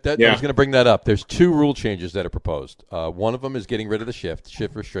 I was going to bring that up. There's 2 rule changes that are proposed. One of them is getting rid of the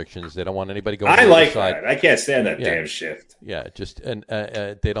shift restrictions. They don't want anybody going. I like that. I can't stand that damn shift. Yeah,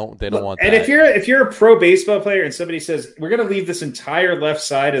 they don't want that. And if you're a pro baseball player and somebody says we're going to leave this entire left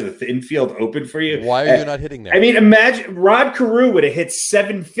side of the infield open for you, why are you not hitting there? I mean, imagine Rod Carew would have hit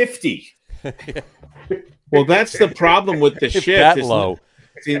 750. Well, that's the problem with the shift. That low.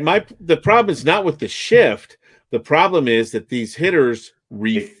 The problem is not with the shift. The problem is that these hitters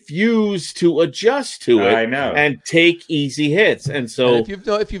refuse to adjust to it and take easy hits. And so if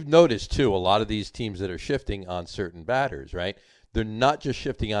you've noticed, too, a lot of these teams that are shifting on certain batters, right, they're not just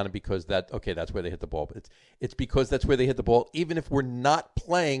shifting on it because that's where they hit the ball. But it's because that's where they hit the ball. Even if we're not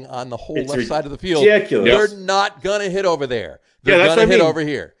playing on the whole left side of the field, they're not going to hit over there. They're going to hit over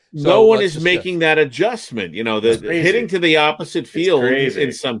here. So no one is making that adjustment. Hitting to the opposite field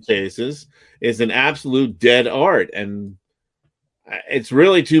in some cases is an absolute dead art, and it's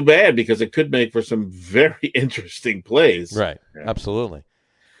really too bad because it could make for some very interesting plays. Right, absolutely.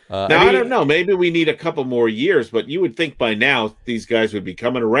 I don't know. Maybe we need a couple more years, but you would think by now these guys would be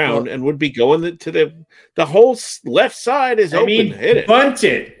coming around and would be going to the whole left side is open. Hit it, bunt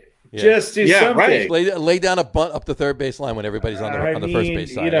it. Yeah. Just do something. Right. Lay down a bunt up the third base line when everybody's on the first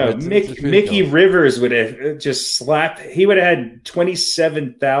base side. Mickey Rivers would have just slapped. He would have had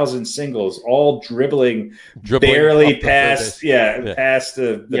 27,000 singles, all dribbling barely past. Past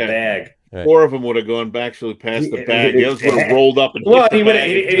the bag. Right. 4 of them would have gone actually past the bag. The others would have rolled up and he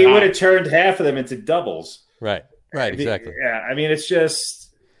would have turned half of them into doubles. Right. Exactly. I mean, it's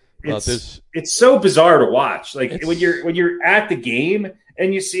just it's so bizarre to watch. Like when you're at the game.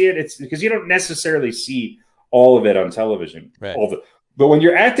 And you see it, it's because you don't necessarily see all of it on television. Right. But when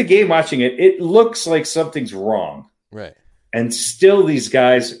you're at the game watching it, it looks like something's wrong. Right. And still these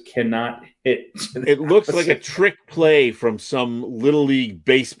guys cannot hit. It looks like a trick play from some Little League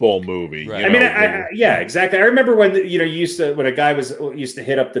baseball movie. Right. Exactly. I remember when when a guy used to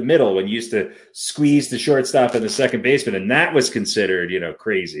hit up the middle, when you used to squeeze the shortstop and the second baseman, and that was considered,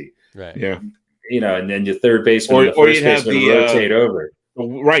 crazy. Right. Yeah. And then your third baseman and the first baseman would rotate over.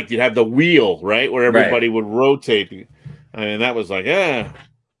 Right, you'd have the wheel, right, where everybody would rotate. I mean, that was like, that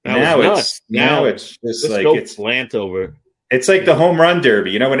was nuts. Now it's just let's like go it's slant over. It's like the home run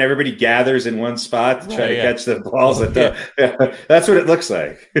derby, when everybody gathers in one spot to try to catch the balls. That's what it looks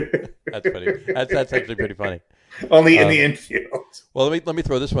like. That's funny. That's actually pretty funny. Only in the infield. Well, let me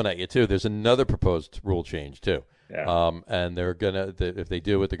throw this one at you too. There's another proposed rule change too. Yeah. And they're gonna, if they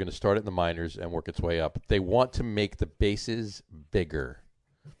do it, they're gonna start it in the minors and work its way up. They want to make the bases bigger.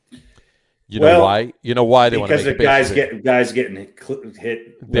 You know why? You know why they want to make the bases bigger? Because guys getting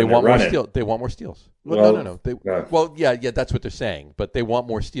hit. They want more running. steals. They want more steals. Well, no. Yeah, that's what they're saying. But they want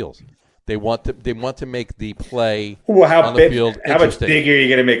more steals. They want to make the play on the field. How much bigger are you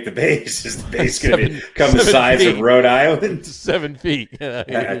going to make the base? Is the base going to become the size of Rhode Island? 7 feet. You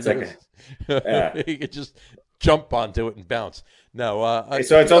could just jump onto it and bounce. No,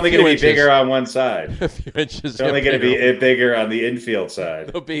 so it's only going to be bigger on one side. A few inches. It's only going to be bigger on the infield side.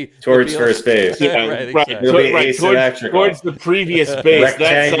 It'll be towards first base. Yeah, right. Exactly. It'll be asymmetrical. Towards the previous base.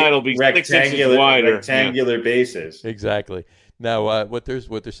 That side will be 6 inches wider. Rectangular bases. Exactly. Now, what they're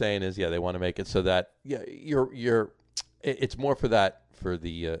saying is, they want to make it so that it's more for the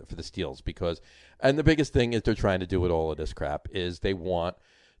steals because, and the biggest thing is they're trying to do with all of this crap is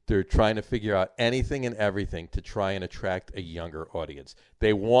they're trying to figure out anything and everything to try and attract a younger audience.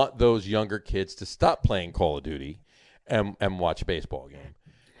 They want those younger kids to stop playing Call of Duty and watch a baseball game.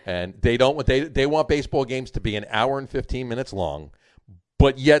 And they want baseball games to be an hour and 15 minutes long,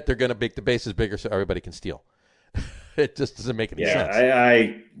 but yet they're going to make the bases bigger so everybody can steal. It just doesn't make any sense.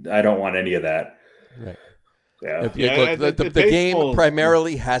 I don't want any of that. Right. Yeah. Look, the game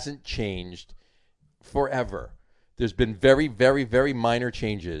primarily hasn't changed forever. There's been very, very, very minor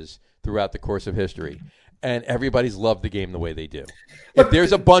changes throughout the course of history, and everybody's loved the game the way they do. If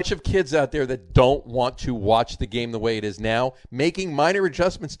there's a bunch of kids out there that don't want to watch the game the way it is now, making minor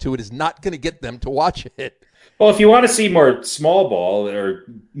adjustments to it is not going to get them to watch it. Well, if you want to see more small ball or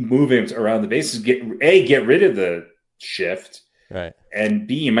moving around the bases, get rid of the shift. Right. And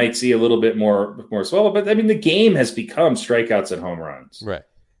B, you might see a little bit more swallow. But, I mean, the game has become strikeouts and home runs. Right.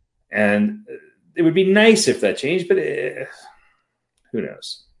 And it would be nice if that changed, but who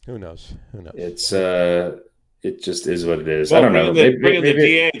knows? Who knows? It's it just is what it is. Well, I don't know. Bringing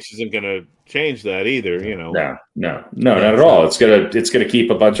the DH isn't going to change that either. No, not at all. It's gonna keep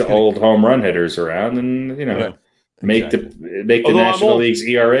a bunch of old home run hitters around, and make the National League's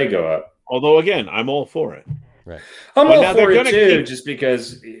ERA go up. Although, again, I'm all for it. Right. I'm all for it too, just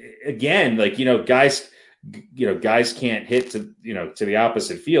because, again, guys can't hit to the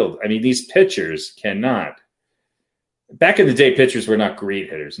opposite field. I mean, these pitchers cannot. Back in the day, pitchers were not great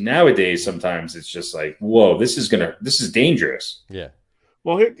hitters. Nowadays, sometimes it's just like, whoa, this is dangerous. Yeah.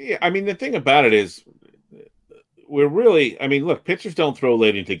 Well, the thing about it is, look, pitchers don't throw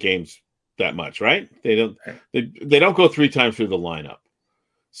late into games that much, right? They don't go 3 times through the lineup.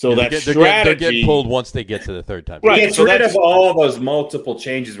 So strategy, they're getting pulled once they get to the third time. Right. It's rid of all those multiple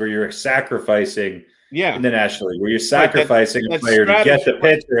changes where you're sacrificing in the National League, where you're sacrificing a player to get the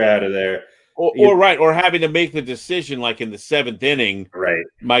pitcher out of there. Or having to make the decision like in the 7th inning. Right.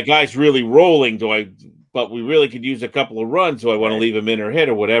 My guy's really rolling. But we really could use a couple of runs. Do I want to leave him in or hit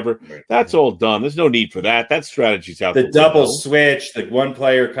or whatever? Right. That's all done. There's no need for that. That strategy's out. The double switch, the one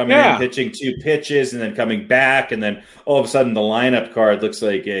player coming in, pitching 2 pitches, and then coming back, and then all of a sudden the lineup card looks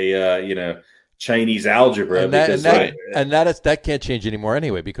like a Chinese algebra. And that can't change anymore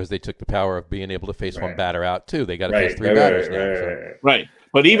anyway because they took the power of being able to face one batter out too. They got to face 3 batters now. Right.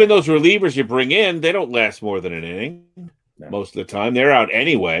 But even those relievers you bring in, they don't last more than an inning most of the time. They're out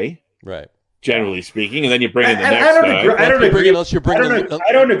anyway. Right. Generally speaking, and then you bring in the next guy. I don't agree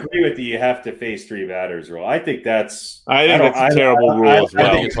with the you have to face 3 batters rule. I think that's a terrible rule as well.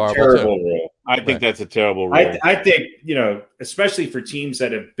 I think it's horrible too. I think that's a terrible rule. I think, especially for teams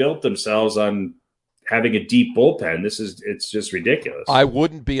that have built themselves on having a deep bullpen, it's just ridiculous. I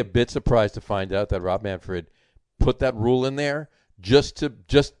wouldn't be a bit surprised to find out that Rob Manfred put that rule in there just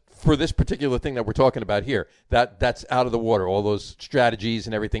for this particular thing that we're talking about here. That's out of the water. All those strategies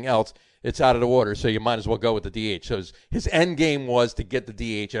and everything else, it's out of the water, so you might as well go with the DH. So his end game was to get the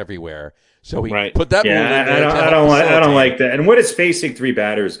DH everywhere. So he put that rule in there. I don't like that. And what does facing 3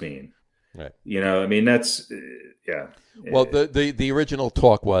 batters mean? Right. That's Well, the original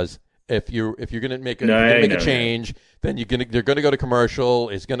talk was if you're going to make a change, then they're going to go to commercial.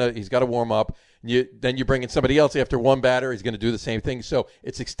 He's got to warm up. Then you bring in somebody else after 1 batter. He's going to do the same thing. So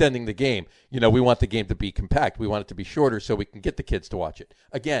it's extending the game. We want the game to be compact. We want it to be shorter so we can get the kids to watch it.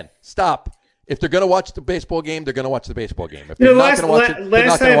 Again, stop. If they're going to watch the baseball game, they're going to watch the baseball game. If they're not going to watch it, they're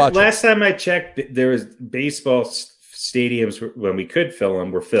not going to watch it. Last time I checked, there was baseball stadiums when we could fill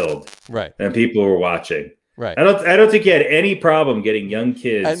them were filled. Right. And people were watching. Right. I don't think you had any problem getting young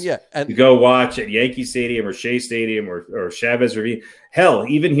kids to go watch at Yankee Stadium or Shea Stadium or Chavez Ravine. Hell,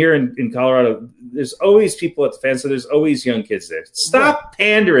 even here in Colorado, there's always people at the fans, so there's always young kids there. Stop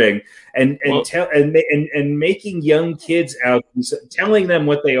pandering and making young kids out, telling them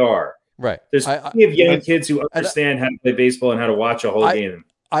what they are. Right. There's plenty of young kids who understand how to play baseball and how to watch a whole game.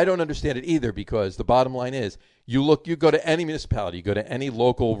 I don't understand it either, because the bottom line is, you go to any municipality, you go to any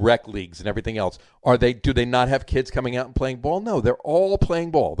local rec leagues and everything else. Do they not have kids coming out and playing ball? No, they're all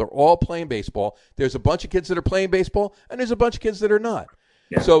playing ball. They're all playing baseball. There's a bunch of kids that are playing baseball, and there's a bunch of kids that are not.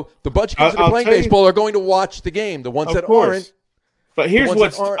 Yeah. So the bunch of kids that are playing baseball are going to watch the game. The ones that aren't. But here's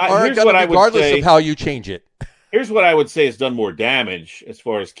what I would say. Regardless of how you change it. Here's what I would say has done more damage as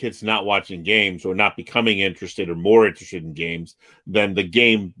far as kids not watching games or not becoming interested or more interested in games than the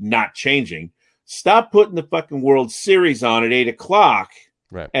game not changing. Stop putting the fucking World Series on at 8:00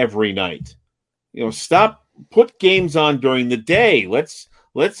 every night. Put games on during the day. Let's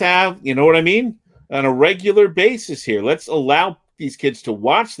have, you know what I mean? On a regular basis here. Let's allow these kids to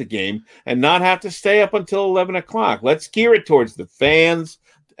watch the game and not have to stay up until 11 o'clock. Let's gear it towards the fans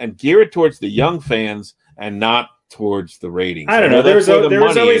and gear it towards the young fans and not towards the ratings. I don't know. There was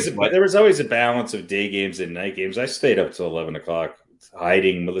always a balance of day games and night games. I stayed up till 11 o'clock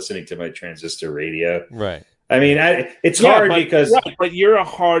hiding, listening to my transistor radio. Right. I mean, it's hard because... Right, but you're a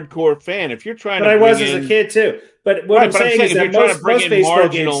hardcore fan. If you're trying to... But I was as a kid, too. But what I'm saying is that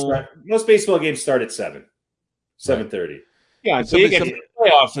most baseball games start at 7:30. Yeah, so you get to the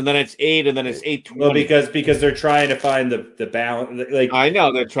playoffs, and then it's 8, and then it's 8:20. Well, because they're trying to find the balance. Like, I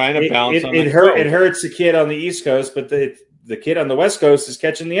know they're trying to balance. It hurts the kid on the East Coast, but the kid on the West Coast is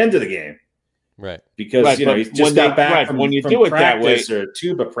catching the end of the game, right? Because he's just got back from do it that way, or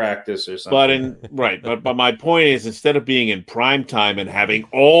tuba practice or something. But my point is, instead of being in prime time and having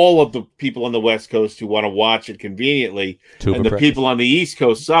all of the people on the West Coast who want to watch it conveniently, and the people on the East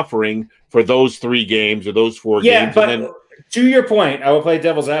Coast suffering for those 3 games or those 4 games, but. And then, to your point, I will play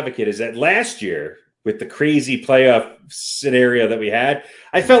devil's advocate, is that last year, with the crazy playoff scenario that we had,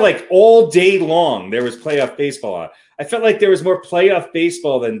 I felt like all day long there was playoff baseball on. I felt like there was more playoff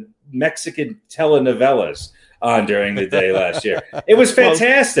baseball than Mexican telenovelas on during the day last year. It was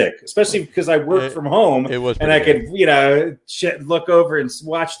fantastic, especially because I worked from home and I could, look over and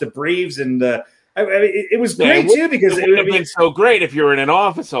watch the Braves and it was great too, because it would have been so great if you were in an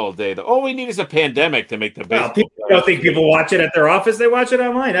office all day. All we need is a pandemic to make the baseball. People don't think people watch it at their office; they watch it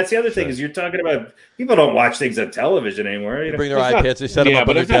online. That's the other thing, is you're talking about people don't watch things on television anymore. They bring their iPads, they set them up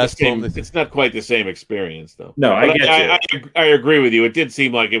on their desk. It's not quite the same experience, though. No, I get you. I agree with you. It did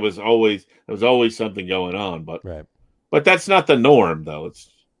seem like there was always something going on, but that's not the norm, though. It's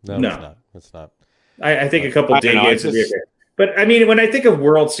not. It's not. I think a couple of day games would be okay. But I mean, when I think of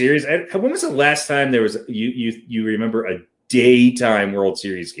World Series, when was the last time there was you remember a daytime World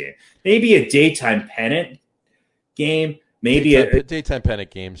Series game? Maybe a daytime pennant game, maybe a daytime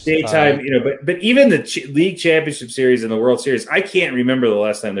pennant games. Daytime, but even the League Championship Series and the World Series, I can't remember the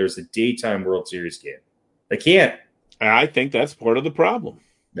last time there was a daytime World Series game. I can't. I think that's part of the problem.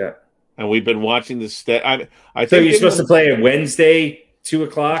 Yeah, and we've been watching this. So you're supposed to play a Wednesday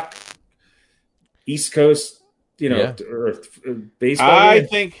 2:00 East Coast. Or baseball. I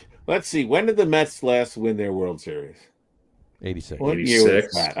think. Let's see. When did the Mets last win their World Series? 86. What year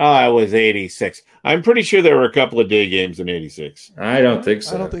was that? Oh, it was 86. I'm pretty sure there were a couple of day games in 86. I don't think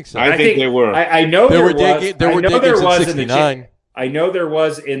so. I think there were. I know there were day games. There were day games in 69. I know there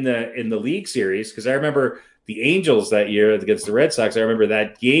was in the League Series, because I remember the Angels that year against the Red Sox. I remember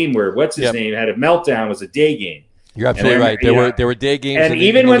that game where name had a meltdown, was a day game. You're absolutely right. There were day games, and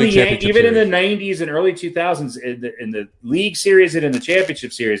even in the 90s and early 2000s, in the League Series and in the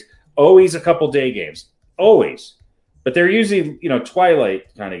Championship Series, always a couple day games, always. But they're usually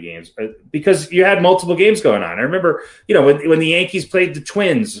twilight kind of games, because you had multiple games going on. I remember when the Yankees played the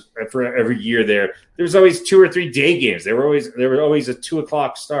Twins for every year there was always 2 or 3 day games. There were always a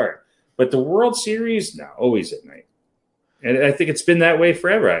 2:00 start. But the World Series, no, always at night. And I think it's been that way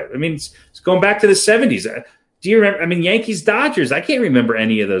forever. I mean, it's going back to the 70s. Do you remember? I mean, Yankees Dodgers. I can't remember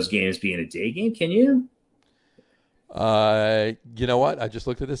any of those games being a day game. Can you? You know what? I just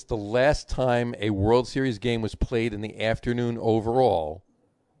looked at this. The last time a World Series game was played in the afternoon overall,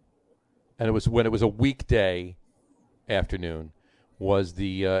 and it was when it was a weekday afternoon, was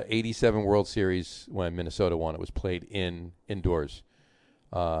the 87 World Series when Minnesota won. It was played indoors,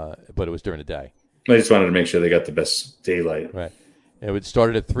 but it was during the day. I just wanted to make sure they got the best daylight. Right. It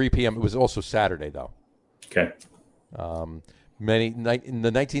started at 3 p.m. It was also Saturday, though. Okay. In the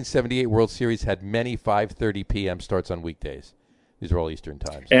 1978 World Series had many 5:30 p.m. starts on weekdays. These are all Eastern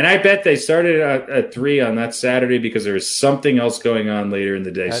times. And I bet they started at 3 on that Saturday because there was something else going on later in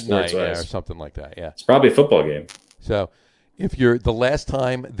the day, At night, sports-wise. or something like that, yeah. It's probably a football game. So if you're the last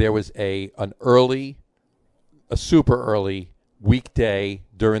time there was a super early weekday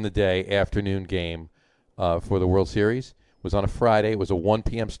during the day afternoon game for the World Series was on a Friday. It was a 1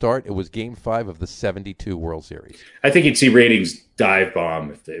 p.m. start. It was Game 5 of the 72 World Series. I think you'd see ratings dive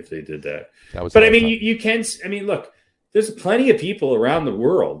bomb if they did that. But I mean, you can. I mean, look, there's plenty of people around the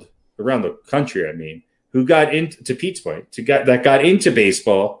world, around the country. I mean, who got into, to Pete's point, that got into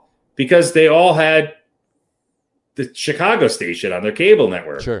baseball because they all had the Chicago station on their cable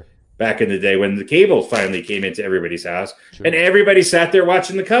network. Sure. Back in the day when the cable finally came into everybody's house, Sure. and everybody sat there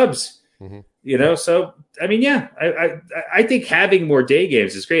watching the Cubs. Mm-hmm. You know, so I mean, yeah, I think having more day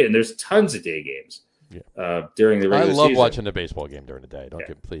games is great, and there's tons of day games during the regular season. I love watching the baseball game during the day. Don't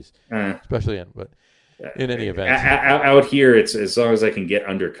get please, especially in any event. Out here, it's as long as I can get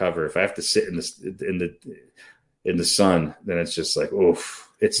under cover. If I have to sit in the sun, then it's just like,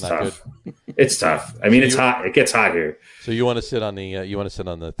 oof, it's tough. It's tough. I mean, it's hot. It gets hot here. So you want to sit on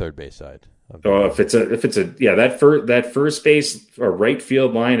the third base side. Oh, if it's that first base or right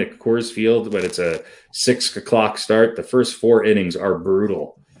field line at Coors Field when it's a 6 o'clock start, the first 4 innings are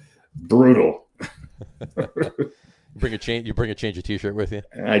brutal. You bring a change of T-shirt with you.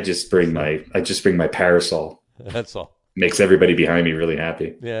 I just bring my parasol. That's all. Makes everybody behind me really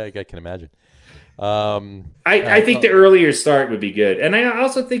happy. Yeah, I can imagine. I think the earlier start would be good, and I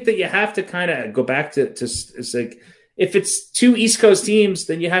also think that you have to kind of go back to it's like. If it's 2 East Coast teams,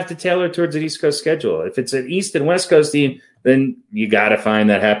 then you have to tailor towards an East Coast schedule. If it's an East and West Coast team, then you got to find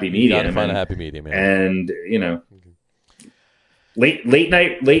that happy medium. You got to find a happy medium, yeah. And you know, late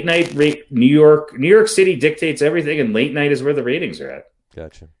night, New York City dictates everything, and late night is where the ratings are at.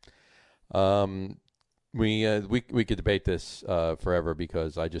 Gotcha. We could debate this forever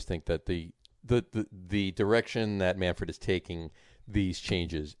because I just think that the direction that Manfred is taking these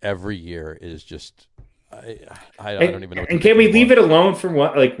changes every year is just. I don't even know. And can we leave it alone for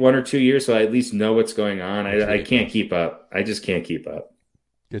 1 or 2 years so I at least know what's going on? I can't keep up. I just can't keep up.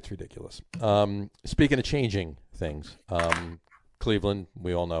 It's ridiculous. Speaking of changing things, Cleveland,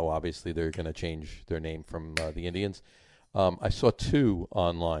 we all know, obviously, they're going to change their name from the Indians. I saw 2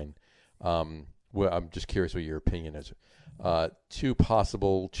 online. Well, I'm just curious what your opinion is. 2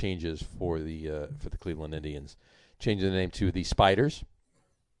 possible changes for the Cleveland Indians. Changing the name to the Spiders,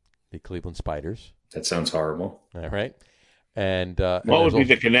 the Cleveland Spiders. That sounds horrible. All right. And what would be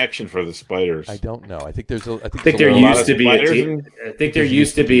the connection for the Spiders? I don't know. I think there used to be a team. I think there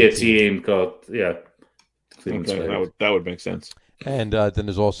used to be a team called Cleveland Spiders. That would make sense. And then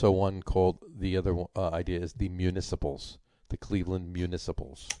there's also one called the other idea is the Municipals, the Cleveland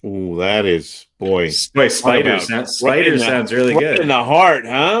Municipals. Ooh, that is Spiders sounds really good. In the heart,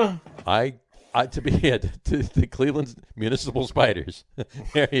 huh? To the Cleveland Municipal Spiders.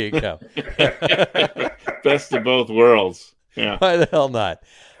 There you go. Best of both worlds. Yeah. Why the hell not?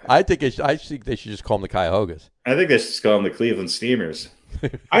 I think they should just call them the Cuyahogas. I think they should just call them the Cleveland Steamers.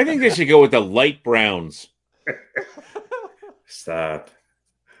 I think they should go with the light browns. Stop.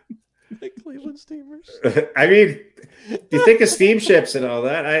 The Cleveland Steamers. I mean, you think of steamships and all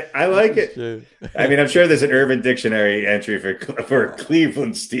that. I like it. True. I mean, I'm sure there's an Urban Dictionary entry for a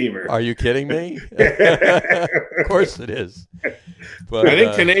Cleveland steamer. Are you kidding me? Of course it is. But, I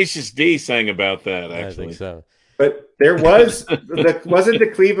think Tenacious D sang about that, actually. I think so. But there wasn't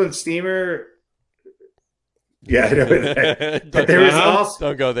the Cleveland steamer. Yeah, I know. But there was also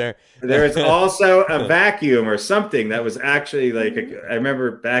don't go there. There was also a vacuum or something that was actually I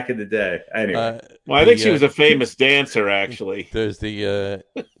remember back in the day. Anyway, well, I think she was a famous dancer. Actually, there's the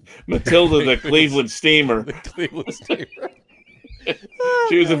Matilda, the Cleveland Steamer. The Cleveland Steamer.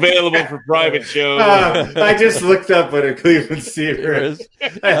 She was available for private shows. I just looked up what a Cleveland Steamer is.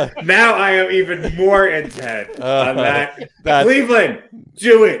 Now I am even more intent on that. Cleveland,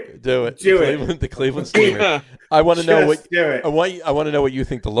 do it. The Cleveland Steamer. I want to know what. I want to know what you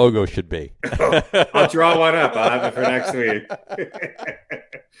think the logo should be. I'll draw one up. I'll have it for next week.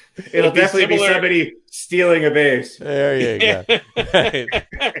 It'll definitely be somebody stealing a base. There you go.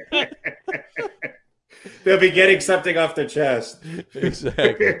 They'll be getting something off their chest.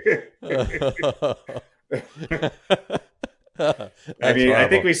 Exactly. I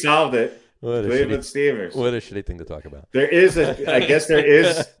think we solved it. Cleveland Steamers. What a shitty thing to talk about. There is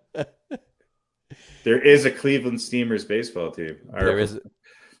a Cleveland Steamers baseball team.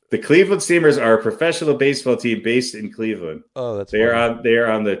 The Cleveland Steamers are a professional baseball team based in Cleveland. Oh, that's they are on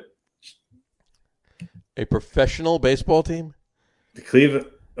the a professional baseball team. The Cleveland.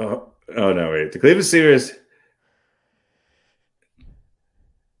 Oh no! Wait, the Cleveland Steamers.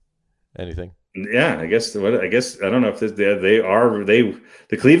 Anything? Yeah, I guess I don't know if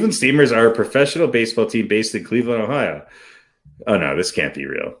the Cleveland Steamers are a professional baseball team based in Cleveland, Ohio. Oh no, this can't be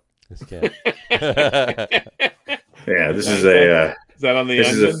real. This can't. Yeah, this is a Is that on the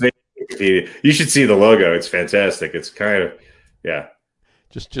this is a onion? thing. You should see the logo. It's fantastic. It's kind of yeah.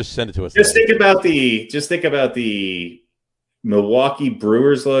 Just send it to us. Just think about the Milwaukee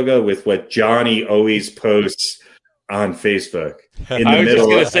Brewers logo with what Johnny always posts on Facebook in I the was just middle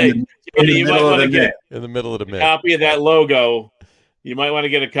going of to say, in the you might middle of want the to get net. in the middle of the a mid. copy of that logo. You might want to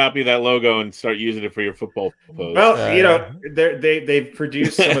get a copy of that logo and start using it for your football post. Well, they've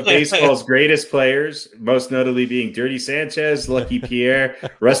produced some of baseball's greatest players, most notably being Dirty Sanchez, Lucky Pierre,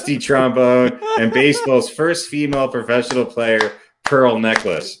 Rusty Trombone, and baseball's first female professional player, Pearl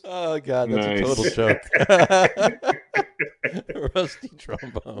Necklace. Oh God, that's Nice. a total joke. Rusty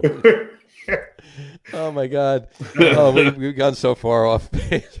trombone. Oh my God. Oh, we've gone so far off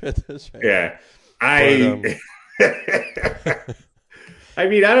base with this. Right? Yeah, But, I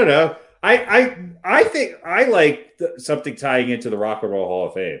mean, I don't know. I think I like something tying into the Rock and Roll Hall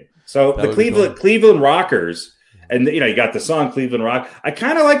of Fame. So That the would be cool. Cleveland Rockers, and you got the song Cleveland Rock. I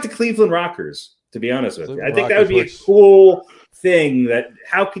kind of like the Cleveland Rockers, to be honest with you. I Cleveland think that would be Rockers a cool thing.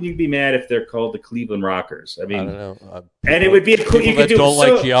 How can you be mad if they're called the Cleveland Rockers? I I mean, don't know. and it would be a cool. People You could that do don't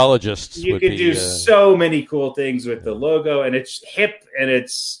so, like geologists. you would could be, do so many cool things with the logo, and it's hip, and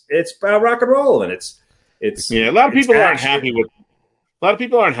it's about rock and roll, and it's Yeah, a lot of people aren't actually- happy with. A lot of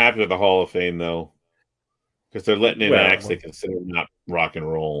people aren't happy with the Hall of Fame though, because they're letting in Well, acts they consider not rock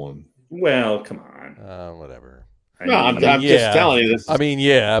and roll. And Well, come on. whatever. no, I'm yeah. just telling you this. I mean,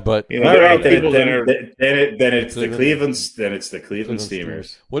 yeah, but You know, All there are right, then, people that are. then it's the Cleveland- Cleveland Cleveland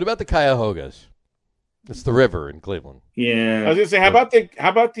Steamers. What about the Cuyahogas? It's the river in Cleveland. I Yeah, was gonna say, how about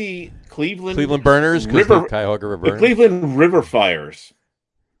the Cleveland Cleveland Burners, because River- the Cuyahoga River the burns. Cleveland River Fires?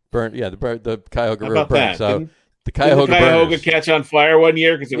 Burn, yeah, the Cuyahoga How River about burns. that? So Didn't the the Cuyahoga Cuyahoga Burners. catch on fire one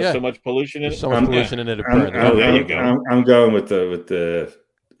year because there was Yeah. so much pollution in There's it? so much I'm- pollution in it. It I'm, burned. Oh, there you go. I'm going with the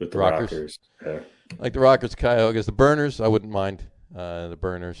Rockers? Rockers. Yeah. Like the Rockers, Cuyahogas, the Burners. I wouldn't mind the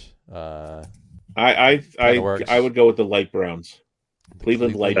Burners. Kinda works. I would go with the light browns.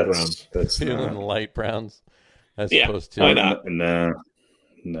 Cleveland light That's- browns. That's Cleveland not, light browns, as Yeah, opposed to why not? no.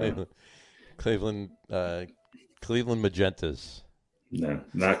 Cleveland Magentas. No,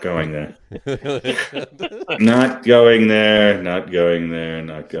 not going there. Not going there. Not going there.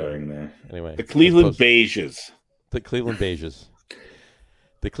 Not going there. Anyway, The Cleveland I suppose- beiges. the Cleveland Beiges.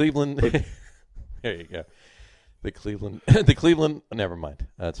 The Cleveland. There you go. The Cleveland. Never mind.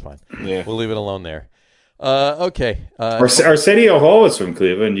 That's fine. Yeah. We'll leave it alone there. Okay. Arsenio Hall is from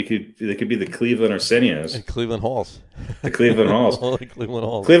Cleveland. They could be the Cleveland Arsenios. And Cleveland Halls. The Cleveland Halls. The Cleveland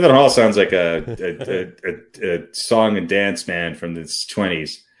Halls. Cleveland Hall sounds like a song and dance band from the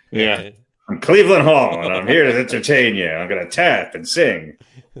 20s. Yeah. I'm Cleveland Hall, and I'm here to entertain you. I'm going to tap and sing.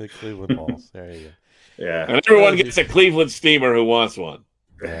 The Cleveland Halls. There you Yeah. And everyone gets a Cleveland steamer who wants one.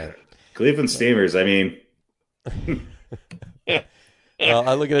 go. Yeah. Cleveland Steamers. I mean, Well,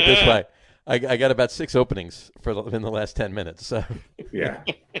 I look at it this way. I got about 6 openings in the last 10 minutes. So. yeah.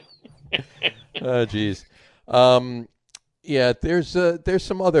 Oh, geez. Yeah, there's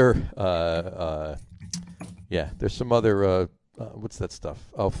some other there's some other what's that stuff?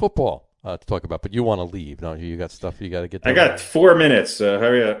 Oh, football to talk about. But you want to leave, don't you? You got stuff you got to get I done. got 4 minutes. So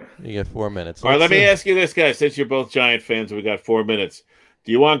hurry up. You got 4 minutes. All right, let me ask you this, guys. Since you're both Giant fans, we got 4 minutes.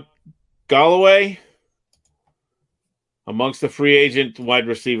 Do you want Galloway amongst the free agent wide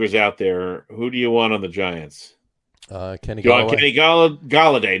receivers out there? Who do you want on the Giants? Kenny Do you want Galladay. Kenny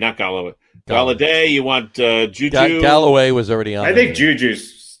Galladay, not Galloway. Galladay. You want Juju? Galloway was already on. I think the-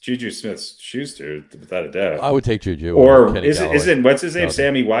 Juju Smith-Schuster, without a doubt. I would take Juju. Or over Kenny Galladay. isn't what's his name? Galladay.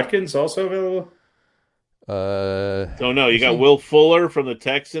 Sammy Watkins also available? Don't know. You got Will Fuller from the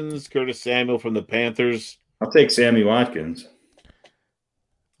Texans, Curtis Samuel from the Panthers. I'll take Sammy Watkins.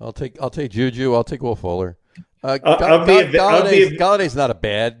 I'll take Juju. I'll take Will Fuller. Galladay's not a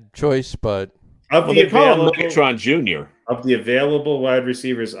bad choice, but Of Well, the they call him available, Megatron Jr. of the available wide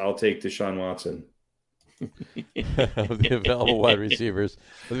receivers, I'll take Deshaun Watson. of the available wide receivers,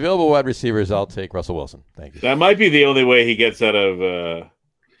 I'll take Russell Wilson. Thank you. That might be the only way he gets out of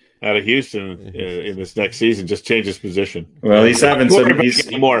Houston in this next season. Just change his position. Well, he's having some. Quarterback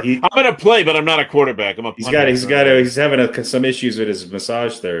anymore. I'm going to play, but I'm not a quarterback. I'm a He's punter. having some issues with his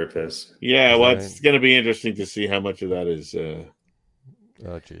massage therapist. Yeah, well, Right. it's going to be interesting to see how much of that is. Oh,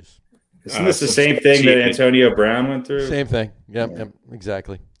 jeez. Isn't this the some same thing that cheating. Antonio Brown went through? Same thing. Yep,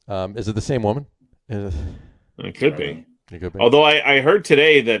 exactly. Is it the same woman? It could be. It could be. Although I heard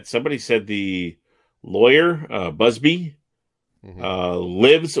today that somebody said the lawyer, Busby,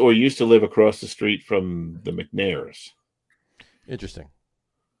 lives or used to live across the street from the McNairs. Interesting.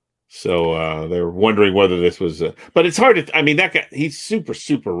 So they're wondering whether this was but it's hard to, I mean, that guy, he's super,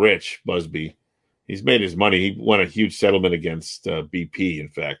 super rich, Busby. He's made his money. He won a huge settlement against BP, in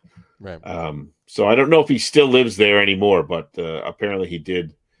fact. Right. So I don't know if he still lives there anymore, but apparently he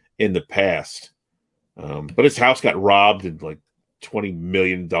did in the past. But his house got robbed and like $20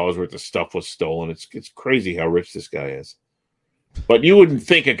 million worth of stuff was stolen. It's crazy how rich this guy is. But you wouldn't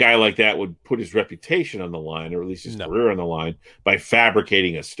think a guy like that would put his reputation on the line, or at least his career on the line, by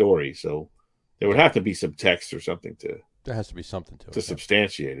fabricating a story. So there would have to be some text or something There has to be something to it. to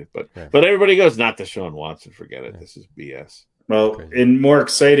substantiate it. But everybody goes, not Deshaun Watson. Forget it. This is BS. Well, in more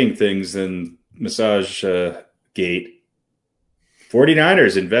exciting things than Massage Gate,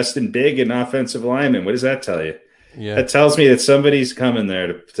 49ers investing big in offensive linemen. What does that tell you? Yeah. That tells me that somebody's coming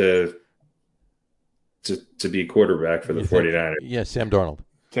there to be quarterback for the 49ers. Yeah, Sam Darnold.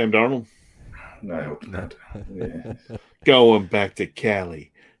 Sam Darnold? I hope not. Yeah. Going back to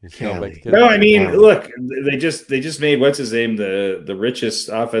Cali. No, I mean, look, they just made what's his name the richest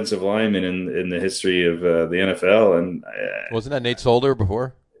offensive lineman in the history of the NFL, and wasn't that Nate Solder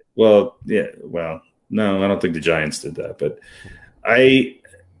before? Well, yeah, well, no, I don't think the Giants did that, but I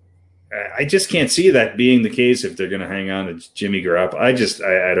just can't see that being the case if they're going to hang on to Jimmy Garoppolo. I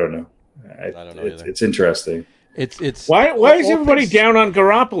don't know. I don't know. It's interesting. It's why is everybody down on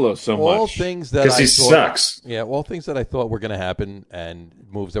Garoppolo so much? All things that because he sucks. Yeah, all things that I thought were going to happen and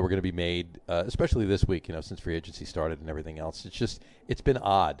moves that were going to be made, especially this week. Since free agency started and everything else, it's been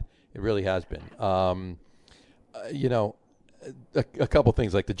odd. It really has been. A couple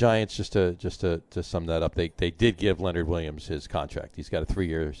things like the Giants. Just to sum that up, they did give Leonard Williams his contract. He's got a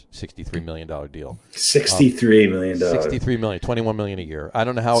 3-year, $63 million deal. $63 million. $63 million, $21 million a year. I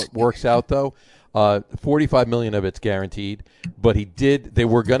don't know how it works out though. $45 million of it's guaranteed, but they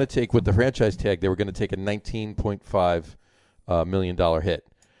were going to take, with the franchise tag, they were going to take a $19.5 million hit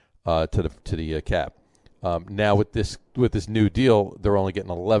to the cap. Now with this new deal, they're only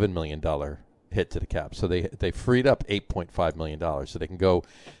getting $11 million hit to the cap. So they freed up $8.5 million so they can go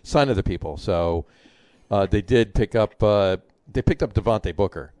sign other people. So they did pick up Devontae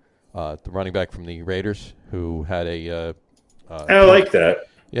Booker, the running back from the Raiders, who had I like that.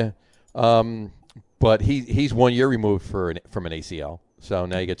 Yeah. But he's 1 year removed from an ACL. So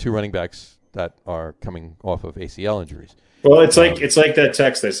now you get two running backs that are coming off of ACL injuries. Well, it's like that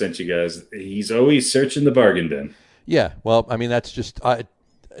text I sent you guys. He's always searching the bargain bin. Yeah. Well, I mean, that's just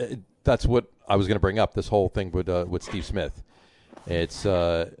that's what I was going to bring up. This whole thing with Steve Smith. It's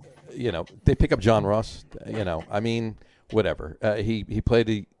they pick up John Ross. I mean, whatever. He played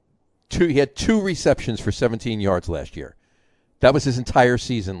he had 2 receptions for 17 yards last year. That was his entire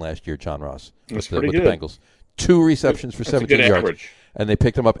season last year, John Ross, with the Bengals. 2 receptions for 17 yards, average. And they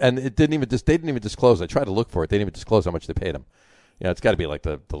picked him up. And they didn't even disclose. I tried to look for it. They didn't even disclose how much they paid him. It's got to be like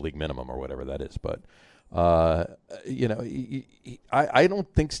the league minimum or whatever that is. But I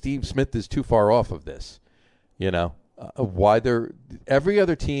don't think Steve Smith is too far off of this. Every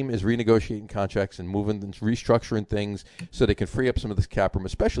other team is renegotiating contracts and moving and restructuring things so they can free up some of this cap room,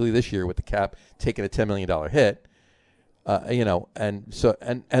 especially this year with the cap taking a $10 million hit. And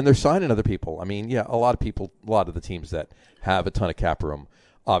they're signing other people. I mean, yeah, a lot of the teams that have a ton of cap room,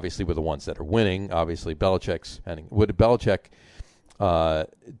 obviously, were the ones that are winning. Obviously, Belichick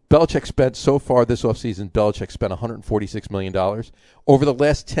spent so far this offseason. Belichick spent $146 million over the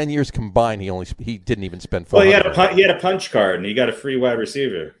last 10 years combined. He didn't even spend. Well, he had a punch card and he got a free wide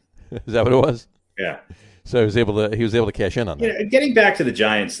receiver. Is that what it was? Yeah. So he was able to cash in on that. Getting back to the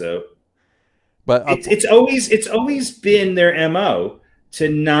Giants though. But it's always been their MO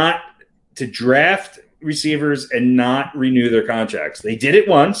to draft receivers and not renew their contracts. They did it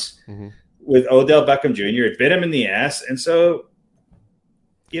once with Odell Beckham Jr. It bit him in the ass, and so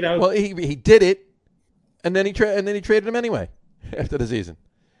Well, he did it, and then he traded him anyway after the season.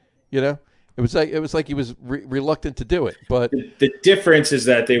 It was like he was reluctant to do it. But the difference is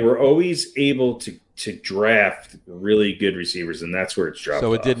that they were always able to draft really good receivers, and that's where it's dropped.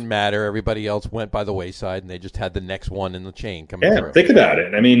 So it didn't matter. Everybody else went by the wayside, and they just had the next one in the chain coming through. Yeah, think about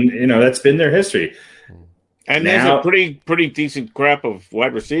it. I mean, that's been their history. And there's a pretty decent crop of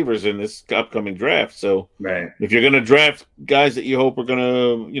wide receivers in this upcoming draft. So if you're going to draft guys that you hope are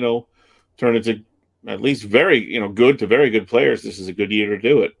going to, turn into at least very, good to very good players, this is a good year to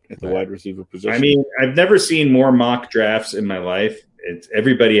do it at the wide receiver position. I mean, I've never seen more mock drafts in my life.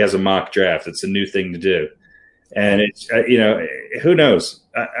 Everybody has a mock draft. It's a new thing to do. And it's, who knows?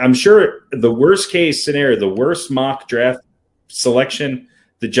 I'm sure the worst case scenario, the worst mock draft selection,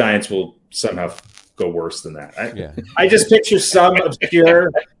 the Giants will somehow go worse than that. I just picture some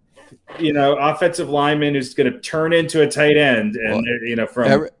obscure, offensive lineman who's going to turn into a tight end, and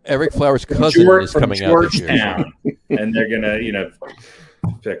from Eric Flowers' cousin is coming out this year, and they're going to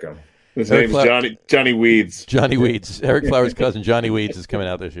pick him. His name's Johnny Weeds. Johnny Weeds. Eric Flowers' cousin Johnny Weeds is coming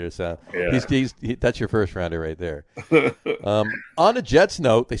out this year. So that's your first rounder right there. On a Jets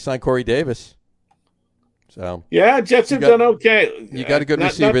note, they signed Corey Davis. So Jets have done okay. You got a good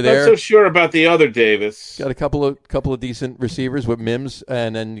receiver there. Not so sure about the other Davis. Got a couple of decent receivers with Mims,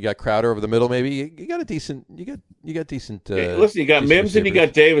 and then you got Crowder over the middle. Maybe you got a decent. You got decent. Listen, you got Mims receivers. And you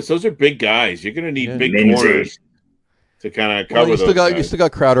got Davis. Those are big guys. You're going to need big corners to kind of cover those guys. You still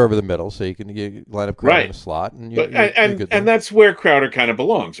got Crowder over the middle, so you line up Crowder in the slot, and and that's where Crowder kind of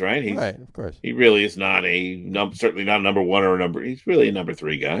belongs, right? Right, of course. He really is not certainly not a number one or a number. He's really a number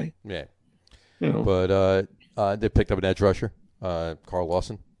 3 guy. Yeah. But they picked up an edge rusher, Carl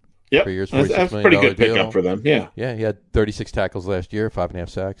Lawson. Yep, 3 years, that's a pretty good pickup for them. Yeah, he had 36 tackles last year, 5.5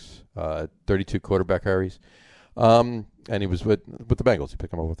 sacks, 32 quarterback hurries, and he was with the Bengals. He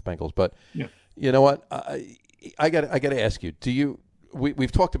picked him up with the Bengals. But you know what? I got to ask you.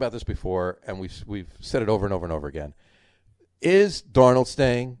 We've talked about this before, and we've said it over and over and over again. Is Darnold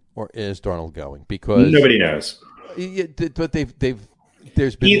staying or is Darnold going? Because nobody knows. But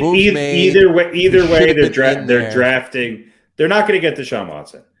there's been moves made. Either way, they're drafting. They're not going to get Deshaun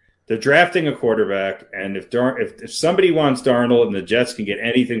Watson. They're drafting a quarterback, and if somebody wants Darnold and the Jets can get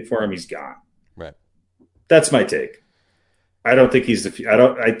anything for him, he's gone. Right. That's my take. I don't think he's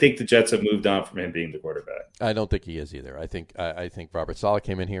I think the Jets have moved on from him being the quarterback. I don't think he is either. I think Robert Saleh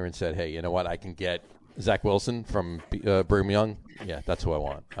came in here and said, "Hey, you know what? I can get Zach Wilson from Brigham Young. Yeah, that's who I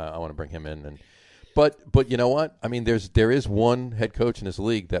want. I want to bring him in." But you know what? I mean, there is one head coach in this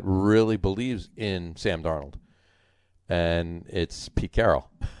league that really believes in Sam Darnold, and it's Pete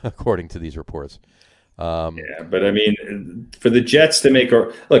Carroll, according to these reports. But I mean, for the Jets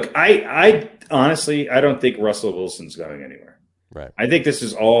to look, I honestly, I don't think Russell Wilson's going anywhere. Right. I think this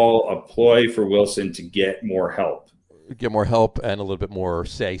is all a ploy for Wilson to get more help. Get more help and a little bit more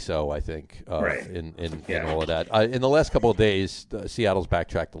say-so, I think, in all of that. In the last couple of days, Seattle's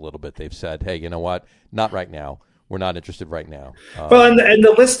backtracked a little bit. They've said, hey, you know what? Not right now. We're not interested right now. Well, and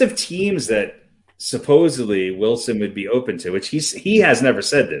the list of teams that supposedly Wilson would be open to, which he has never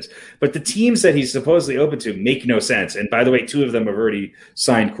said this, but the teams that he's supposedly open to make no sense. And by the way, 2 of them have already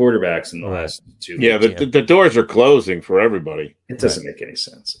signed quarterbacks in the last 2 years. Yeah, the doors are closing for everybody. It doesn't make any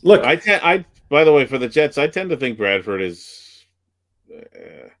sense. Look, by the way, for the Jets, I tend to think Bradford is.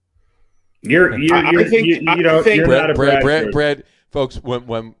 You're not a Bradford. Brad, folks.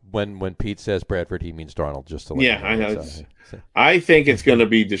 When Pete says Bradford, he means Darnold. Just to let you know. I know. I think it's going to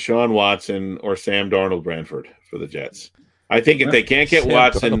be Deshaun Watson or Sam Darnold Bradford for the Jets. I think if they can't get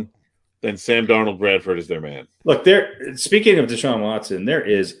Watson, then Sam Darnold Bradford is their man. Look, speaking of Deshaun Watson, there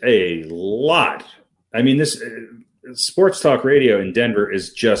is a lot. I mean, this sports talk radio in Denver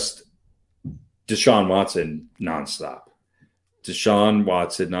is just Deshaun Watson nonstop. Deshaun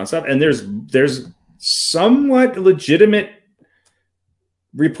Watson nonstop. And there's somewhat legitimate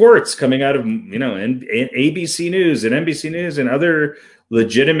reports coming out of, and ABC News and NBC News and other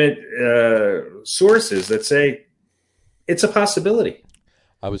legitimate sources that say it's a possibility.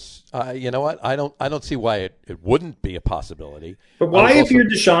 You know what? I don't see why it wouldn't be a possibility. But why, if you're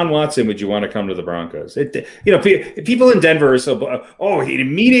Deshaun Watson, would you want to come to the Broncos? People in Denver are so. It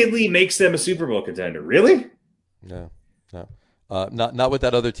immediately makes them a Super Bowl contender. Really? No. Not with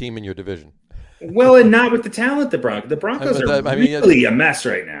that other team in your division. Well, and not with the talent the Broncos are really a mess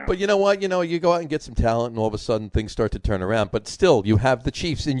right now. But you know what? You go out and get some talent, and all of a sudden things start to turn around. But still, you have the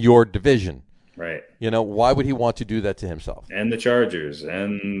Chiefs in your division. Right. Why would he want to do that to himself? And the Chargers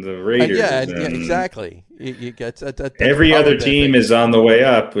and the Raiders. Exactly. You get every other team is on the way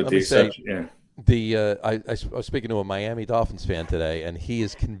up, with the exception. I was speaking to a Miami Dolphins fan today, and he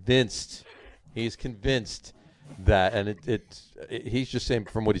is convinced. He's convinced that, and he's just saying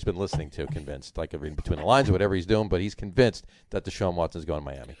from what he's been listening to, convinced, like reading between the lines or whatever he's doing, but he's convinced that Deshaun Watson is going to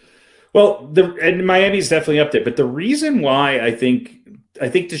Miami. Well, and Miami's definitely up there, but the reason why I think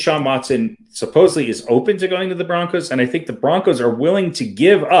Deshaun Watson supposedly is open to going to the Broncos, and I think the Broncos are willing to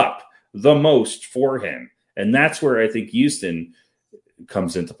give up the most for him, and that's where I think Houston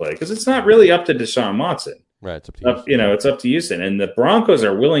comes into play, because it's not really up to Deshaun Watson. Right, it's up to Houston. It's up to Houston, and the Broncos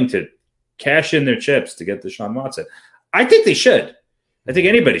are willing to cash in their chips to get Deshaun Watson. I think they should. I think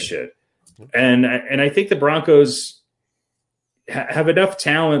anybody should, and I think the Broncos have enough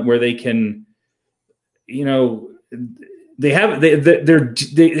talent where they can, they have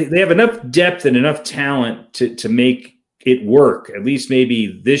enough depth and enough talent to make it work, at least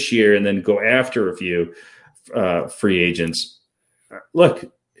maybe this year, and then go after a few free agents.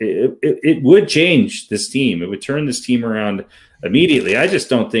 Look, it would change this team. It would turn this team around immediately. I just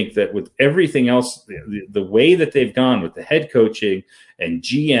don't think that with everything else, the way that they've gone with the head coaching and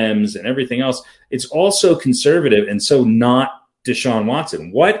GMs and everything else, it's all so conservative and so not Deshaun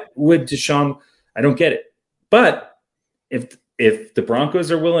Watson. What would Deshaun? I don't get it. But if the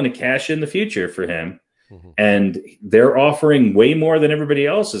Broncos are willing to cash in the future for him, and they're offering way more than everybody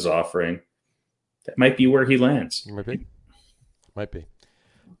else is offering, that might be where he lands. Might be.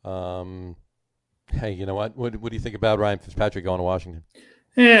 Hey, you know what? What do you think about Ryan Fitzpatrick going to Washington?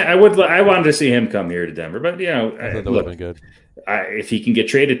 Yeah, I would. I wanted to see him come here to Denver, but I thought that would have been good. If he can get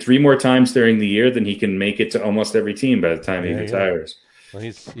traded 3 more times during the year, then he can make it to almost every team by the time he retires. Well,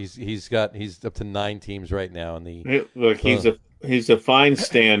 he's up to 9 teams right now in the. Look, he's a fine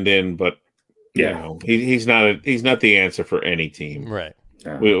stand-in, but he's not the answer for any team. Right.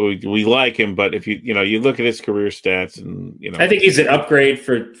 Yeah. We like him, but if you look at his career stats, and I think he's an upgrade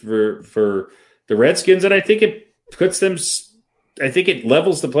for the Redskins, and I think it puts them. I think it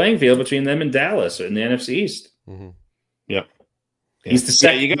levels the playing field between them and Dallas in the NFC East. Mm-hmm. Yep. He's the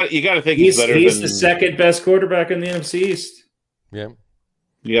second. You got to think he's better. He's the second best quarterback in the NFC East. Yeah.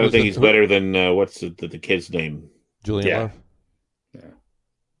 You got to think he's better than what's the kid's name? Julian Love. Yeah.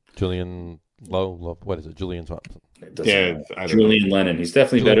 Julian Lowe. What is it? Julian something. Julian Lennon. He's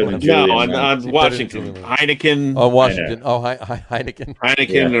definitely better than Julian. No, on Washington. Heineken. Oh, Washington. Oh, Heineken.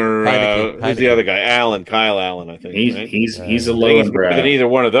 Heineken or who's the other guy? Kyle Allen, I think. He's a low and brow. Than either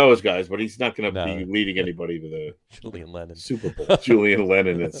one of those guys, but he's not going to be leading anybody to the Julian Lennon Super Bowl. Julian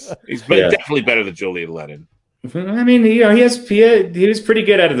Lennon he's definitely better than Julian Lennon. I mean, he was pretty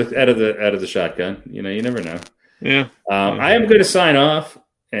good out of the shotgun. You never know. Yeah. I am going to sign off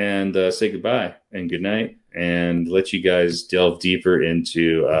and say goodbye and good night, and let you guys delve deeper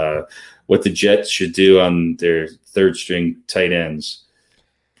into what the Jets should do on their third string tight ends.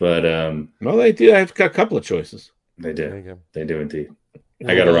 But they do have a couple of choices. They do. They do indeed.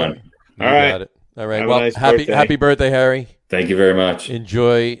 I got to run. All right. All right. Well, nice happy birthday, Harry. Thank you very much.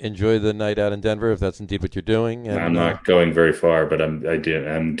 Enjoy the night out in Denver if that's indeed what you're doing. And, I'm not going very far, but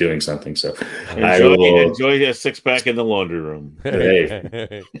I'm doing something. So enjoy a 6-pack in the laundry room.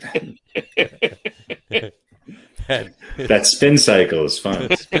 Hey. That spin cycle is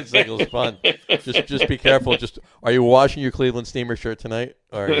fun. Spin cycle is fun. Just be careful. Are you washing your Cleveland Steamer shirt tonight,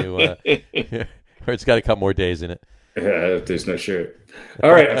 or are you? Or it's got a couple more days in it. If there's no shirt.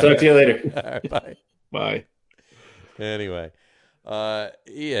 All right. I'll talk to you later. All right, bye. Bye. Anyway,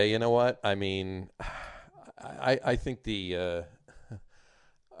 you know what? I mean, I think I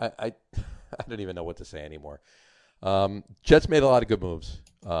don't even know what to say anymore. Jets made a lot of good moves.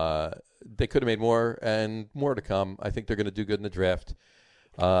 They could have made more, and more to come. I think they're going to do good in the draft.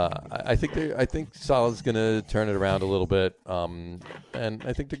 I think Saleh's going to turn it around a little bit, and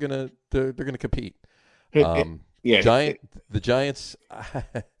I think they're going to compete. The Giants.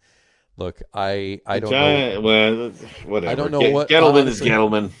 Look, I don't know. Well, whatever. I don't know what. Gettleman is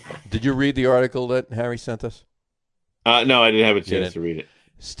Gettleman. Did you read the article that Harry sent us? No, I didn't have a chance to read it.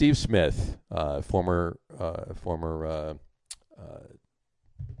 Steve Smith, former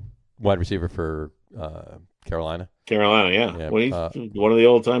wide receiver for Carolina. Yeah. Well, he's one of the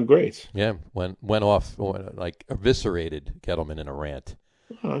old-time greats. Yeah, went off, eviscerated Gettleman in a rant.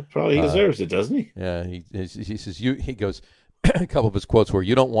 Probably he deserves it, doesn't he? Yeah, he says he goes. A couple of his quotes were,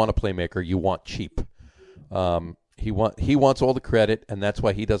 "You don't want a playmaker, you want cheap." He wants all the credit, and that's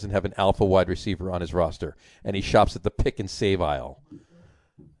why he doesn't have an alpha wide receiver on his roster, and he shops at the pick and save aisle.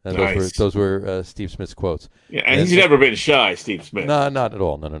 And nice. those were Steve Smith's quotes. Yeah, and he's never been shy, Steve Smith. No, not at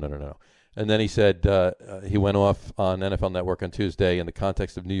all. No. And then he said he went off on NFL Network on Tuesday in the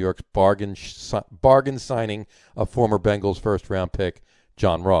context of New York's bargain signing of former Bengals first-round pick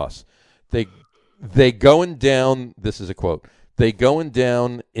John Ross. They going down. This is a quote. They going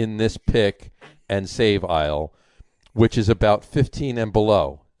down in this pick and save aisle, which is about 15 and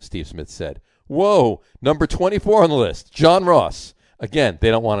below. Steve Smith said, "Whoa, number 24 on the list, John Ross." Again, they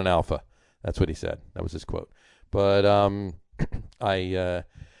don't want an alpha. That's what he said. That was his quote. But I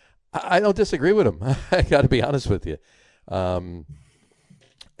don't disagree with him. I got to be honest with you.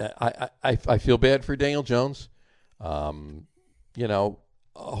 I feel bad for Daniel Jones.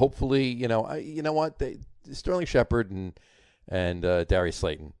 Hopefully, you know what? Sterling Shepard and Darius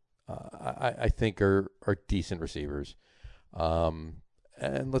Slayton, I think are decent receivers. And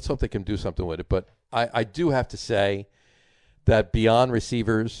let's hope they can do something with it. But I do have to say that beyond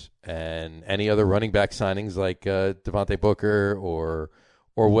receivers and any other running back signings like Devontae Booker or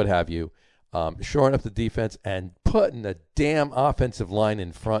what have you, shoring up the defense, and putting the damn offensive line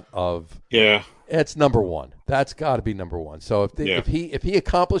in front of. Yeah, it's number one. That's got to be number one. So if he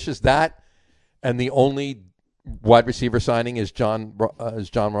accomplishes that, and the only wide receiver signing is John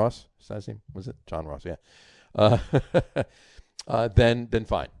Ross. Is that his name? Was it John Ross? Yeah. Then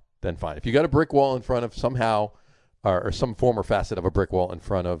fine. Then fine. If you got a brick wall in front of somehow, or some form or facet of a brick wall in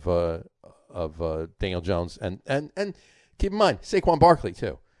front of Daniel Jones, and keep in mind Saquon Barkley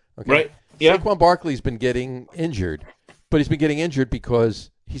too. Okay? Right. Yeah. Saquon Barkley's been getting injured, but he's been getting injured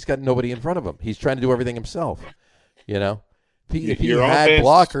because he's got nobody in front of him. He's trying to do everything himself. You know, if he had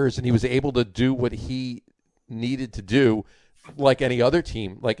blockers and he was able to do what he needed to do, like any other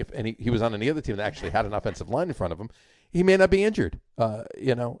team, like if he was on any other team that actually had an offensive line in front of him, he may not be injured.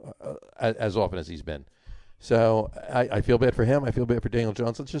 As often as he's been. So I feel bad for him. I feel bad for Daniel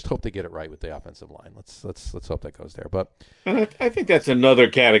Jones. Let's just hope they get it right with the offensive line. Let's hope that goes there. But I think that's another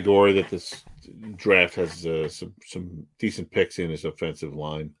category that this draft has some decent picks in is offensive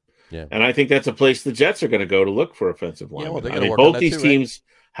line. Yeah, and I think that's a place the Jets are going to go to look for offensive line. Yeah, well, I mean, both these teams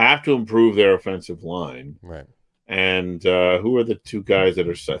have to improve their offensive line. Right. And who are the two guys that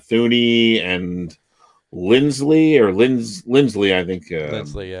are Thuney and Lindsley or Lindsley? I think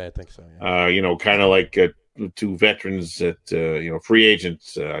Lindsley. Yeah, I think so. Yeah. Kind of like two veterans that free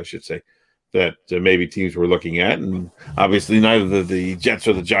agents, I should say, that maybe teams were looking at, and obviously neither the Jets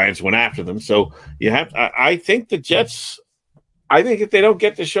or the Giants went after them. So you have. I think the Jets. I think if they don't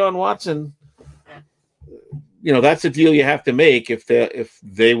get Deshaun Watson, that's a deal you have to make. If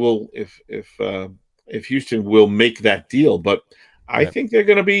Houston will make that deal, but I think they're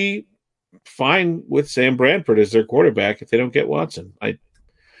going to be fine with Sam Bradford as their quarterback if they don't get Watson.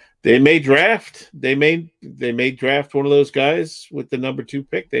 They may draft one of those guys with the number 2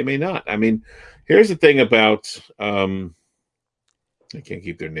 pick. They may not. I mean, here's the thing about I can't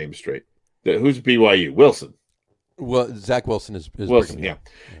keep their name straight. Who's BYU? Wilson. Well, Zach Wilson is Wilson. Yeah.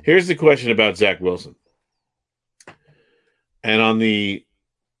 Here's the question about Zach Wilson. And on the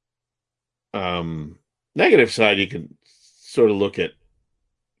negative side, you can sort of look at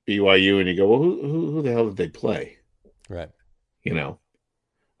BYU and you go, well, who the hell did they play? Right.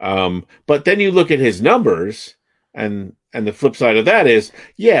 But then you look at his numbers, and the flip side of that is,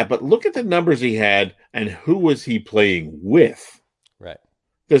 but look at the numbers he had and who was he playing with? Right.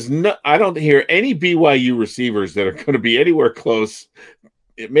 I don't hear any BYU receivers that are going to be anywhere close,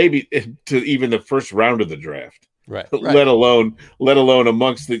 maybe to even the first round of the draft. Right. Let alone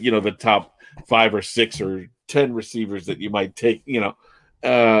amongst the top 5 or 6 or 10 receivers that you might take.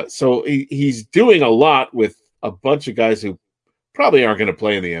 So he's doing a lot with a bunch of guys who probably aren't going to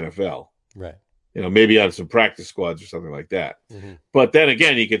play in the NFL. Right. Maybe out of some practice squads or something like that. Mm-hmm. But then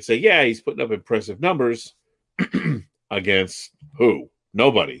again, you could say, he's putting up impressive numbers against who?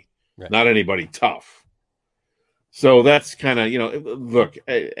 Nobody. Right. Not anybody tough. So that's kind of, look,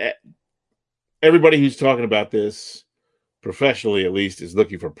 everybody who's talking about this, professionally at least, is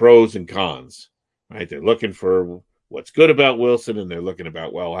looking for pros and cons, right? They're looking for what's good about Wilson, and they're looking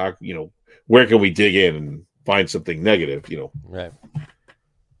about, well, how, where can we dig in and find something negative, Right.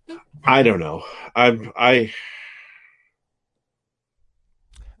 I don't know. I don't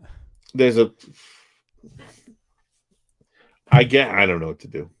know what to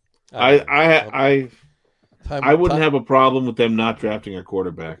do. I wouldn't have a problem with them not drafting a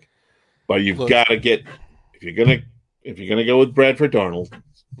quarterback, but you've got to get, if you're gonna go with Bradford Darnold,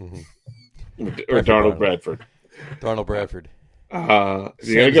 or Darnold Bradford. Darnold Bradford. If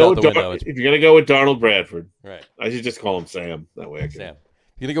you're gonna go with Darnold Bradford, right? I should just call him Sam. That way, Sam.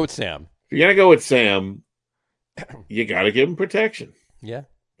 You're gonna go with Sam. If you're gonna go with Sam, you got to give him protection. Yeah,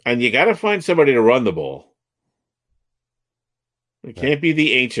 and you got to find somebody to run the ball. It can't be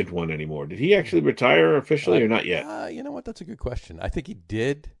the ancient one anymore. Did he actually retire officially or not yet? You know what? That's a good question. I think he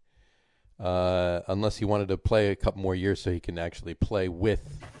did, unless he wanted to play a couple more years so he can actually play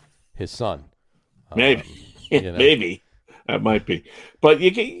with his son. Maybe. Maybe. That might be. But,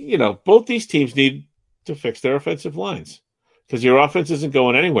 both these teams need to fix their offensive lines because your offense isn't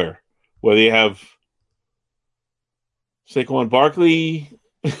going anywhere. Whether you have Saquon Barkley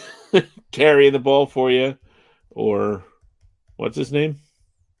carrying the ball for you or what's his name?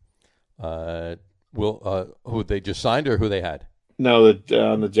 Who they just signed or who they had? No,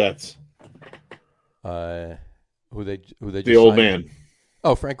 on the Jets. Who they just the old signed? Man.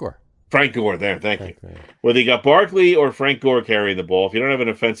 Oh, Frank Gore. Frank Gore, there, thank you. Whether you got Barkley or Frank Gore carrying the ball, if you don't have an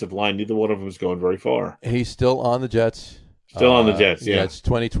offensive line, neither one of them is going very far. He's still on the Jets. Still on the Jets, yeah. It's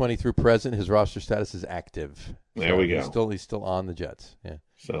 2020 through present. His roster status is active. There we go. He's still on the Jets. Yeah.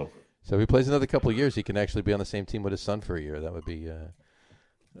 So if he plays another couple of years, he can actually be on the same team with his son for a year. That would be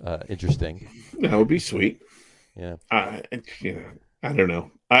interesting. That would be sweet. Yeah. You know, I don't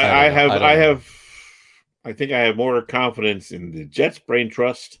know. I don't know. I think I have more confidence in the Jets brain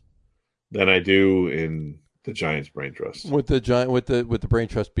trust than I do in the Giants brain trust. With the brain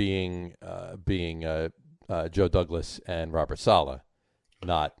trust being Joe Douglas and Robert Saleh,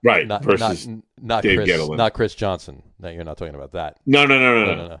 not Right, not versus not Dave Chris Gettleman. not Chris Johnson. No, you're not talking about that. No.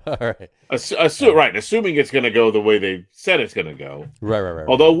 No. All right. Right, assuming it's going to go the way they said it's going to go. Right.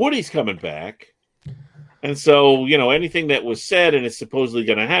 Although Woody's coming back, and so anything that was said and is supposedly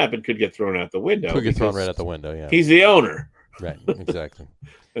going to happen could get thrown out the window. Could get thrown right out the window. Yeah. He's the owner. Right. Exactly.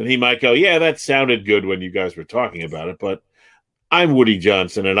 And he might go, yeah, that sounded good when you guys were talking about it, but I'm Woody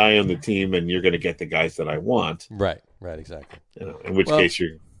Johnson and I own the team, and you're going to get the guys that I want. Right. Exactly. In which case,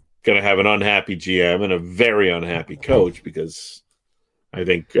 you're going to have an unhappy GM and a very unhappy coach, because I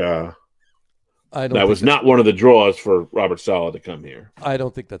think that was not one of the draws for Robert Saleh to come here. I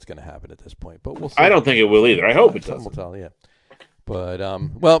don't think that's going to happen at this point, but we'll see. I don't think it will either. I hope it doesn't. We'll tell, yeah. But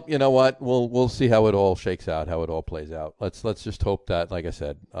well, you know what? We'll see how it all shakes out, how it all plays out. Let's just hope that, like I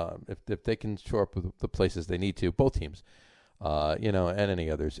said, if they can shore up with the places they need to, both teams, and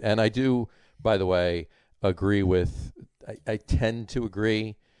any others. And I do, by the way, agree with. I tend to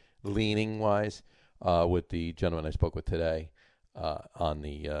agree, leaning wise, with the gentleman I spoke with today on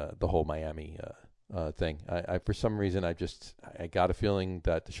the whole Miami thing. I for some reason I got a feeling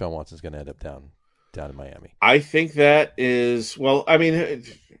that Deshaun Watson's going to end up down in Miami. I think that is, well, I mean,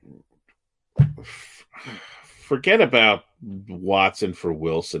 forget about Watson for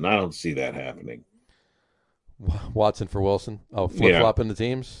Wilson. I don't see that happening. Watson for Wilson? Oh, flip-flopping the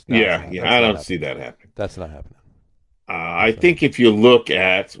teams? No, I don't see that happening. That's not happening. I think if you look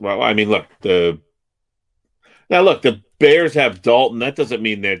at, the Bears have Dalton. That doesn't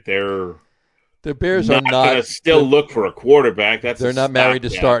mean that the Bears are not going to still look for a quarterback. They're not married to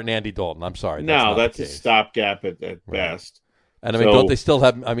starting Andy Dalton. I'm sorry. That's a stopgap at best. And don't they still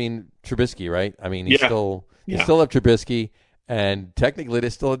have? Trubisky, right? He still have Trubisky, and technically they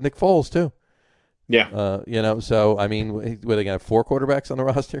still have Nick Foles too. Yeah. So were they going to have 4 quarterbacks on the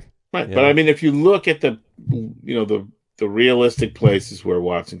roster? Right, but if you look at the realistic places where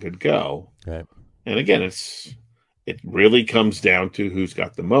Watson could go, right, and again, it really comes down to who's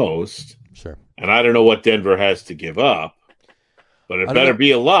got the most. Sure. And I don't know what Denver has to give up, but it better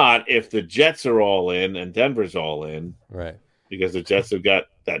be a lot if the Jets are all in and Denver's all in. Right. Because the Jets have got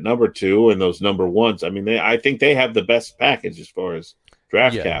that number 2 and those number 1s. I think they have the best package as far as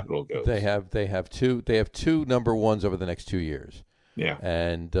draft capital goes. They have two number 1s over the next 2 years. Yeah.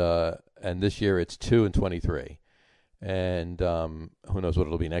 And this year it's 2 and 23. And who knows what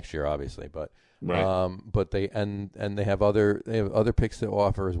it'll be next year, obviously, but right. But they have other picks to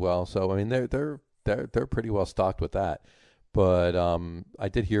offer as well. So they're pretty well stocked with that. But I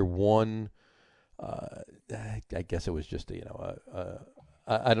did hear one. I guess it was just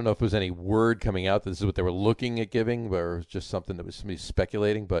I don't know if there was any word coming out that this is what they were looking at giving, or it was just something that was somebody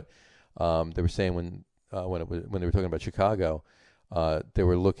speculating. But they were saying when they were talking about Chicago,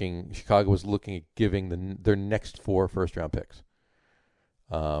 Chicago was looking at giving their next 4 first-round picks.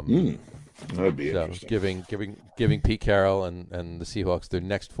 That'd be interesting. Giving Pete Carroll and the Seahawks their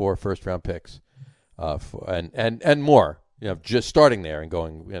next 4 first-round picks, and more. Just starting there and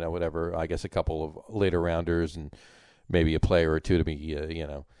going, whatever. I guess a couple of later rounders and maybe a player or 2 to be,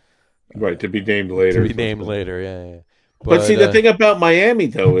 right, to be named later. To be named later, yeah. But see, the thing about Miami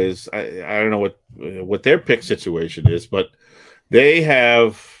though is I don't know what their pick situation is, but they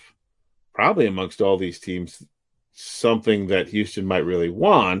have probably amongst all these teams something that Houston might really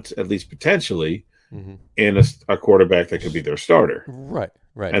want, at least potentially, in a quarterback that could be their starter. Right.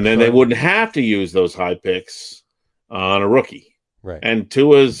 And then they wouldn't have to use those high picks on a rookie. Right. And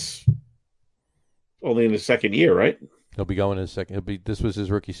Tua's only in his second year, right? He'll be going in his second. This was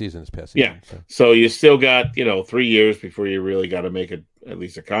his rookie season this past season. Yeah. So you still got, 3 years before you really got to make at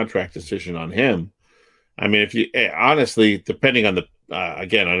least a contract decision on him. If you honestly, depending on the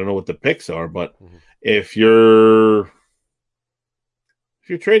again, I don't know what the picks are, but if you're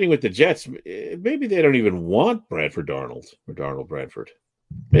trading with the Jets, maybe they don't even want Bradford Darnold or Darnold Bradford.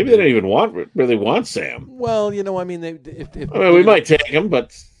 Maybe they don't even really want Sam. Well, we might take him,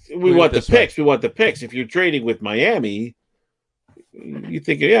 but we want the picks. We want the picks. If you're trading with Miami, you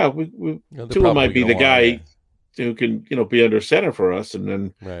think, Tua might be the guy who can, be under center for us, and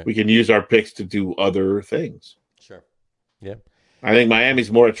then we can use our picks to do other things. Sure. Yeah. I think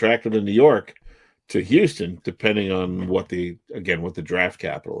Miami's more attractive than New York to Houston, depending on what the draft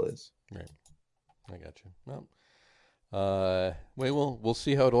capital is. Right. I got you. Well, we'll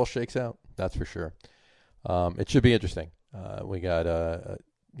see how it all shakes out. That's for sure. It should be interesting. We got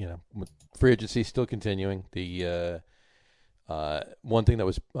with free agency still continuing, the one thing that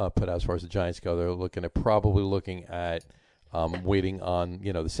was put out as far as the Giants go, they're probably looking at waiting on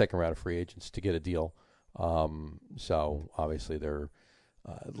the second round of free agents to get a deal. So obviously they're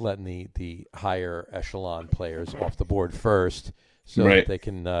letting the higher echelon players off the board first, so that they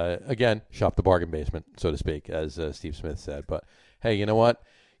can again shop the bargain basement, so to speak, as Steve Smith said. But hey, you know what?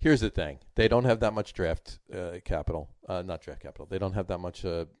 Here's the thing: they don't have that much draft capital, not draft capital. They don't have that much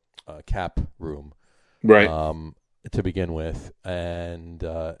cap room, right? To begin with, and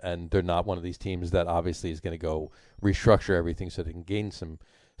they're not one of these teams that obviously is going to go restructure everything so they can gain some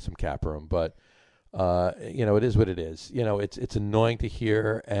cap room. But it is what it is. It's annoying to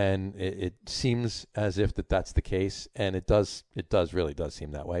hear, and it seems as if that's the case, and it really does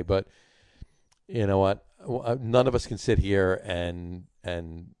seem that way. But you know what? None of us can sit here and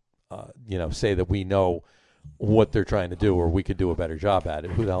say that we know what they're trying to do, or we could do a better job at it.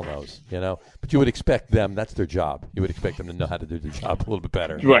 Who the hell knows, But you would expect them, that's their job. You would expect them to know how to do their job a little bit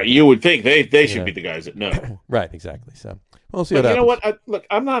better. Right. You would think they should be the guys that know. Right, exactly. So we'll see what happens. You know what? Look,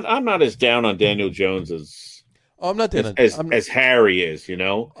 I'm not as down on Daniel Jones as I'm not down as Harry is,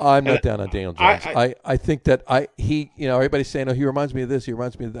 I'm not down on Daniel Jones. I think that everybody's saying, he reminds me of this, he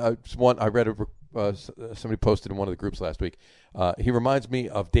reminds me of that. One I read somebody posted in one of the groups last week. He reminds me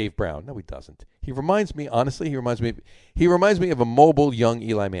of Dave Brown. No, he doesn't. He reminds me of a mobile young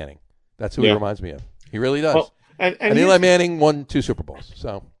Eli Manning. That's who he reminds me of. He really does. Well, and Eli Manning won 2 Super Bowls.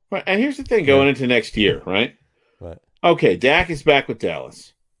 So, right, and here's the thing going into next year, right? Right. Okay, Dak is back with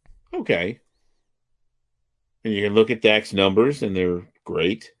Dallas. Okay. And you can look at Dak's numbers, and they're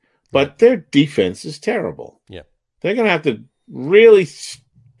great. But their defense is terrible. Yeah. They're going to have to really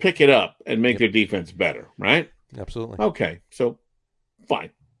pick it up and make their defense better, right? Absolutely. Okay, so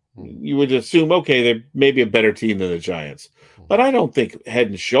fine. You would assume, they're maybe a better team than the Giants. But I don't think head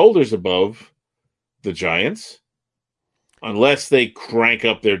and shoulders above the Giants unless they crank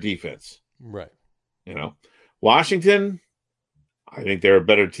up their defense. Right. Washington, I think they're a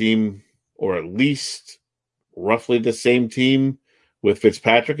better team, or at least roughly the same team with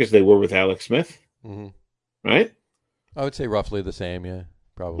Fitzpatrick as they were with Alex Smith. Mm-hmm. Right? I would say roughly the same, yeah,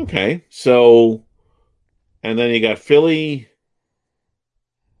 probably. Okay, so, and then you got Philly,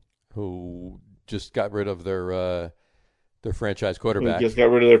 who just got rid of their franchise quarterback. Just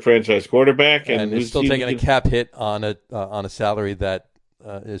got rid of their franchise quarterback, and is still taking a cap hit on a salary that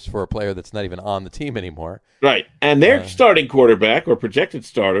is for a player that's not even on the team anymore. Right, and their starting quarterback, or projected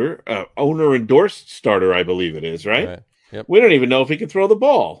starter, owner endorsed starter, I believe it is. Right. Yep. We don't even know if he can throw the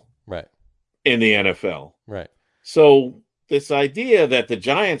ball. Right. In the NFL. Right. So this idea that the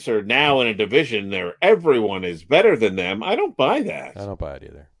Giants are now in a division there, everyone is better than them, I don't buy that. I don't buy it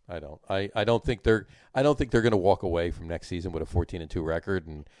either. I don't. I don't think they're going to walk away from next season with a 14-2 record.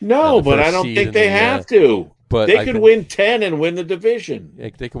 But I don't think they have to. But they could win 10 and win the division.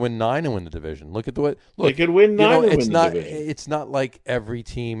 They could win 9 and win the division. Look, they could win 9 and win the division. It's not like every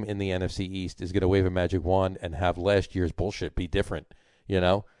team in the NFC East is going to wave a magic wand and have last year's bullshit be different.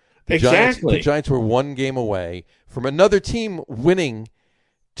 Exactly. The Giants were 1 game away from another team winning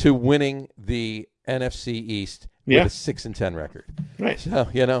the NFC East with a 6-10 record. Right. So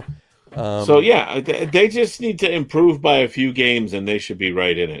they just need to improve by a few games, and they should be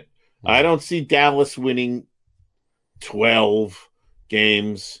right in it. I don't see Dallas winning 12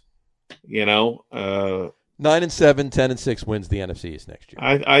 games. 9-7, 10-6 wins the NFC East next year.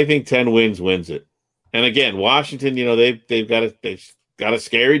 I think 10 wins it. And again, Washington, they've got a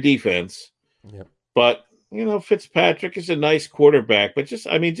scary defense. Yep. But Fitzpatrick is a nice quarterback. But just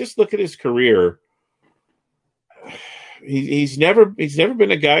look at his career. He's never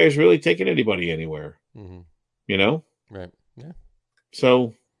been a guy who's really taken anybody anywhere. Mm-hmm. Right. Yeah.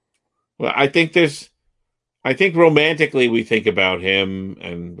 So, well, I think romantically we think about him,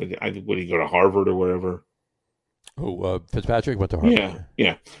 and would he go to Harvard or wherever? Fitzpatrick went to Harvard.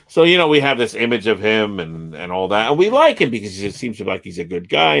 Yeah. So we have this image of him and all that, and we like him because it seems like he's a good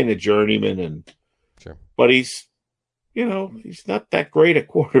guy and a journeyman, and sure. But he's not that great a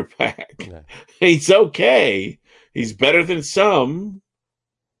quarterback. No. He's okay. He's better than some,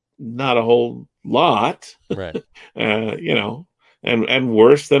 not a whole lot. Right. And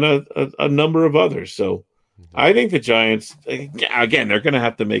worse than a number of others. So I think the Giants, again, they're going to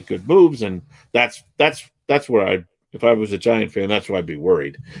have to make good moves, and that's where if I was a Giant fan, that's where I'd be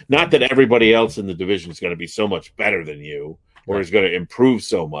worried. Not that everybody else in the division is going to be so much better than you or is going to improve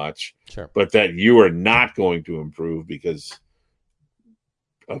so much, sure. But that you are not going to improve because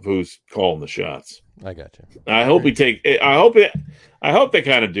of who's calling the shots. I got you. I hope they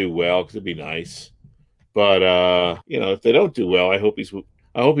kind of do well because it'd be nice. But if they don't do well, I hope he's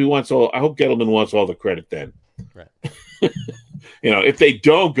I hope Gettleman wants all the credit then. Right. If they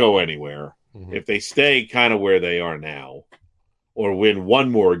don't go anywhere, Mm-hmm. if they stay kind of where they are now, or win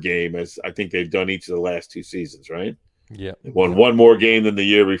one more game, as I think they've done each of the last 2 seasons, right? Yeah. They won one more game than the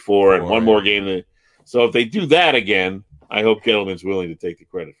year before, and one more game. So if they do that again, I hope Gettleman's willing to take the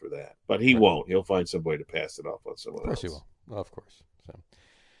credit for that. But he won't. He'll find some way to pass it off on someone else. Of course he will. Of course. So,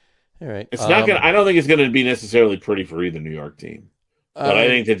 all right. It's not going. I don't think it's going to be necessarily pretty for either New York team. But I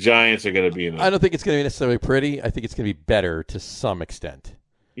think the Giants are going to be in. I don't think it's going to be necessarily pretty. I think it's going to be better to some extent.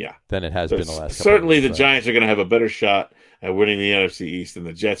 Yeah, than it has been the last. Certainly, couple of years, the Giants are going to have a better shot at winning the NFC East than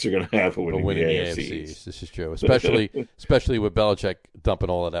the Jets are going to have at winning the AFC East. This is true, especially with Belichick dumping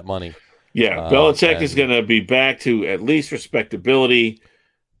all of that money. Yeah, Belichick is going to be back to at least respectability.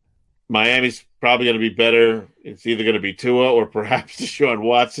 Miami's probably going to be better. It's either going to be Tua or perhaps Deshaun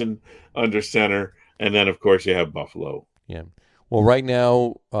Watson under center, and then of course you have Buffalo. Yeah. Well, right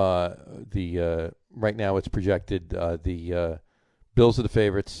now, it's projected the Bills are the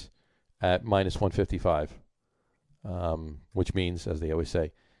favorites at minus 155, which means, as they always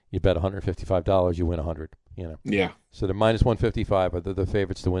say, you bet $155, you win 100. Yeah. So they're minus 155. Are the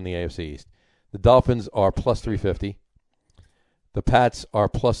favorites to win the AFC East? The Dolphins are plus 350. The Pats are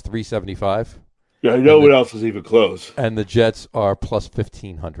plus 375. Yeah, no one else is even close. And the Jets are plus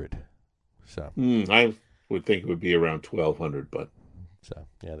 1,500. So I would think it would be around 1,200, but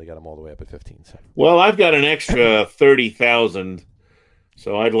yeah, they got them all the way up at 15. So. Well, I've got an extra 30,000,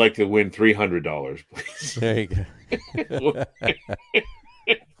 so I'd like to win $300, please. There you go.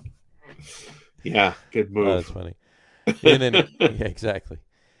 Yeah, good move. Oh, that's funny. Yeah, exactly.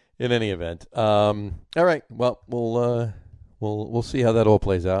 In any event, all right. Well, we'll see how that all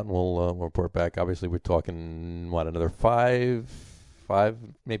plays out, and we'll report back. Obviously, we're talking another 5,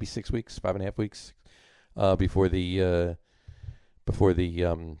 maybe 6 weeks, 5.5 weeks before the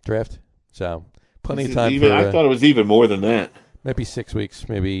draft. So plenty of time. I thought it was even more than that. Maybe 6 weeks,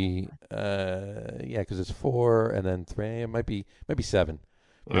 maybe because it's 4 and then 3. It might be 7.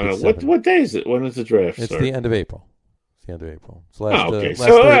 What day is it? When is the draft? It's the end of April. It's the end of April. It's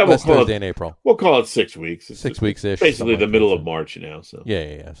last Thursday in April. We'll call it 6 weeks. 6 weeks-ish. Basically the middle of March now. So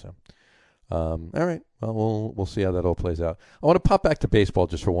yeah. So, all right. Well, we'll see how that all plays out. I want to pop back to baseball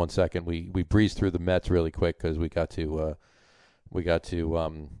just for 1 second. We breezed through the Mets really quick because we got to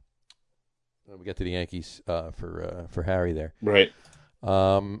the Yankees for Harry there. Right.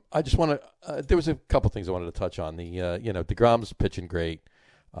 I just want to. There was a couple things I wanted to touch on. DeGrom's pitching great.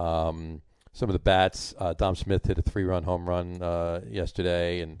 Some of the bats. Dom Smith hit a 3-run home run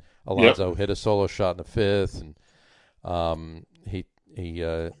yesterday, and Alonso hit a solo shot in the 5th, and he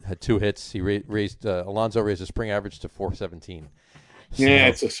had 2 hits. He Alonso raised the spring average to 417. So, yeah,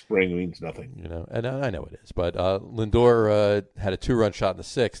 it's a spring, means nothing. And I know it is. But Lindor had a 2-run shot in the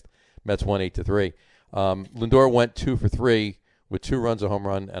 6th. Mets won 8-3. Lindor went 2 for 3 with 2 runs, a home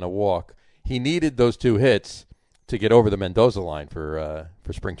run, and a walk. He needed those 2 hits to get over the Mendoza line for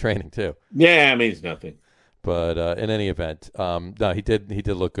spring training too. Yeah, it means nothing. But in any event, no, he did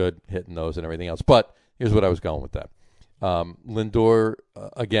look good hitting those and everything else. But here's what I was going with that. Lindor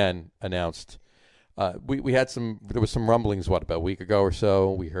again announced. We had there was some rumblings about a week ago or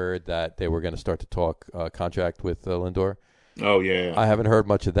so. We heard that they were going to start to talk contract with Lindor. Oh yeah. I haven't heard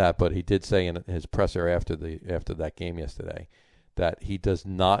much of that, but he did say in his presser after that game yesterday that he does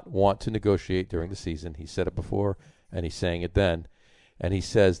not want to negotiate during the season. He said it before, and he's saying it then. And he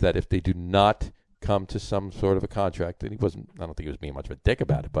says that if they do not come to some sort of a contract, and I don't think he was being much of a dick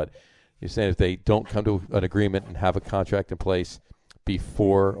about it, but he's saying if they don't come to an agreement and have a contract in place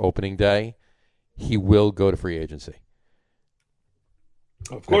before opening day, he will go to free agency.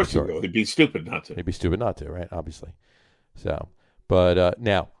 Of course he will. He'd be stupid not to. He'd be stupid not to, right? Obviously. So, but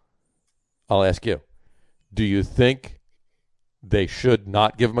now, I'll ask you, do you think they should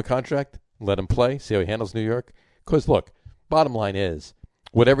not give him a contract, let him play, see how he handles New York? Because, look, bottom line is,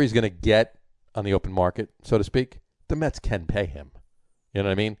 whatever he's going to get on the open market, so to speak, the Mets can pay him. You know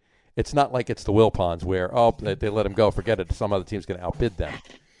what I mean? It's not like it's the Wilpons where, they let him go, forget it, some other team's going to outbid them.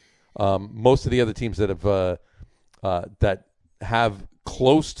 Most of the other teams that have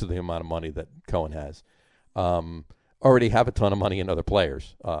close to the amount of money that Cohen has already have a ton of money in other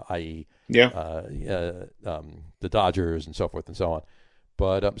players, i.e., the Dodgers and so forth and so on.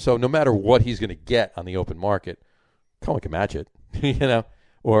 But so no matter what he's going to get on the open market, Cohen can match it,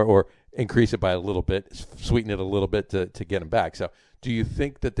 or increase it by a little bit, sweeten it a little bit to get him back. So do you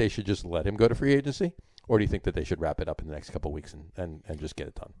think that they should just let him go to free agency, or do you think that they should wrap it up in the next couple of weeks and just get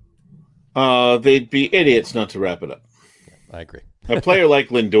it done? They'd be idiots not to wrap it up. I agree. A player like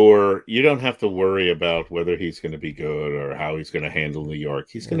Lindor, you don't have to worry about whether he's going to be good or how he's going to handle New York.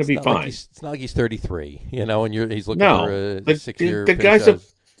 He's going to be fine. It's not like he's 33, and he's looking No, for a the 6-year. the guy's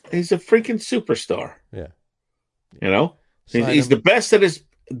he's a freaking superstar. Yeah. He's the best at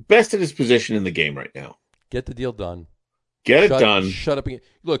his position in the game right now. Get the deal done. Get it done. Shut up again.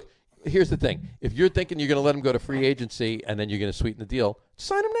 Look, here's the thing. If you're thinking you're going to let him go to free agency and then you're going to sweeten the deal,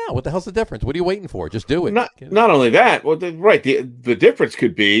 sign him now. What the hell's the difference? What are you waiting for? Just do it. Not only that, the difference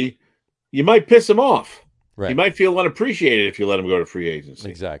could be you might piss him off. Right. He might feel unappreciated if you let him go to free agency.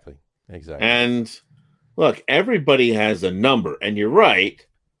 Exactly. And look, everybody has a number, and you're right.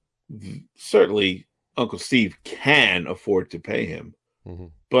 Certainly, Uncle Steve can afford to pay him,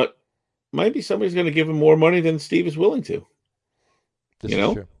 but maybe somebody's going to give him more money than Steve is willing to.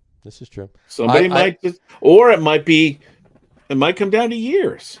 This is true. Somebody or it might come down to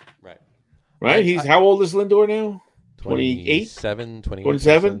years. Right. How old is Lindor now? 28? 27,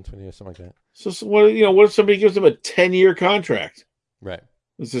 27? 20, something like that. So what if somebody gives him a 10-year contract? Right.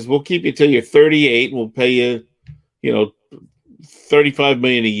 It says, we'll keep you till you're 38 and we'll pay you, $35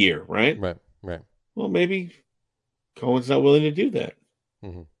 million a year, right? Right. Well, maybe Cohen's not willing to do that.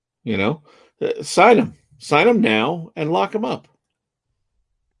 Sign him now and lock him up.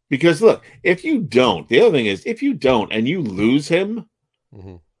 Because look, if you don't, the other thing is, if you don't and you lose him,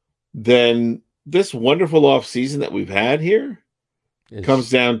 then this wonderful offseason that we've had here comes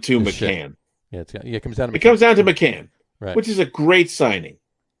down to McCann. It comes down to McCann. It comes down to McCann, right, which is a great signing,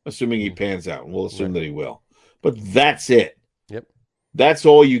 assuming he pans out, and we'll assume that he will. But that's it. Yep. That's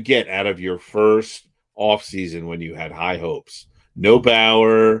all you get out of your first offseason when you had high hopes. No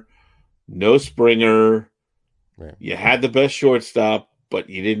Bauer, no Springer. Right. You had the best shortstop, but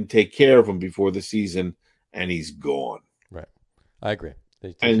you didn't take care of him before the season, and he's gone. Right. I agree.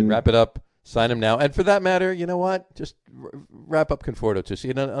 They should wrap it up, sign him now. And for that matter, you know what? Just wrap up Conforto too.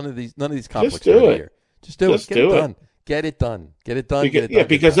 See, none of these conflicts just do it. here. Just do it. Get it done. Get it done. Get it done. Yeah,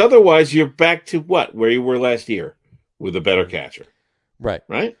 because otherwise you're back to where you were last year with a better catcher. Right.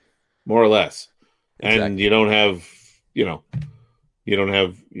 Right? More or less. Exactly. And you don't have, you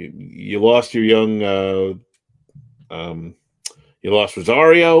lost your young, you lost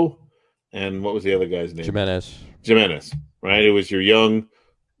Rosario, and what was the other guy's name? Jimenez, right? It was your young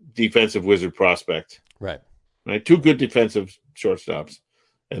defensive wizard prospect. Right. Two good defensive shortstops,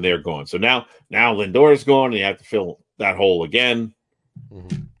 and they're gone. So now Lindor's gone, and you have to fill that hole again.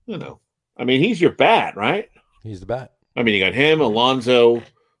 I mean, he's your bat, right? He's the bat. I mean, you got him, Alonso,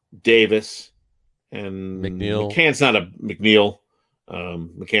 Davis, and McNeil. McCann's not a McNeil.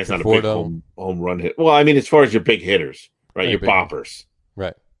 McCann's not a big home run hit. Well, I mean, as far as your big hitters, right? Your boppers.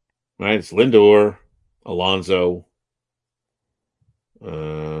 Right. It's Lindor, Alonso,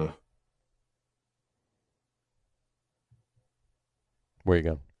 where you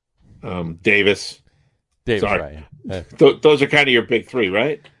go? Davis. Sorry. Right. Those are kind of your big three,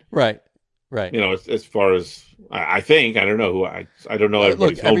 right? Right. As far as I think, I don't know who I don't know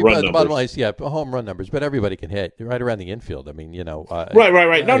everybody's home run numbers. Bottom line is, home run numbers, but everybody can hit right around the infield. I mean,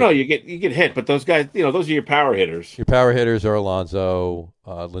 right. No, you get hit, but those guys, those are your power hitters. Your power hitters are Alonso,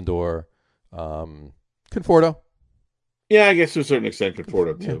 Lindor, Conforto. Yeah, I guess to a certain extent,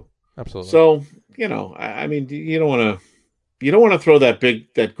 Conforto too. Absolutely. So I mean, you don't want to throw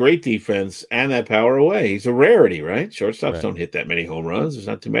that great defense and that power away. He's a rarity, right? Shortstops don't hit that many home runs. There's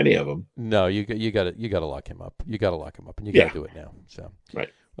not too many of them. No, you got to lock him up. You got to lock him up, and you got to do it now. So right.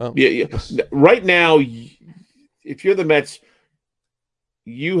 Well, right now, if you're the Mets,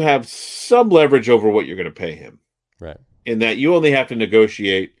 you have some leverage over what you're going to pay him. Right. In that you only have to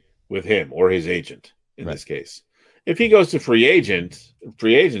negotiate with him or his agent in this case. If he goes to free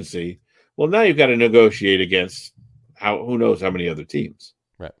agency, well, now you've got to negotiate against who knows how many other teams.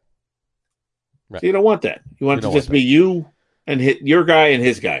 Right. So you don't want that. You want it to just be you and your guy and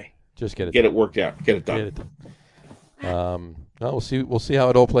his guy. Just get it worked out. Get it done. Well, we'll see how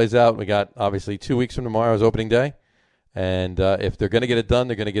it all plays out. We got obviously 2 weeks from tomorrow is opening day, and if they're going to get it done,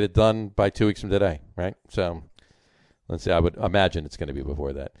 they're going to get it done by 2 weeks from today, right? So let's see. I would imagine it's going to be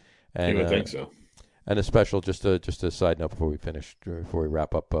before that. And I would think so. And a special, just a side note before we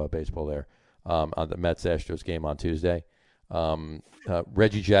wrap up baseball there, on the Mets-Astros game on Tuesday,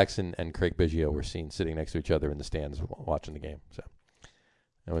 Reggie Jackson and Craig Biggio were seen sitting next to each other in the stands watching the game. So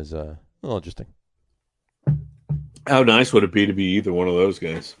it was a little interesting. How nice would it be to be either one of those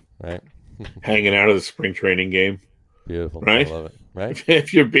guys? Right. Hanging out of the spring training game. Beautiful. Right? I love it. Right?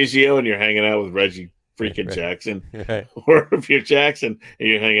 If you're Biggio and you're hanging out with Reggie freaking Jackson, right. Or if you're Jackson and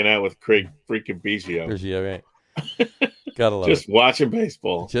you're hanging out with Craig freaking Biggio. Right. Gotta love Just it. Watching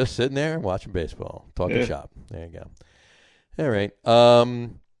baseball. Just sitting there and watching baseball. Talking shop. There you go. All right.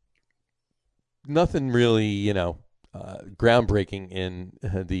 Nothing really, groundbreaking in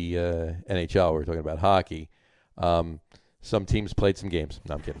the NHL. We're talking about hockey. Some teams played some games.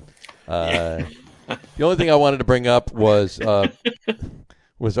 No, I'm kidding. The only thing I wanted to bring up was Artemi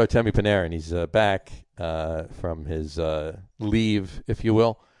Panarin. He's back from his leave, if you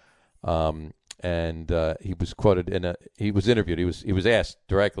will, and he was quoted he was interviewed. He was asked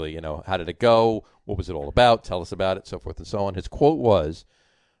directly, how did it go? What was it all about? Tell us about it, so forth and so on. His quote was,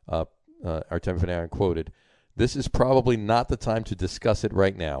 Artemi Panarin quoted, "This is probably not the time to discuss it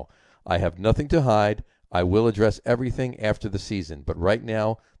right now. I have nothing to hide. I will address everything after the season, but right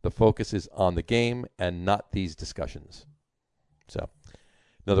now the focus is on the game and not these discussions." So,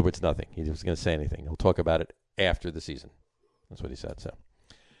 in other words, nothing. He wasn't going to say anything. He'll talk about it after the season. That's what he said. So,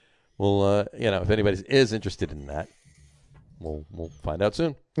 well, if anybody is interested in that, we'll find out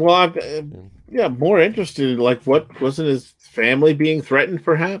soon. Well, I'm more interested in, what wasn't his family being threatened,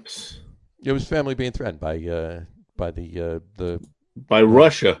 perhaps? It was family being threatened by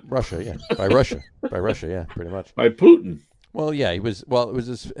Russia. Russia, yeah, by Russia, yeah, pretty much. By Putin. Well, yeah, he was. Well, it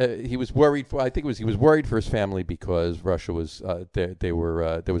was he was worried for. I think he was worried for his family because Russia was. They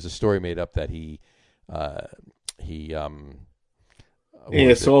were. There was a story made up that he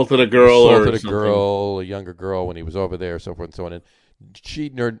assaulted a girl, a younger girl, when he was over there, so forth and so on. And she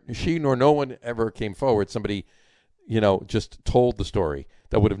nor no one ever came forward. Somebody, just told the story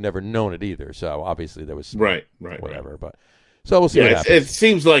that would have never known it either. So obviously there was whatever. Right. But so we'll see what happens. It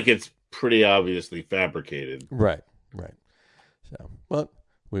seems like it's pretty obviously fabricated. Right. So, but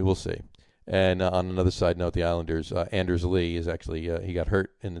we will see. And on another side note, the Islanders, Anders Lee is actually he got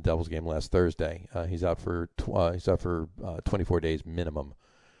hurt in the Devils game last Thursday. He's out for 24 days minimum.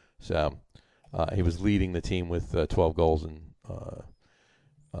 So he was leading the team with 12 goals in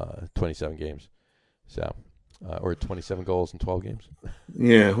 27 games. So or 27 goals in 12 games.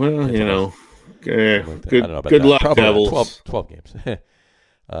 Yeah, well, good that. luck, Probably Devils. 12 games.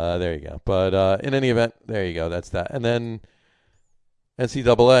 There you go. But in any event, there you go. That's that. And then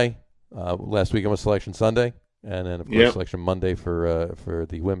NCAA. Last weekend was Selection Sunday, and then of course Selection Monday for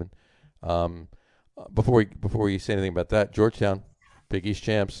the women. Before we say anything about that, Georgetown, Big East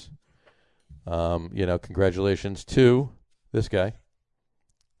champs. Congratulations to this guy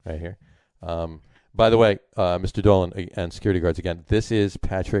right here. By the way, Mr. Dolan and security guards again. This is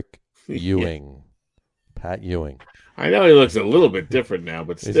Patrick Ewing. Pat Ewing. I know he looks a little bit different now,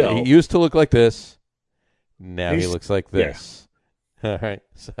 but still, he used to look like this. Now he looks like this. Yeah. All right,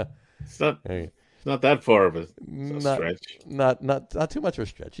 so. It's not that far of a stretch. Not too much of a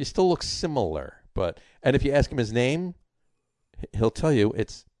stretch. He still looks similar, and if you ask him his name, he'll tell you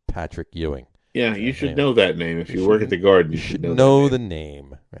it's Patrick Ewing. Yeah, you should know that name if you work at the Garden. You should know the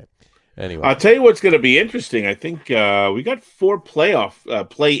name. Right. Anyway, I'll tell you what's going to be interesting. I think we got 4 playoff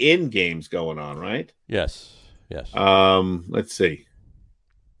play-in games going on, right? Yes. Let's see.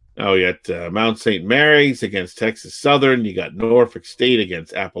 Oh, you got Mount St. Mary's against Texas Southern. You got Norfolk State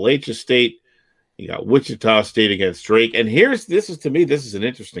against Appalachia State. You got Wichita State against Drake. And this is an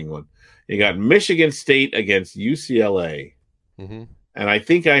interesting one. You got Michigan State against UCLA. Mm-hmm. And I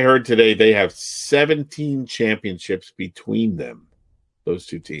think I heard today they have 17 championships between them, those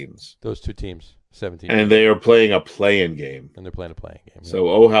two teams. 17. And they are playing a play-in game. And they're playing a play-in game.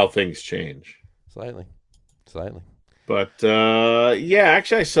 So, how things change. Slightly. But,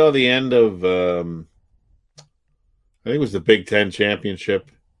 actually I saw the end of, I think it was the Big Ten championship.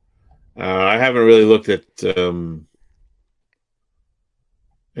 I haven't really looked at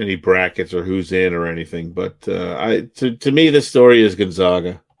any brackets or who's in or anything, but to me, this story is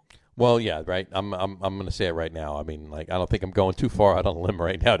Gonzaga. Well, yeah, right. I'm going to say it right now. I mean, I don't think I'm going too far out on a limb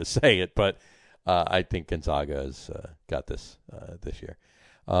right now to say it, but I think Gonzaga has got this year.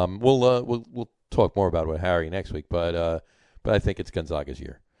 We'll talk more about it with Harry next week, but I think it's Gonzaga's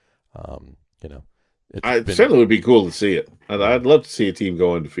year. It certainly would be cool to see it. I'd love to see a team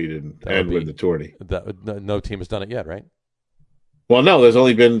go undefeated and win the tourney. No team has done it yet, right? Well, no, there's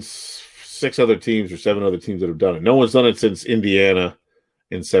only been 6 other teams or 7 other teams that have done it. No one's done it since Indiana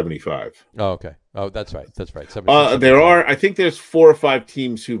in 75. Oh, okay. Oh, that's right. 75. I think there's 4 or 5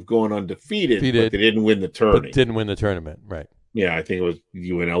 teams who've gone undefeated, but they didn't win the tournament. Right. Yeah, I think it was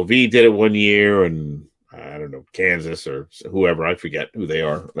UNLV did it one year, and I don't know, Kansas or whoever. I forget who they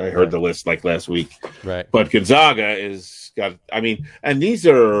are. I heard the list like last week. Right. But Gonzaga is got. I mean, and these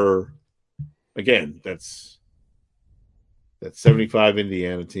are again. That's 75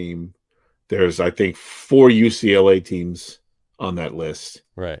 Indiana team. There's I think 4 UCLA teams on that list.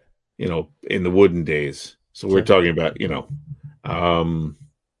 Right. In the Wooden days. So we're talking about and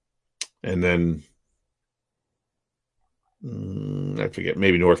then. I forget,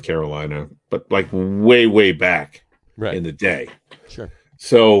 maybe North Carolina, but like way, way back Right. in the day. Sure.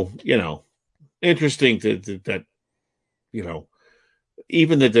 So, interesting that,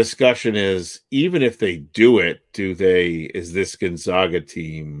 even the discussion is, even if they do it, is this Gonzaga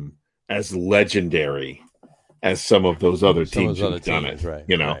team as legendary as some of those other teams who've done it? Right.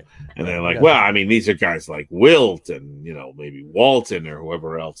 And Right. they're like, Yeah. well, I mean, these are guys like Wilt and, maybe Walton or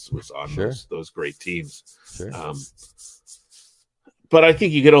whoever else was on Sure. those great teams. Sure. But I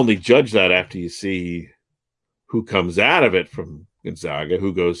think you can only judge that after you see who comes out of it from Gonzaga,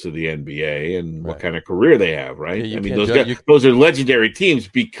 who goes to the NBA, and what kind of career they have, right? Yeah, I mean, those are legendary teams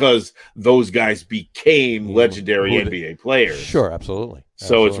because those guys became legendary NBA players. Sure, absolutely.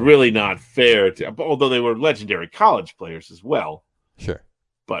 So it's really not fair although they were legendary college players as well. Sure.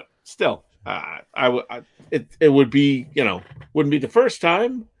 But still, it would be, wouldn't be the first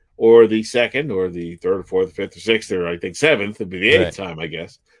time or the second or the third or fourth or fifth or sixth or I think seventh would be the eighth time, I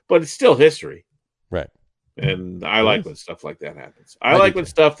guess. But it's still history. Right. And I like when stuff like that happens. I like when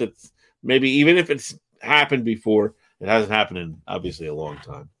stuff that's maybe, even if it's happened before, it hasn't happened in obviously a long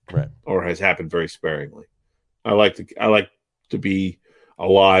time, right? Or has happened very sparingly. I like to be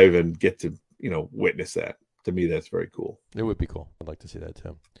alive and get to witness that. To me, that's very cool. It would be cool. I'd like to see that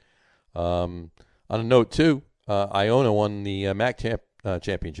too. On a note too, Iona won the MAC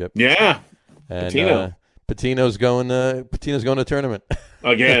championship. Yeah, and Patino's going to tournament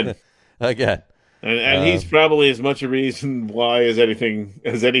again. Again. And he's probably as much a reason why as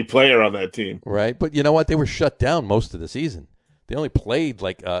any player on that team. Right. But you know what? They were shut down most of the season. They only played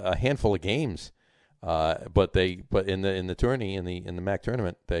like a handful of games. But in the tourney, in the MAC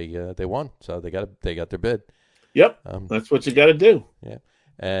tournament, they won. So they got their bid. Yep. That's what you got to do. Yeah.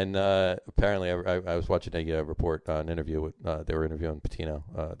 And apparently I was watching a report, an interview with they were interviewing Patino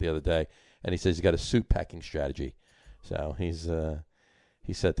the other day, and he says he's got a suit packing strategy. So he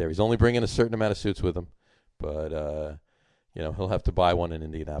said he's only bringing a certain amount of suits with him, but he'll have to buy one in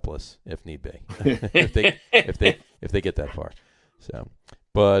Indianapolis if need be, if they get that far. So,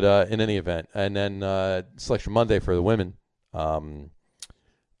 but in any event, and then Selection Monday for the women, the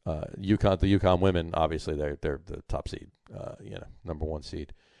UConn women, obviously they're the top seed, number 1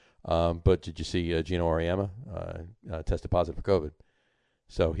 seed. But did you see Gino Auriemma tested positive for COVID?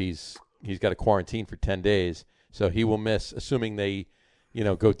 So he's got to quarantine for 10 days. So he will miss, assuming they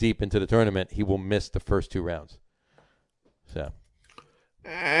go deep into the tournament, he will miss the first 2 rounds. So,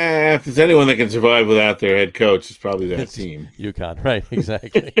 if there's anyone that can survive without their head coach, it's probably that team. UConn, right?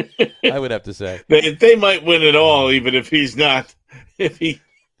 Exactly. I would have to say they might win it all, even if he's not. If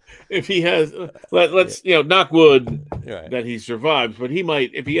he has, let's knock wood that he survives. But he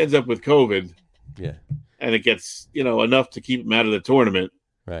might, if he ends up with COVID, and it gets enough to keep him out of the tournament.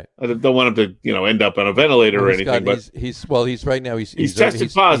 Right. I don't want him to, end up on a ventilator or anything. But he's right now. He's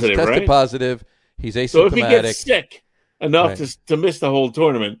tested positive. He's tested positive. He's asymptomatic. So if he gets sick enough to miss the whole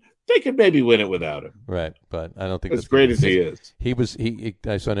tournament, they could maybe win it without him. Right. But I don't think as great as he is.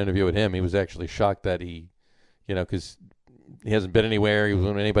 I saw an interview with him. He was actually shocked that he, because he hasn't been anywhere. He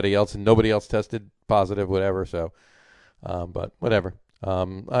wasn't with anybody else, and nobody else tested positive. Whatever. So, but whatever.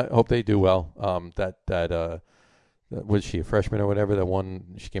 I hope they do well. Was she a freshman or whatever? That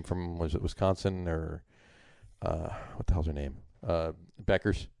one, she came from, was it Wisconsin or what the hell's her name?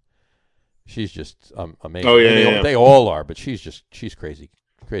 Beckers. She's just amazing. Oh yeah, they all are, but she's crazy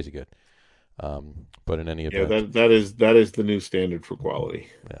good. But in any event, that is the new standard for quality.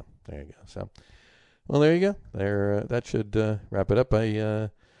 Yeah, there you go. So, well, there you go. That should wrap it up. I don't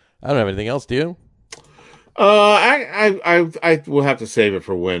have anything else. Do you? I will have to save it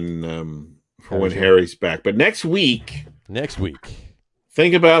for when Harry's back. But next week,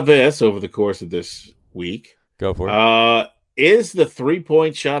 think about this over the course of this week. Go for it. Is the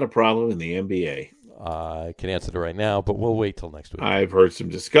 3-point shot a problem in the NBA? I can answer it right now, but we'll wait till next week. I've heard some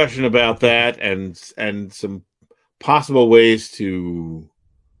discussion about that and some possible ways to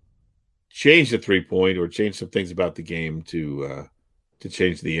change the 3-point or change some things about the game to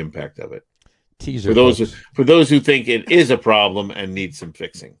change the impact of it. Teaser for those who think it is a problem and needs some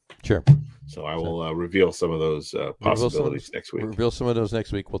fixing. Sure. So I will reveal some of those possibilities next week. Reveal some of those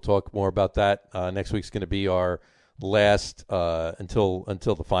next week. We'll talk more about that. Next week's going to be our last until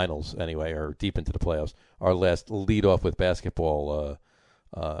the finals anyway, or deep into the playoffs. Our last lead off with basketball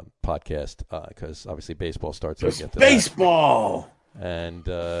podcast because obviously baseball starts. Baseball. And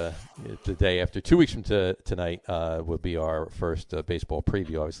the day after, 2 weeks from tonight, will be our first baseball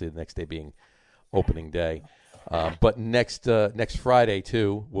preview. Obviously, the next day being opening day. But next Friday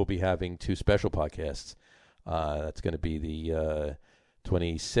too, we'll be having 2 special podcasts. That's going to be the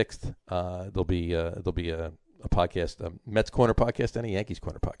 26th. There'll be a a podcast, a Mets Corner podcast and a Yankees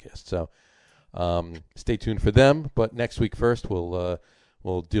Corner podcast. So stay tuned for them. But next week first, we'll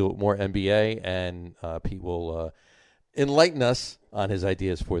do more NBA, and Pete will enlighten us on his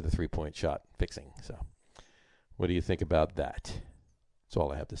ideas for the 3-point shot fixing. So what do you think about that? That's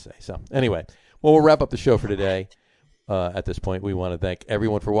all I have to say. So anyway, well, we'll wrap up the show for today. At this point, we want to thank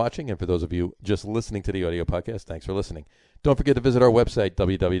everyone for watching, and for those of you just listening to the audio podcast, thanks for listening. Don't forget to visit our website,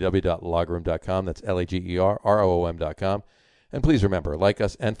 www.loggerroom.com. That's LAGERROOM.com. And please remember, like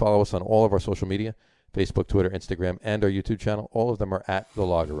us and follow us on all of our social media, Facebook, Twitter, Instagram, and our YouTube channel. All of them are at The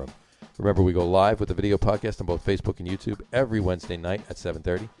Logger Room. Remember, we go live with the video podcast on both Facebook and YouTube every Wednesday night at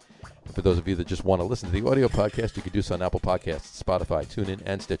 7:30. And for those of you that just want to listen to the audio podcast, you can do so on Apple Podcasts, Spotify, TuneIn,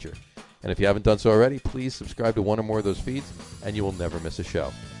 and Stitcher. And if you haven't done so already, please subscribe to one or more of those feeds, and you will never miss a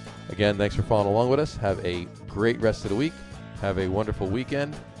show. Again, thanks for following along with us. Have a great rest of the week. Have a wonderful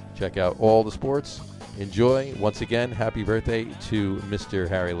weekend. Check out all the sports. Enjoy. Once again, happy birthday to Mr.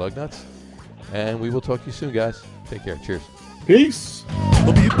 Harry Lugnuts. And we will talk to you soon, guys. Take care. Cheers. Peace.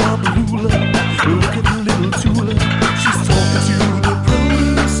 Look at the little Tula. She's talking to the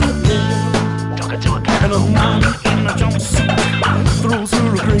producer. And a woman in a jumpsuit throws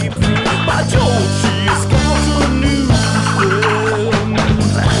her a grape.